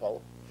the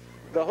apple.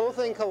 The whole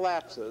thing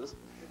collapses.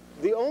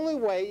 The only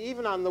way,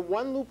 even on the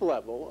one-loop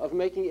level, of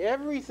making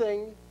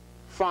everything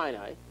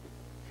finite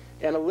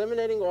and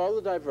eliminating all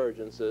the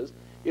divergences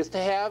is to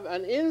have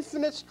an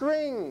infinite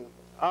string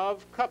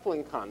of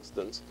coupling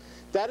constants.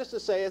 That is to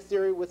say, a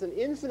theory with an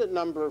infinite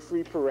number of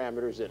free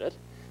parameters in it,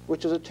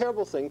 which is a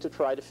terrible thing to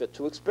try to fit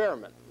to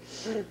experiment.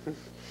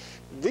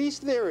 These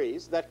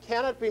theories that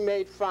cannot be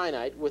made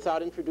finite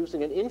without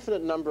introducing an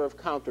infinite number of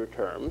counter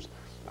terms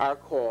are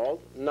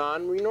called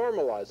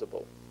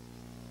non-renormalizable.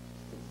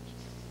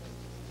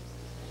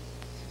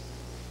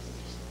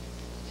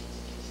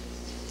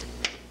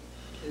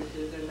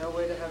 Is there no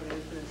way to have an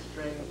infinite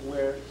string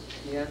where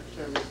the nth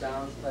term is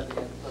balanced by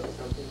the n plus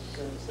something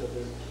term, so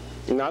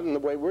there's... Not in the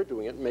way we're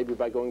doing it, maybe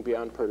by going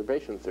beyond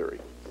perturbation theory.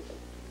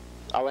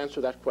 I'll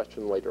answer that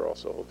question later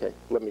also, okay?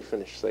 Let me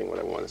finish saying what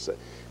I want to say.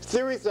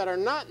 Theories that are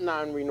not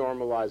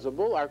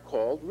non-renormalizable are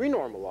called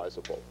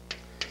renormalizable,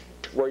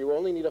 where you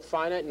only need a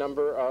finite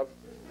number of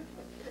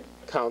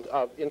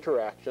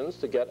interactions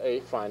to get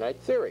a finite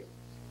theory.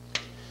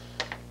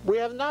 We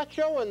have not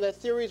shown that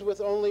theories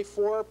with only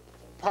four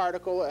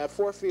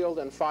field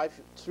and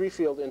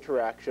three-field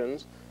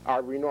interactions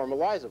are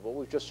renormalizable.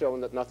 We've just shown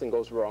that nothing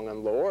goes wrong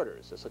on low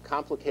orders. It's a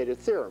complicated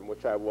theorem,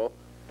 which I will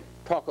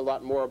talk a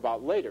lot more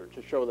about later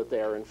to show that they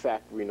are in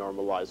fact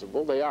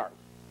renormalizable. They are.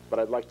 But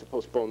I'd like to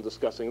postpone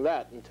discussing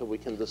that until we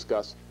can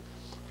discuss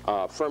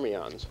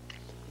fermions,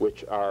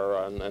 which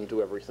are and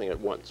do everything at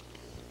once.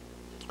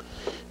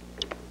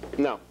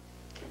 Now,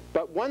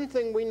 but one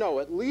thing we know,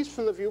 at least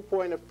from the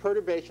viewpoint of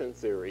perturbation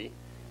theory,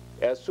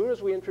 as soon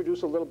as we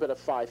introduce a little bit of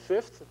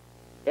phi-5th,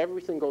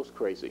 everything goes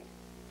crazy.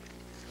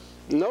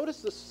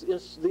 Notice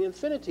the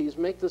infinities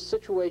make the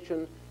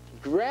situation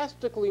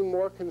drastically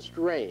more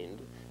constrained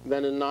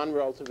than in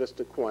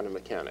non-relativistic quantum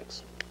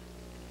mechanics.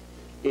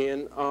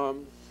 In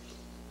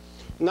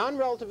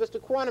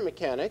non-relativistic quantum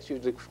mechanics, you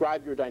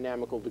describe your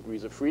dynamical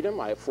degrees of freedom.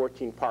 I have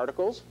 14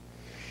 particles.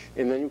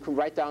 And then you can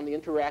write down the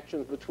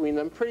interactions between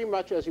them pretty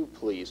much as you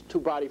please.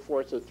 2-body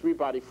forces,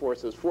 3-body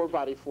forces,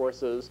 4-body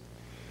forces.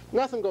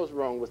 Nothing goes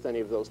wrong with any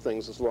of those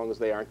things as long as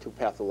they aren't too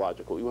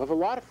pathological. You have a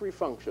lot of free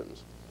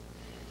functions.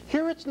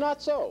 Here it's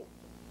not so.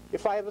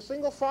 If I have a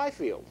single phi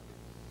field,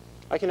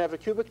 I can have a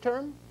cubic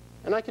term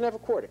and I can have a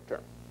quartic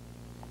term.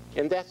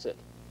 And that's it.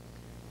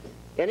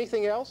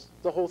 Anything else,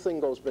 the whole thing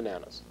goes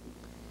bananas.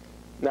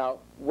 Now,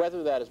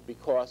 whether that is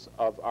because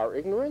of our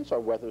ignorance or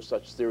whether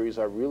such theories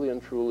are really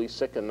and truly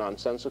sick and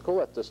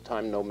nonsensical, at this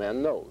time no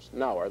man knows.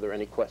 Now, are there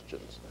any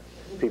questions?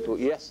 People,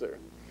 yes, sir.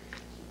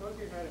 Suppose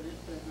you had an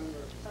infinite number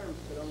of terms,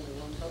 but only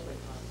one coupling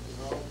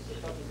constant. All the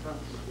coupling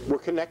constants. We're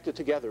connected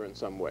together in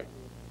some way.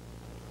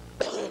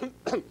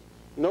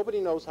 Nobody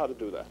knows how to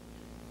do that.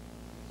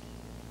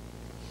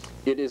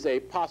 It is a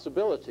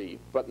possibility,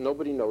 but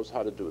nobody knows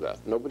how to do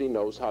that. Nobody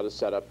knows how to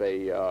set up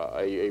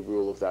a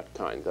rule of that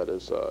kind that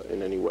is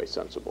in any way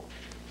sensible.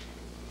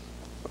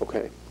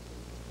 Okay.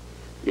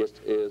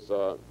 It is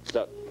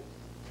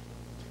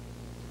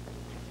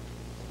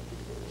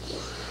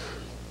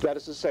that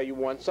is to say, you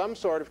want some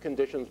sort of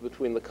conditions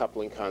between the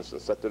coupling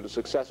constants, that they're the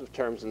successive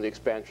terms in the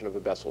expansion of a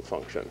Bessel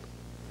function.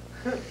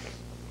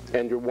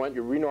 And you want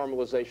your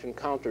renormalization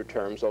counter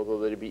terms, although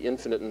they'd be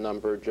infinite in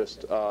number,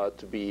 just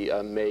to be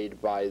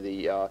made by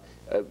the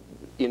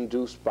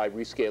induced by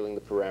rescaling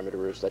the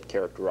parameters that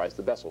characterize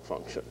the Bessel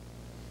function.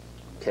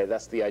 Okay,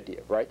 that's the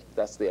idea, right?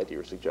 That's the idea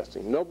you're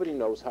suggesting. Nobody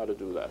knows how to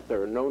do that.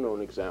 There are no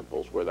known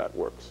examples where that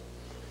works.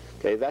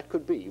 Okay, that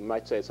could be. You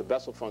might say it's a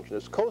Bessel function.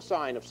 It's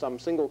cosine of some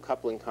single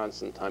coupling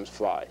constant times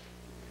phi.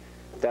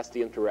 That's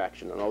the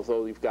interaction. And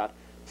although you've got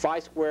phi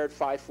squared,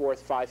 phi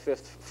fourth, phi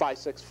fifth, phi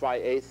sixth, phi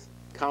eighth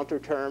counter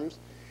terms,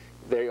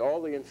 all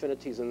the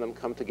infinities in them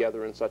come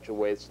together in such a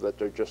way so that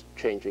they're just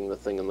changing the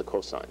thing in the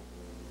cosine.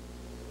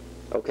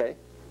 Okay?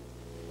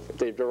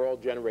 They're all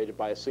generated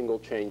by a single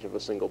change of a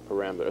single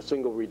parameter, a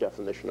single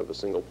redefinition of a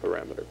single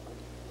parameter.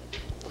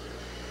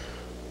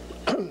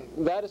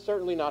 That is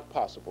certainly not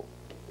possible.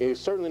 It is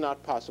certainly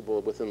not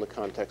possible within the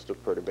context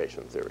of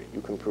perturbation theory.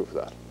 You can prove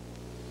that.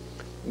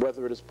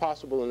 Whether it is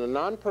possible in a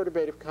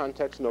non-perturbative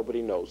context,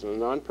 nobody knows. In a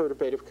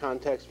non-perturbative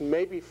context,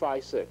 maybe phi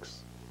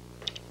 6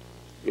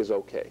 is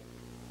okay.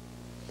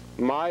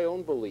 my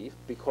own belief,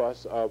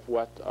 because of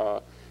what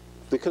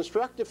the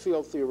constructive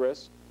field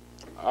theorists,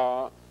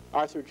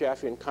 Arthur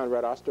Jaffe and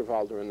Konrad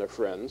Osterwalder and their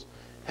friends,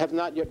 have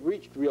not yet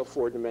reached real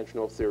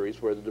four-dimensional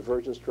theories where the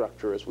divergent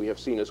structure, as we have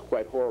seen, is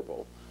quite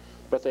horrible.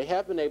 But they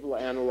have been able to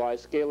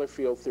analyze scalar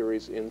field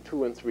theories in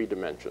 2 and 3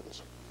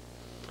 dimensions.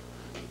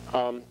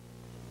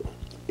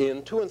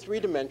 In 2 and 3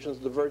 dimensions,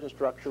 the divergent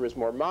structure is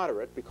more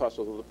moderate because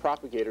although the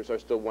propagators are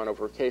still 1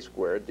 over k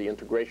squared, the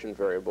integration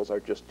variables are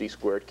just d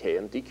squared k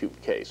and d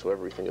cubed k, so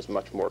everything is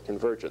much more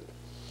convergent.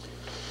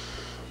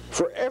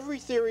 For every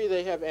theory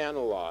they have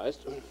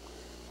analyzed,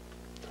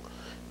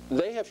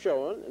 they have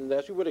shown, and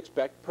as you would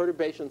expect,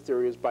 perturbation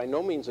theory is by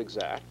no means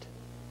exact.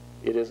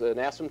 It is an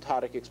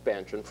asymptotic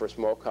expansion for a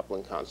small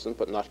coupling constant,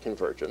 but not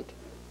convergent,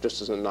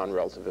 just as in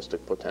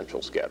non-relativistic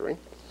potential scattering.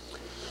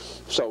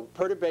 So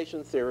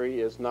perturbation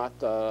theory is not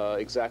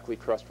exactly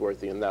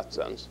trustworthy in that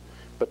sense.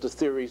 But the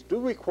theories do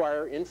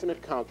require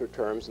infinite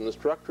counterterms, and the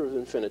structure of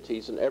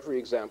infinities in every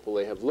example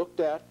they have looked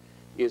at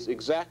is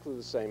exactly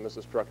the same as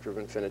the structure of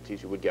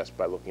infinities you would guess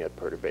by looking at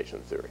perturbation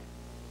theory.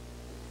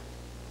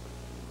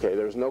 Okay,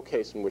 there's no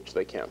case in which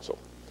they cancel.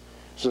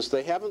 Since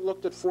they haven't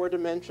looked at 4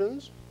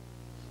 dimensions,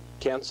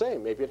 can't say.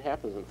 Maybe it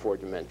happens in 4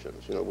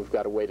 dimensions. You know, we've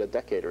got to wait a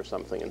decade or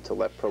something until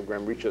that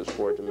program reaches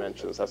 4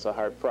 dimensions. That's a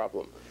hard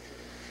problem.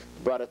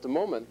 But at the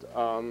moment,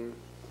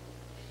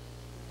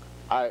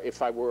 I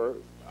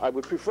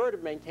would prefer to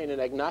maintain an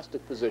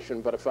agnostic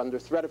position, but if under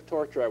threat of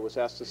torture I was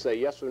asked to say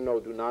yes or no,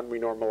 do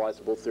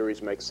non-renormalizable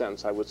theories make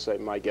sense, I would say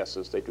my guess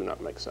is they do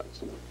not make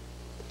sense.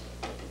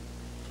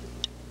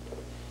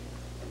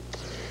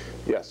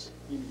 Yes?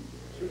 In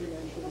 2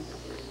 dimensions,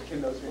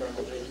 can those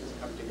renormalizations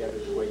come together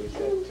the way you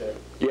said?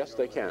 Yes,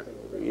 they can.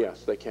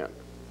 Yes, they can.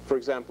 For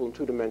example, in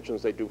 2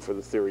 dimensions, they do for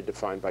the theory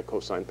defined by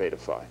cosine beta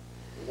phi.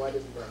 Why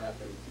doesn't that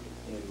happen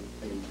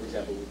for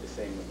example, with the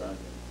same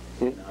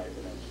Lagrangian in higher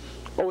dimensions?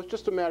 Oh, it's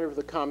just a matter of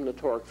the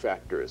combinatoric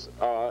factors.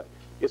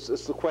 It's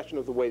the question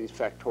of the way these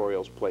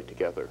factorials play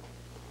together.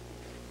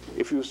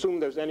 If you assume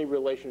there's any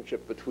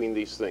relationship between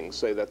these things,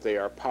 say that they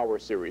are power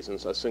series in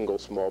a single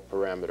small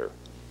parameter,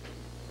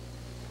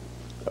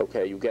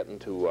 okay, you get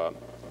into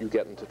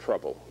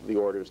trouble. The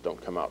orders don't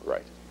come out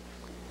right.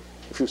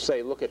 If you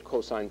say, look at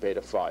cosine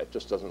beta phi, it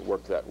just doesn't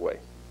work that way.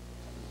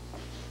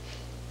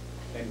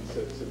 And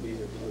so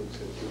these are flukes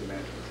of 2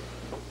 dimensions?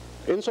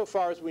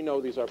 Insofar as we know,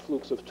 these are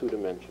flukes of 2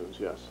 dimensions,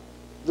 yes.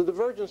 The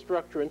divergent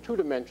structure in 2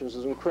 dimensions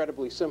is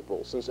incredibly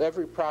simple. Since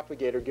every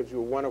propagator gives you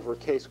a 1 over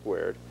k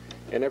squared,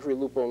 and every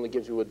loop only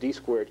gives you a d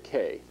squared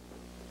k,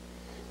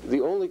 the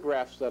only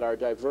graphs that are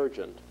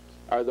divergent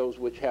are those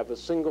which have a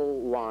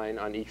single line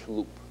on each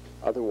loop.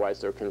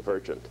 Otherwise, they're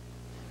convergent.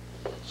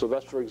 So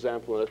thus, for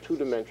example, in a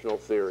 2-dimensional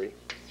theory,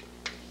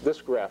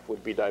 this graph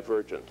would be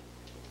divergent.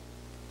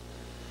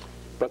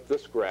 But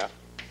this graph,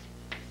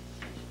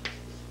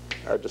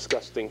 our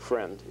disgusting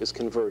friend, is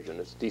convergent.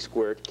 It's d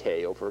squared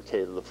k over k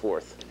to the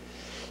 4th.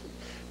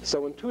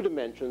 So in 2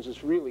 dimensions,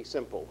 it's really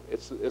simple.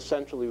 It's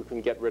essentially we can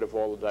get rid of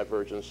all the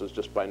divergences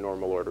just by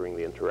normal ordering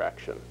the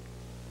interaction,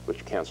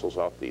 which cancels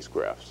out these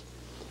graphs.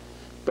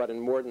 But in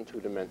more than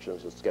 2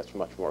 dimensions, it gets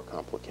much more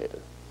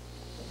complicated.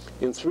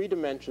 In 3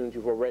 dimensions,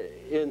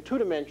 in 2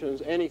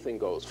 dimensions, anything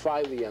goes.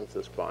 Phi the nth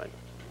is fine.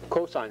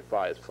 Cosine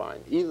phi is fine.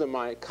 Either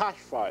my cosh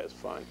phi is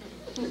fine.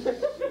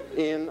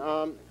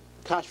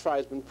 Cosh phi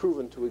has been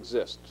proven to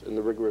exist in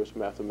the rigorous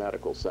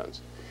mathematical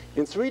sense.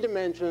 In 3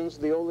 dimensions,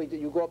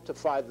 you go up to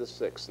phi the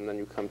 6th, and then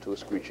you come to a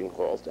screeching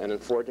halt. And in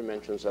 4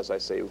 dimensions, as I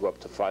say, you go up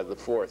to phi the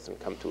 4th and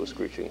come to a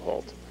screeching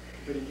halt.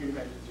 But in 2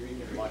 dimensions, you're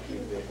even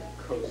watching the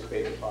cos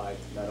beta phi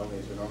not only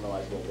is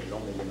renormalizable, but it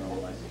only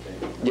renormalizes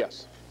things.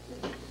 Yes.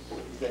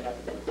 Does that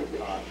happen with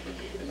cosh?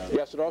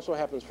 Yes, it also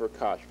happens for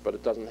cosh, but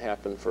it doesn't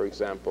happen, for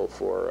example,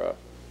 for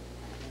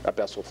a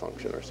Bessel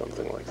function or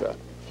something like that.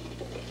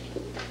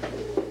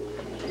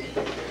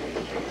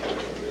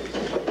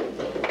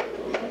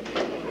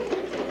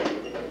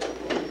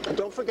 And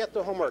don't forget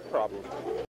the homework problem.